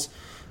novels,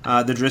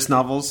 the Drizzt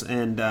novels,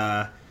 and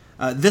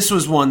this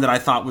was one that I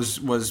thought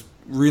was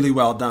really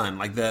well done.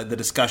 Like the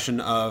discussion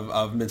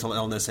of mental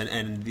illness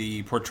and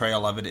the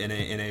portrayal of it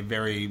in a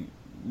very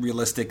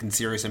realistic and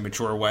serious and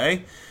mature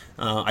way.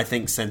 I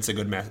think sent a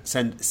good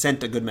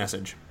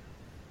message.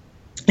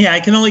 Yeah,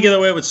 I can only get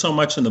away with so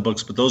much in the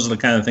books, but those are the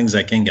kind of things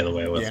I can get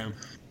away with.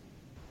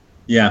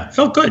 Yeah,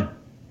 felt good.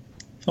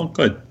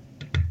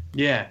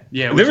 Yeah.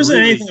 There wasn't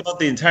anything about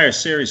the entire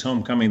series,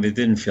 Homecoming, that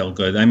didn't feel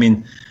good. I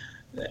mean,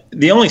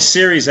 the only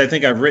series I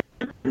think I've written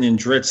in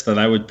Drizzt that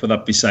I would put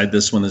up beside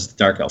this one is the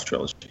Dark Elf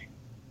trilogy.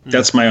 Mm-hmm.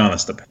 That's my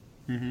honest opinion.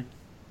 Mm-hmm.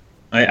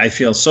 I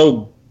feel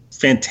so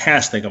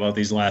fantastic about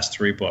these last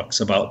 3 books.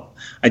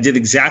 I did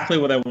exactly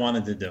what I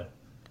wanted to do.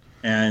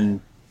 And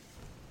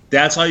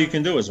that's all you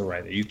can do as a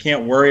writer. You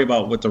can't worry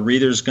about what the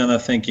reader's going to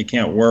think. You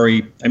can't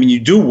worry. I mean, you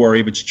do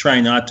worry, but you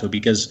try not to,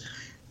 because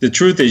the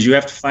truth is you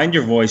have to find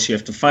your voice. You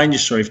have to find your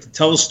story. You have to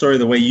tell the story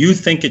the way you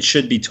think it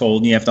should be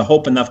told, and you have to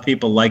hope enough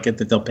people like it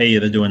that they'll pay you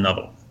to do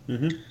another one.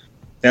 Mm-hmm.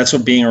 That's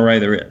what being a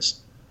writer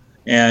is.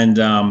 And,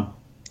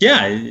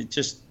 it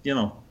just,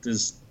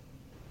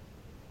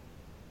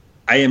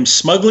 I am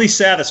smugly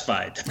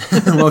satisfied.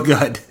 Well,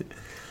 good.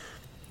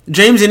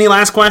 James, any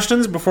last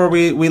questions before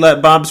we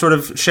let Bob sort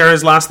of share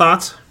his last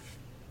thoughts?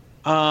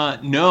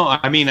 No,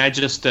 I mean, I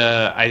just,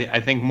 I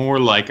think more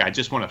like I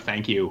just want to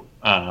thank you.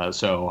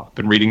 So I've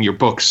been reading your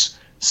books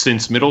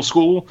since middle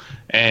school,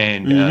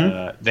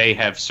 and they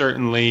have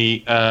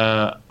certainly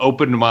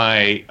opened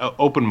my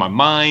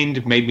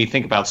mind, made me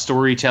think about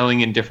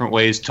storytelling in different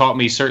ways, taught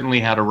me certainly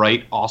how to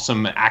write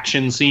awesome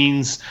action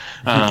scenes.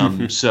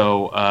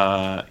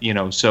 So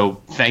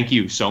thank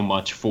you so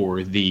much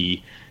for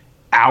the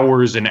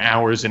hours and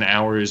hours and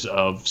hours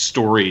of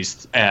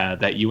stories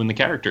that you and the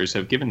characters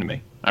have given to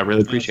me. I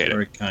really appreciate it.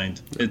 Very kind.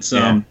 It's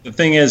the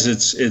thing is,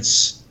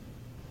 it's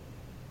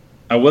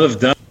I would have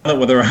done it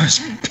whether I was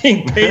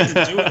being paid to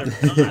do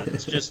it or not.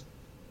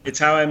 It's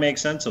how I make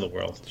sense of the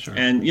world. Sure.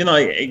 And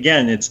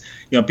again, it's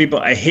people.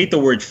 I hate the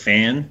word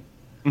fan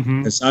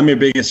because I'm your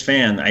biggest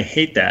fan. I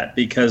hate that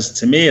because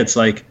to me, it's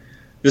like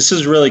this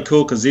is really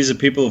cool because these are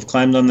people who've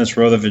climbed on this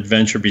road of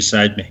adventure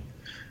beside me,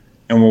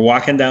 and we're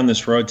walking down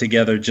this road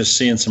together, just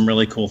seeing some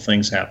really cool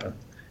things happen.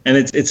 And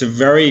it's a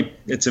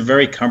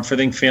very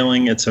comforting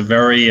feeling. It's a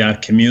very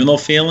communal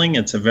feeling.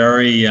 It's a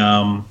very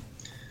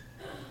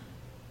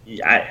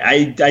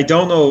I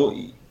don't know.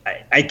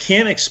 I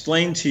can't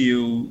explain to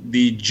you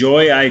the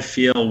joy I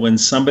feel when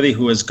somebody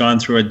who has gone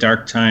through a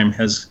dark time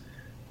has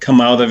come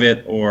out of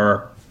it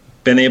or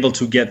been able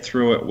to get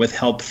through it with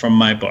help from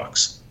my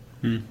books.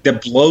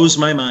 That blows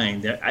my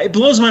mind. It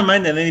blows my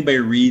mind that anybody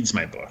reads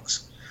my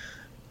books.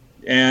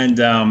 And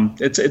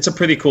it's a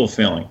pretty cool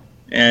feeling.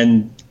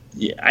 And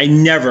I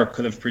never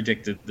could have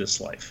predicted this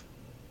life.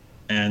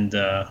 And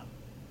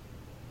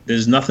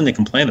there's nothing to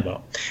complain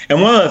about.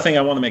 And one other thing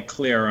I want to make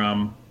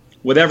clear,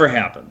 whatever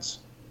happens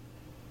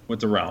with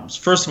the realms,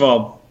 first of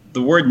all,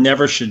 the word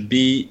never should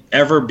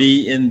ever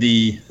be in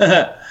the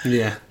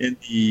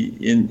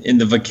in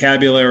the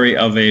vocabulary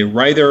of a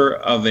writer,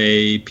 of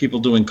a people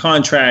doing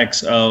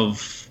contracts,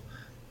 of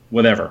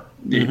whatever.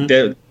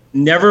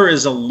 Never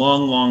is a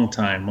long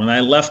time. When I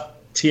left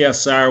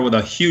TSR with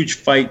a huge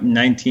fight in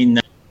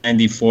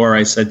 1994,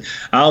 I said,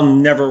 I'll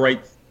never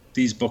write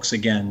these books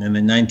again. And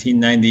in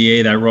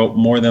 1998, I wrote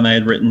more than I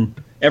had written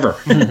ever.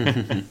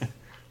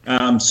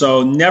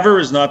 So never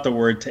is not the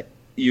word to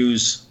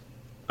use.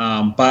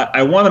 But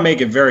I want to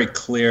make it very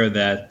clear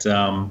that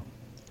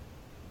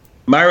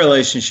my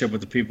relationship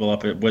with the people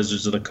up at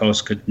Wizards of the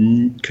Coast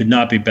could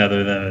not be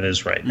better than it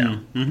is right now.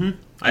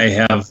 I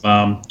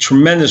have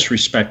tremendous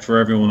respect for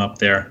everyone up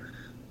there.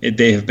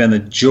 They have been a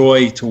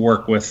joy to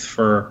work with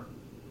for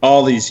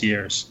all these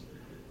years.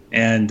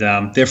 And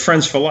they're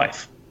friends for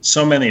life.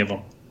 So many of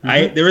them.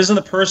 There isn't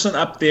a person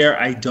up there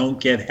I don't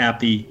get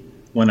happy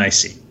when I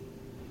see.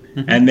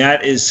 And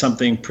that is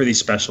something pretty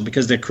special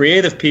because they're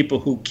creative people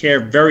who care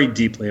very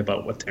deeply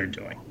about what they're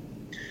doing.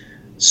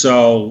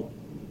 So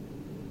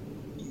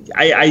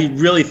I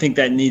really think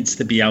that needs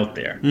to be out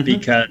there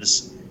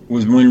because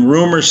when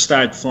rumors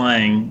start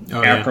flying,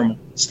 acrimony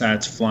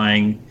starts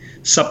flying,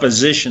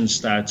 supposition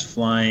starts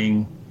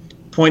flying,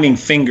 pointing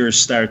fingers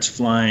starts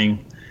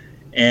flying,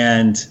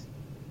 and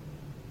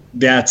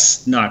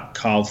that's not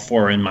called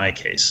for in my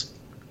case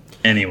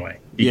anyway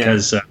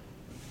because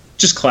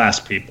just class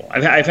people.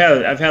 I've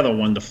had a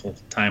wonderful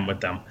time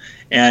with them.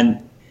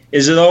 And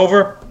is it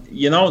over?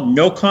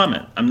 No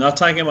comment. I'm not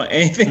talking about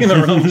anything in the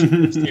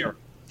realms here.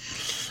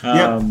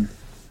 And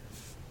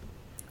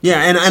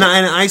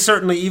I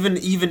certainly even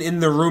in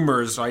the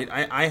rumors, right?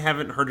 I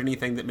haven't heard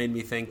anything that made me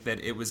think that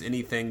it was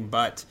anything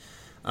but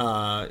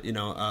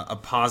a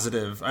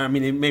positive. I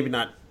mean, maybe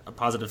not a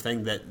positive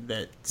thing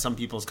that some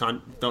people's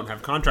don't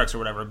have contracts or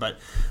whatever, but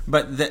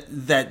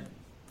that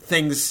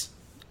things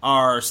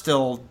are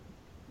still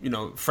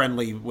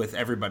friendly with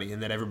everybody,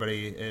 and that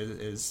everybody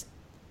is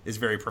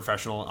very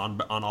professional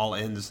on all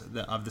ends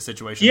of the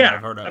situation that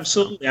I've heard of.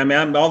 Absolutely. I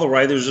mean, all the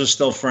writers are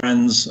still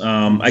friends.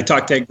 I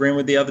talked to Ed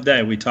Greenwood the other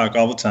day. We talk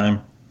all the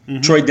time.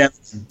 Troy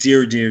Dent's a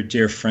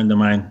dear friend of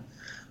mine.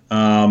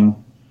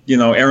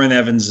 Erin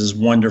Evans is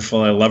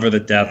wonderful. I love her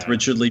to death.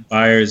 Richard Lee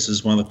Byers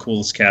is one of the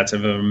coolest cats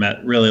I've ever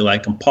met. Really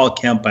like him. Paul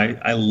Kemp,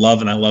 I love,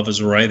 and I love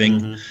his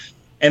writing.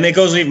 And it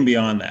goes even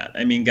beyond that.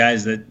 I mean,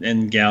 guys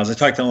and gals. I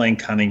talked to Lane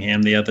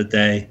Cunningham the other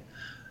day.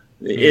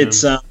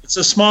 It's a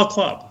small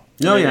club.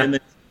 And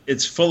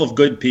it's full of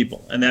good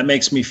people, and that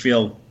makes me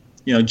feel.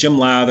 Jim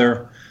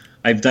Lowther.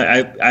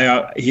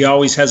 He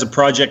always has a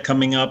project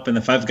coming up, and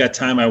if I've got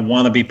time, I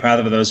want to be part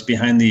of those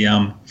behind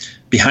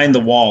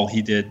the wall.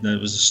 He did. It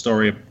was a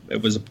story.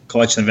 It was a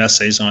collection of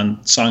essays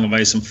on Song of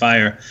Ice and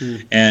Fire,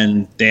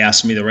 and they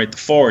asked me to write the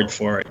foreword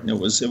for it. And it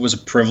was a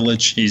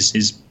privilege.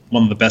 He's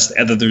one of the best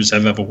editors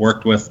I've ever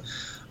worked with.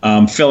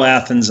 Phil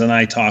Athens and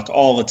I talk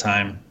all the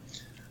time.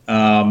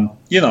 I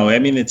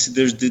mean,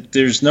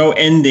 there's no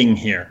ending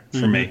here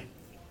for me.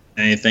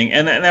 Anything,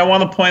 and I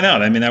want to point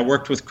out. I mean, I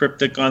worked with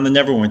Cryptic on the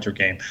Neverwinter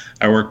game.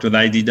 I worked with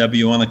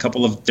IDW on a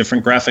couple of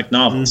different graphic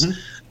novels.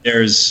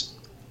 There's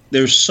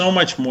so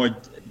much more.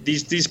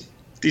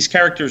 These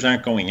characters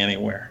aren't going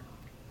anywhere,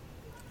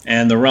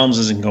 and the Realms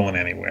isn't going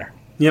anywhere.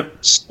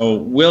 So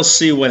we'll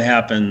see what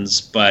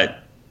happens,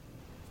 but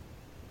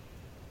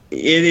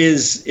it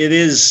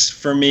is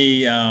for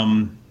me.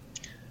 I'm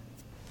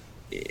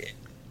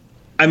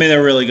in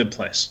a really good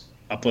place.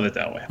 I'll put it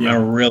that way. I'm in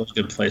a really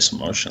good place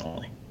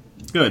emotionally.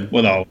 Good.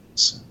 With all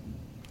this.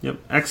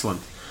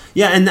 Excellent.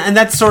 Yeah, and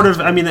that's sort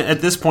of, I mean,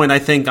 at this point, I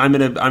think I'm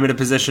in a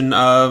position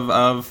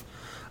of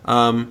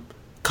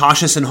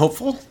cautious and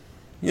hopeful,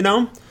 you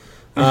know,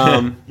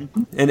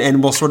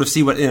 and we'll sort of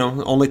see what, you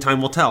know, only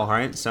time will tell,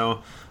 right?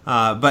 So,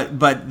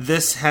 but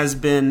this has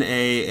been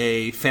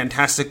a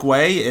fantastic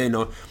way, you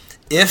know.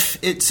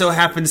 If it so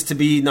happens to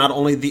be not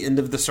only the end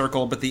of the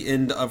circle, but the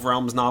end of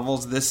Realms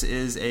novels, this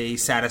is a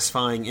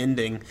satisfying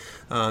ending.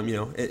 You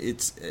know,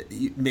 it's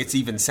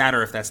even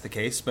sadder if that's the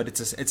case, but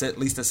it's at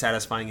least a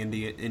satisfying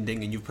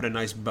ending, and you've put a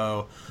nice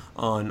bow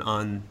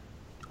on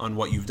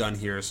what you've done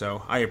here.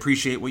 So I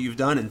appreciate what you've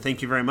done, and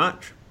thank you very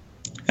much.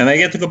 And I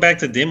get to go back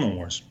to Demon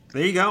Wars.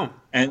 There you go.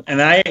 And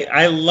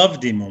I love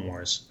Demon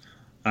Wars.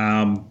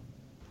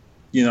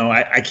 You know,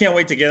 I can't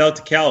wait to get out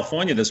to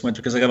California this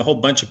winter because I got a whole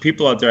bunch of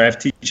people out there. I have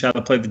to teach how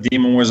to play the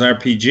Demon Wars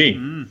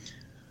RPG.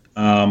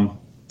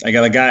 I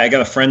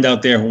got a friend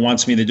out there who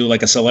wants me to do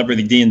like a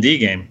celebrity D&D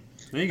game.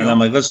 And I'm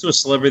like, let's do a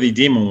celebrity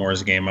Demon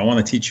Wars game. I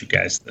want to teach you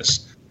guys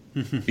this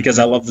because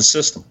I love the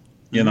system,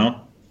 you know?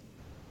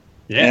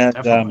 Yeah, and,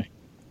 definitely.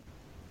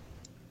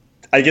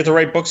 I get to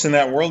write books in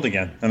that world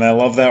again, and I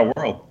love that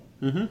world.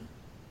 Mm-hmm.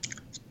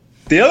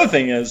 The other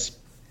thing is,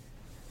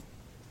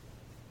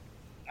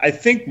 I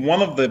think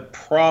one of the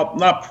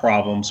not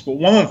problems, but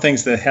one of the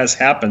things that has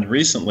happened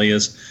recently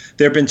is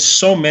there have been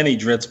so many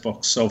Drizzt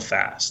books so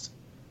fast.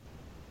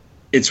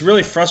 It's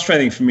really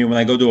frustrating for me when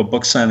I go to a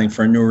book signing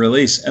for a new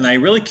release, and I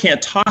really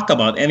can't talk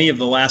about any of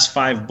the last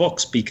 5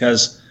 books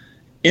because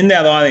in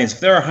that audience,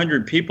 if there are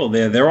 100 people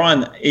there, they're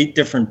on 8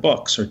 different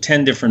books or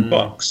 10 different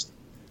books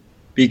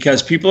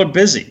because people are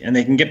busy and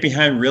they can get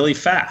behind really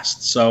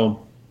fast.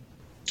 So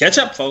catch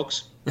up,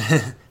 folks.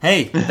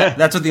 Hey,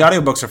 that's what the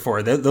audiobooks are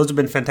for. Those have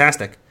been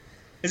fantastic.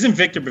 Isn't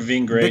Victor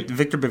Bavine great?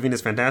 Victor Bavine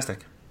is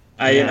fantastic.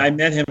 I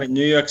met him at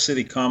New York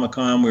City Comic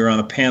Con. We were on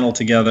a panel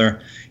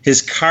together.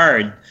 His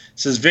card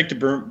says Victor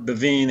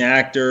Bavine,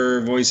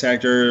 actor, voice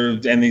actor,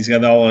 and he's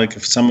got all like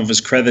some of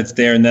his credits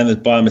there. And then at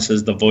the bottom it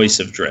says the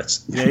voice of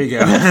Drizzt. There you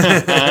go.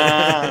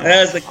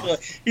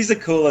 He's the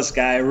coolest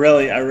guy. I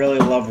really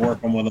love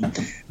working with him.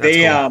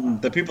 Cool.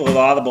 The people at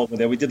Audible were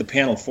there. We did the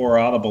panel for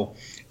Audible.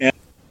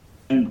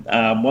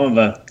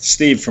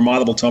 Steve from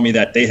Audible told me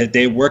that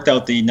they worked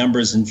out the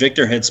numbers, and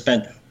Victor had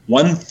spent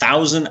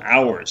 1,000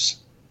 hours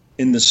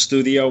in the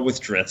studio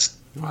with Drizzt.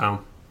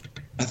 Wow.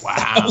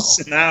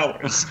 1,000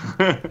 hours.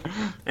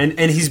 and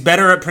he's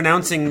better at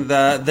pronouncing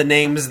the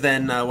names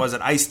than was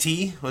it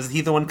Ice-T? Was he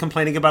the one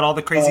complaining about all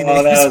the crazy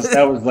names?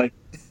 That was like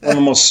one of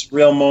the most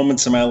surreal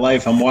moments in my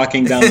life. I'm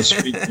walking down the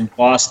street in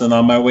Boston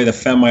on my way to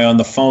Fenway on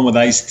the phone with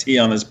Ice-T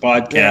on his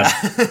podcast.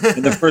 Yeah.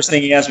 And the first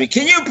thing he asked me,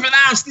 can you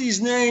pronounce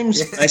these names?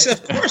 And I said,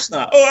 of course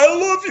not. Oh, I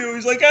love you.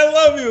 He's like, I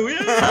love you.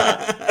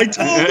 Yeah. I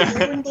told him. You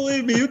wouldn't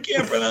believe me. You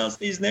can't pronounce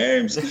these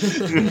names.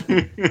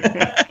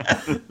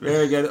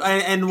 Very good.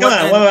 And one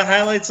of the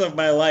highlights of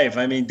my life.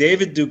 I mean,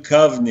 David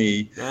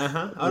Duchovny,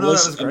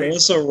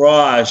 Melissa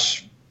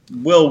Roche,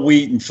 Will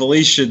Wheaton,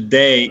 Felicia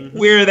Day,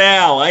 Weird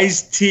Al,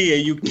 Ice-T. Are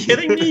you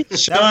kidding me?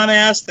 Sean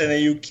Astin, are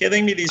you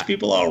kidding me? These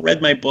people all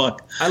read my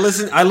book. I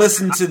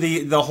listened to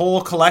the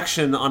whole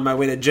collection on my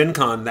way to Gen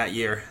Con that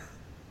year.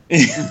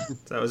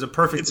 So it was a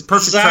perfect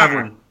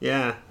traveling.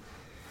 Yeah.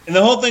 And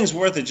the whole thing's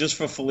worth it just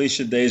for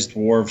Felicia Day's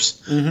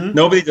dwarves. Mm-hmm.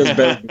 Nobody does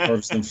better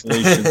dwarves than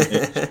Felicia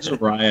Day. It's a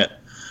riot.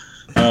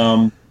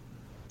 I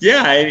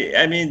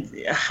mean,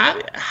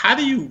 how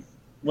do you?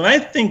 When I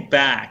think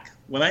back,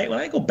 when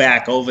I go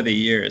back over the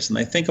years and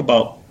I think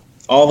about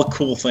all the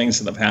cool things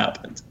that have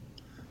happened,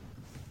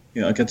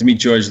 you know, I got to meet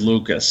George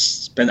Lucas,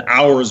 spend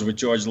hours with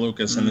George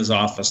Lucas in his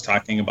office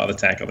talking about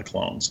Attack of the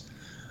Clones.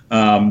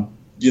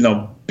 You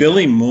know,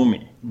 Billy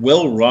Mooney,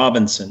 Will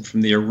Robinson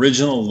from the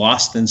original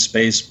Lost in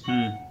Space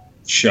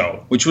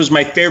show, which was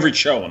my favorite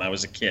show when I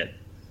was a kid.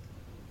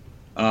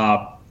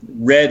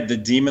 Read The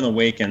Demon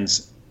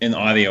Awakens in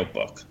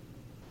audiobook,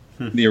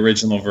 the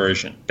original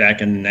version,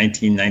 back in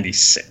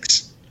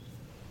 1996.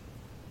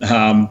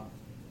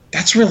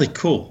 That's really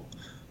cool.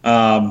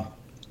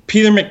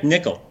 Peter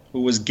McNichol,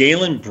 who was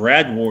Galen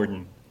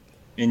Bradwarden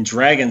in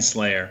Dragon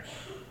Slayer,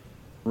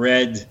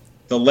 read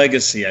The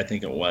Legacy, I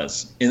think it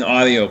was, in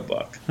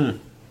audiobook.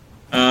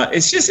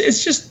 It's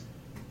just,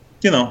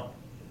 you know,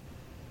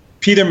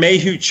 Peter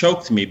Mayhew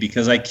choked me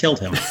because I killed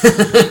him.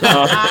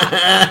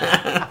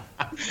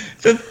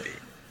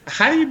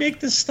 How do you make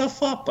this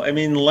stuff up? I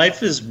mean,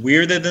 life is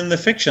weirder than the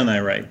fiction I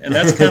write, and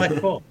that's kind of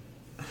cool.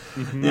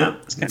 Mm-hmm. Yeah,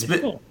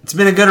 it's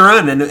been a good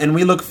run, and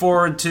we look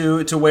forward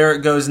to where it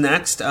goes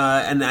next.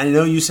 And I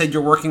know you said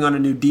you're working on a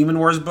new Demon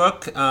Wars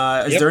book.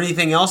 Is there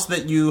anything else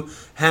that you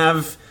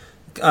have,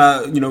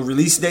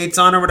 release dates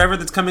on or whatever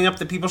that's coming up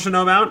that people should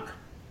know about?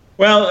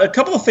 Well, a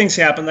couple of things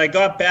happened. I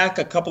got back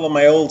a couple of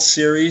my old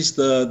series.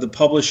 The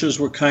publishers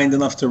were kind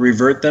enough to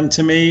revert them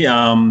to me.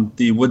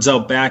 The Woods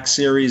Out Back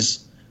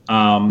series,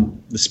 the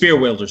Spear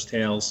Wielder's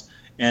Tales,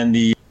 and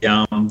the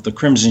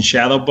Crimson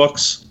Shadow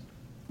books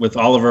with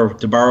Oliver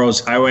DeBarro's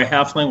Highway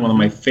Halfling, one of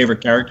my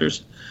favorite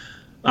characters.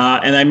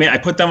 And I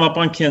put them up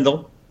on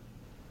Kindle.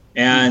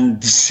 And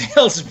the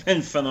sales have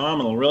been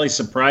phenomenal. Really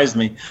surprised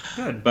me.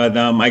 Good. But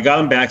I got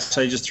them back,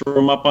 so I just threw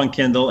them up on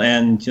Kindle,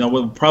 and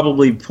we'll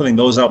probably be putting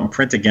those out in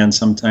print again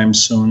sometime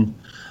soon.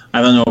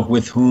 I don't know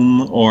with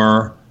whom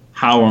or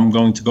how I'm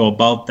going to go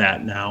about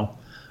that now.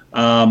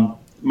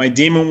 My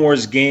Demon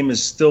Wars game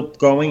is still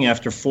going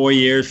after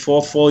 4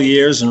 full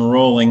years and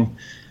rolling,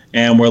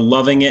 and we're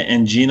loving it.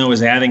 And Gino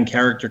is adding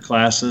character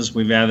classes.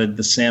 We've added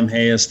the Sam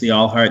Hayes, the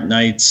Allheart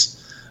Knights,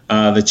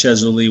 the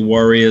Chesley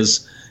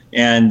Warriors.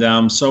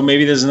 And so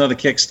maybe there's another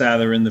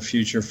Kickstarter in the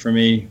future for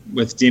me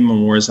with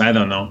Demon Wars. I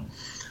don't know.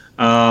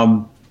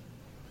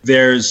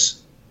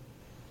 There's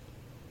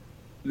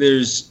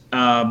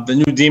the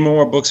new Demon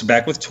War books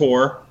back with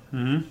Tor.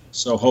 Mm-hmm.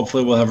 So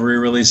hopefully we'll have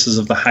re-releases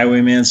of the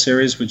Highwayman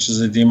series, which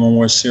is a Demon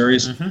Wars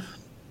series.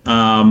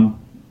 Mm-hmm.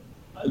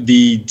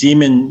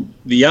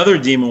 The other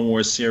Demon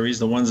Wars series,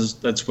 the ones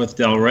that's with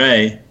Del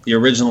Rey, the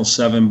original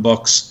 7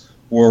 books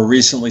were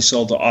recently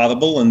sold to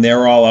Audible, and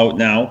they're all out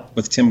now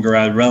with Tim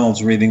Garrard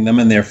Reynolds reading them,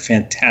 and they're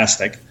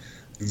fantastic.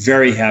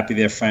 Very happy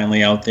they're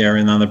finally out there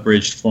in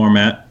unabridged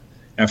format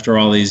after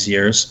all these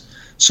years.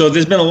 So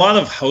there's been a lot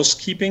of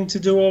housekeeping to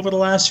do over the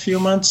last few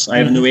months. I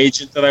have a new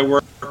agent that I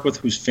work with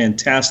who's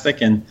fantastic,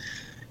 and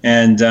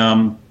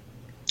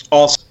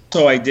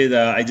also I did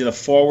a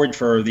forward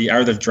for The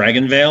Art of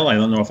Dragonvale. I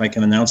don't know if I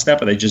can announce that,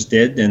 but I just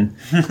did, and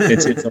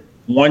it's a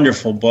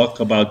wonderful book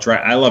about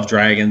I love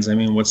dragons. I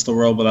mean, what's the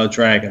world without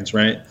dragons,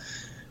 right?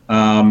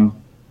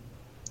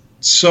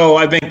 So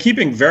I've been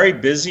keeping very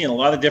busy in a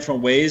lot of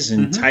different ways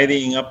and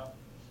tidying up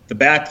the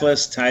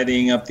backlist,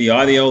 tidying up the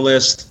audio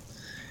list,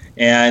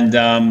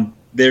 and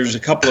there's a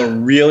couple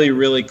of really,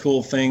 really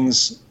cool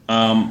things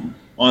on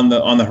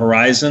the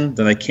horizon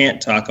that I can't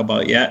talk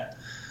about yet,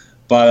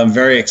 but I'm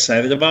very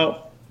excited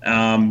about.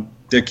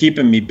 They're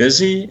keeping me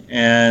busy,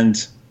 and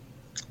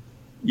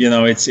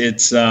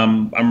it's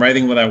I'm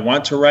writing what I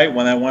want to write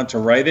when I want to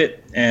write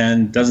it,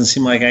 and it doesn't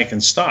seem like I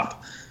can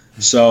stop.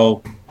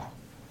 So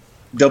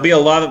there'll be a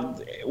lot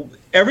of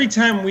every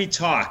time we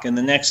talk in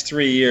the next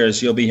 3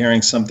 years, you'll be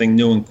hearing something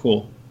new and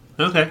cool.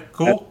 Okay,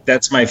 cool.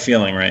 That's my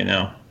feeling right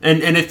now.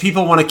 And if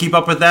people want to keep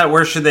up with that,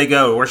 where should they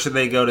go? Where should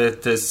they go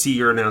to see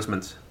your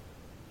announcements?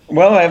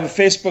 Well, I have a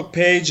Facebook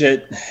page.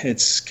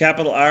 It's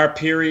capital R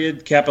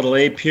period, capital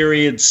A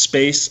period,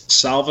 space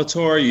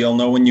Salvatore. You'll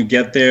know when you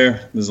get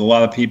there. There's a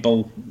lot of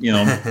people,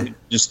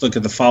 just look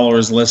at the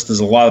followers list.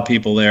 There's a lot of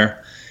people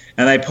there.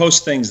 And I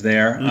post things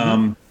there.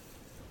 Mm-hmm.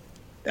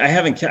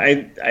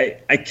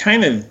 I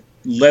kind of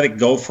let it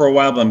go for a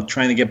while, but I'm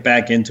trying to get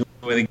back into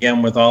it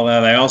again with all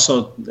that.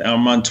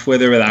 I'm on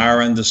Twitter at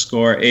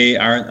R_Salvatore.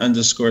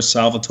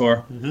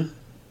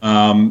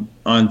 Mm-hmm.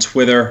 On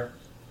Twitter.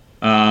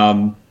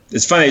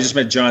 It's funny, I just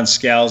met John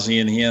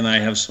Scalzi, and he and I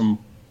have some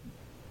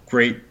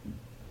great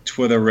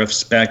Twitter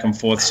riffs back and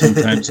forth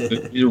sometimes.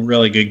 He's a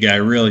really good guy,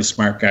 really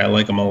smart guy. I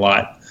like him a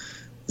lot.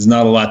 There's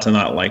not a lot to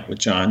not like with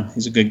John.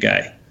 He's a good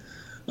guy.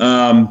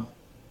 But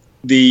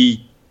the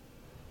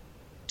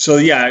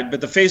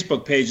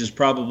Facebook page is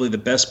probably the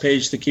best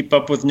page to keep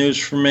up with news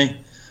for me.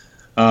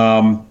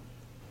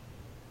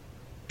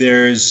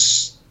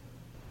 There's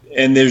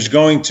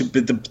going to be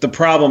the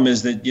problem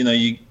is that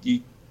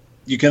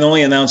you can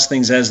only announce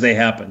things as they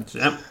happen.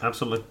 Yep,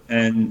 absolutely.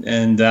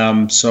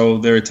 And so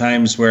there are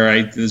times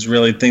where there's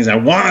really things I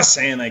want to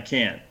say and I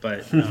can't.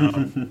 But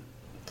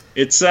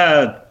it's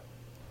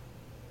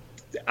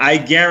I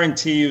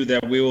guarantee you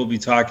that we will be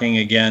talking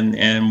again,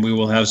 and we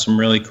will have some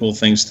really cool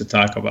things to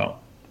talk about.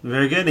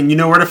 Very good. And you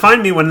know where to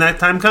find me when that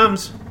time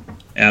comes.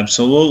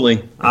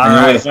 Absolutely. All I know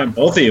right. where to find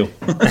both of you.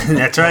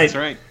 That's right.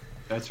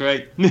 That's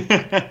right.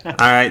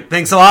 All right.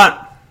 Thanks a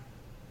lot.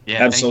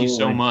 Yeah, absolutely. Thank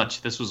you so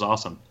much. This was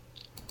awesome.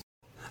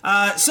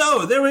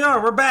 So there we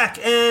are. We're back,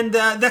 and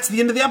that's the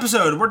end of the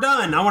episode. We're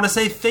done. I want to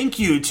say thank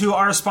you to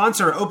our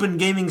sponsor,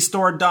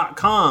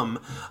 OpenGamingStore.com.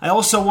 I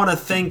also want to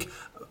thank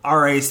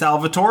R.A.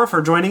 Salvatore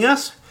for joining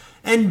us.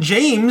 And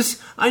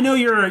James, I know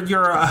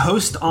you're a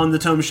host on the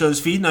Tome Shows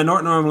feed, and I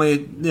don't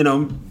normally,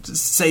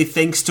 say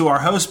thanks to our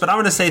host, but I'm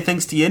going to say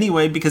thanks to you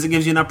anyway because it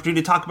gives you an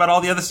opportunity to talk about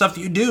all the other stuff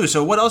that you do.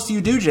 So what else do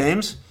you do,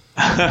 James?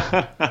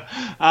 A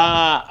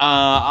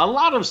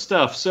lot of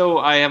stuff. So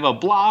I have a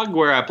blog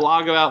where I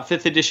blog about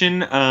 5th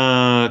edition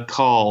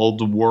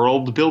called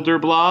World Builder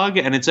Blog,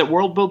 and it's at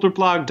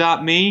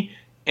worldbuilderblog.me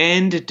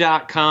and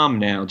 .com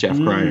now, Jeff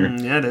Greiner.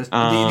 Yeah, it is.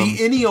 The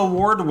ENnie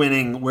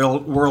award-winning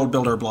World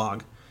Builder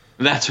Blog.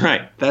 That's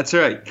right.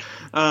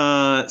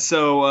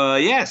 So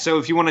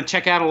if you want to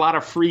check out a lot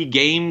of free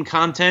game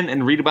content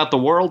and read about the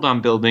world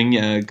I'm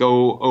building,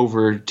 go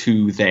over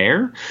to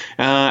there.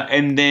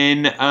 And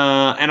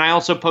I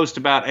also post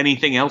about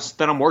anything else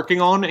that I'm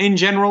working on in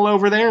general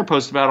over there.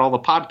 Post about all the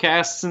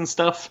podcasts and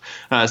stuff.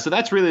 So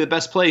that's really the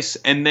best place.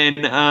 And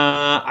then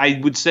I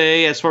would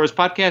say, as far as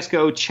podcasts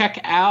go, check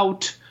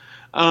out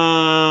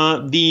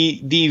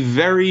the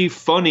very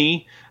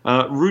funny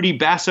Rudy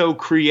Basso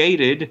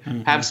created.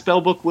 Have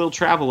Spellbook will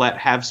travel at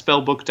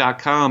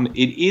havespellbook.com.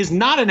 It is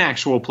not an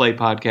actual play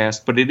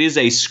podcast, but it is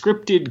a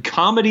scripted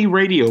comedy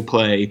radio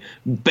play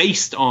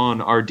based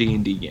on our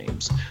D&D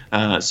games.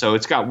 So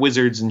it's got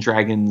wizards and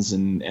dragons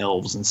and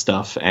elves and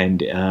stuff,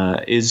 and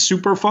is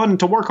super fun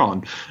to work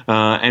on.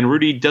 And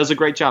Rudy does a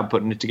great job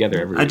putting it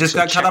together every week. I just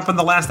got caught up in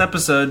the last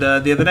episode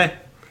the other day.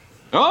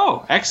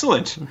 Oh,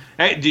 excellent.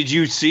 Hey, did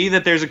you see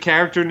that there's a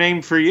character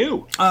named for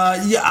you?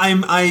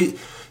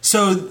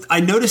 So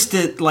I noticed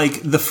it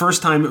like the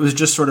first time it was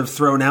just sort of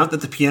thrown out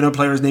that the piano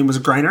player's name was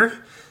Griner.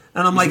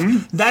 And I'm like,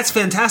 that's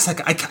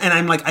fantastic.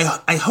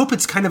 I hope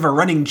it's kind of a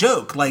running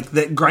joke, like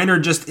that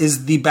Griner just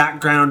is the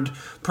background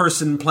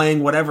person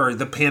playing whatever,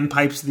 the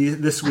panpipes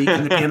this week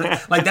and the piano.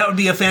 Like that would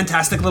be a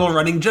fantastic little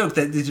running joke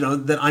that,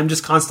 that I'm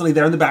just constantly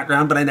there in the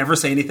background, but I never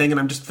say anything, and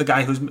I'm just the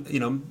guy who's,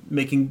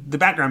 making the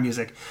background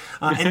music.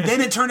 And then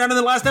it turned out in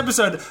the last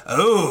episode,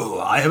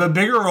 I have a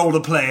bigger role to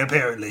play,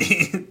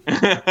 apparently.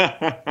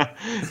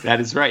 That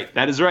is right.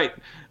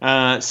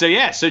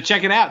 So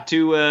check it out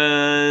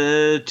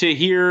to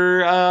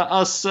hear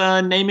us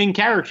naming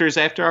characters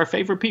after our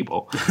favorite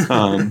people.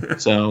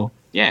 So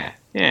it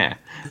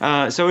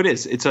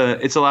is.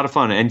 It's a lot of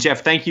fun. And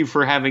Jeff, thank you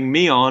for having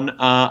me on.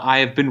 I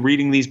have been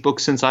reading these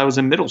books since I was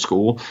in middle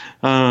school.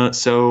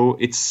 So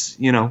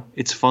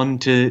it's fun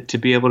to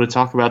be able to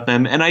talk about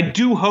them. And I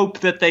do hope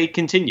that they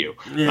continue.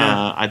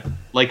 Yeah. I'd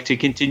like to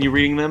continue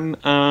reading them,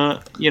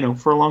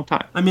 for a long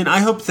time. I mean, I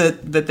hope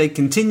that they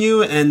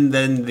continue, and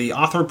then the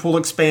author pool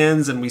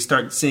expands, and we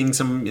start seeing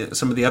some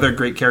of the other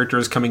great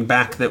characters coming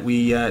back that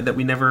we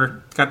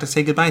never got to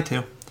say goodbye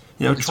to.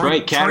 That's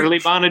right, Catterley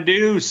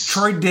Bonaduce.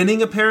 Troy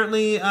Denning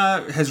apparently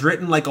has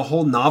written like a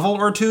whole novel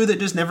or two that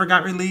just never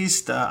got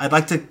released. I'd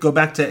like to go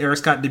back to Eric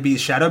Scott DeBee's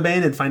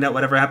Shadowbane and find out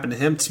whatever happened to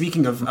him.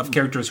 Speaking of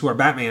characters who are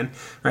Batman,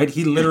 right?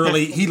 He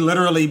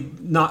literally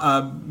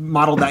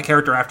modeled that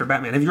character after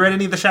Batman. Have you read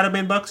any of the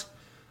Shadowbane books?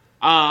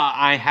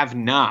 I have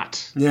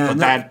not. Yeah, but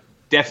that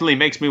definitely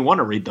makes me want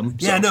to read them.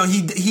 So. Yeah, no,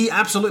 he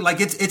absolutely,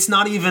 like, it's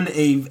not even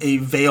a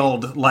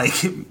veiled like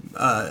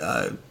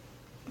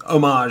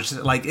homage.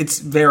 Like, it's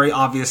very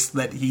obvious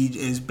that he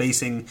is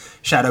basing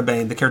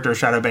Shadowbane, the character of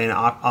Shadowbane,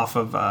 off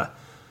of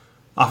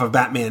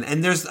Batman.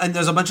 And there's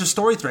a bunch of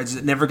story threads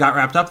that never got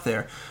wrapped up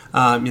there.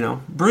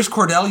 Bruce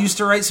Cordell used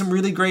to write some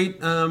really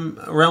great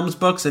Realms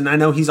books, and I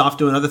know he's off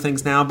doing other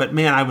things now, but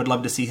man, I would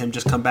love to see him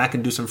just come back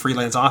and do some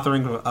freelance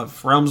authoring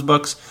of Realms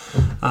books.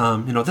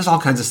 There's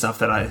all kinds of stuff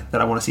that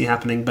I want to see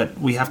happening, but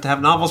we have to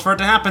have novels for it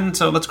to happen,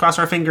 so let's cross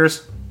our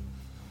fingers.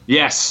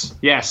 Yes.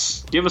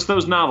 Give us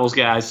those novels,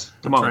 guys.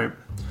 Come on. Right.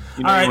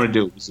 You know what you want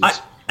to do.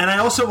 And I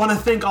also want to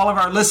thank all of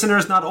our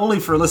listeners, not only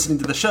for listening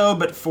to the show,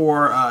 but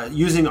for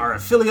using our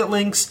affiliate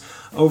links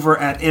over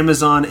at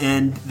Amazon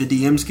and the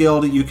DMs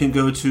Guild. You can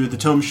go to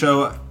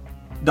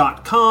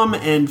thetomeshow.com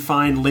and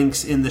find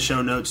links in the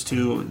show notes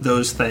to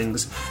those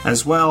things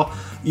as well.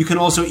 You can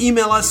also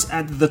email us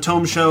at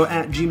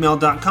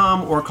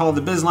thetomeshow@gmail.com or call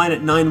the biz line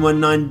at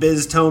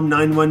 919-BIZ-TOME,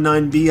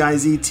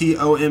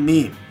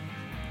 919-BIZTOME.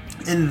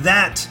 And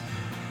that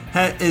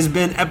has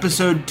been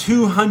episode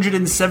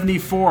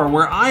 274,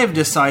 where I have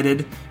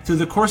decided through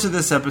the course of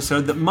this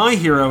episode that my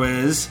hero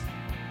is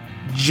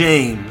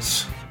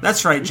James.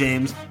 That's right,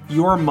 James.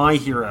 You're my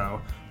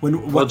hero.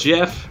 Well,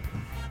 Jeff,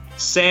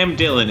 Sam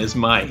Dillon is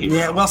my hero.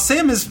 Yeah, well,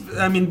 Sam is,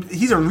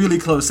 he's a really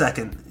close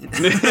second.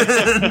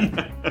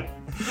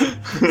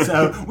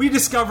 So we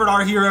discovered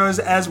our heroes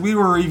as we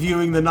were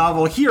reviewing the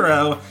novel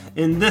Hero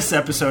in this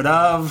episode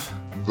of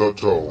The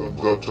Tome.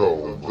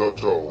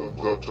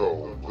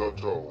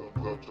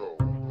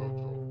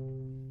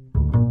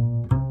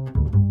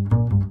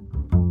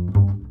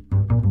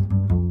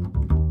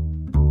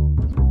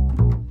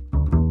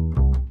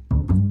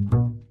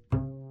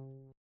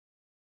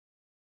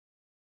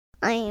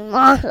 I'm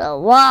on the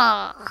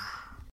wall.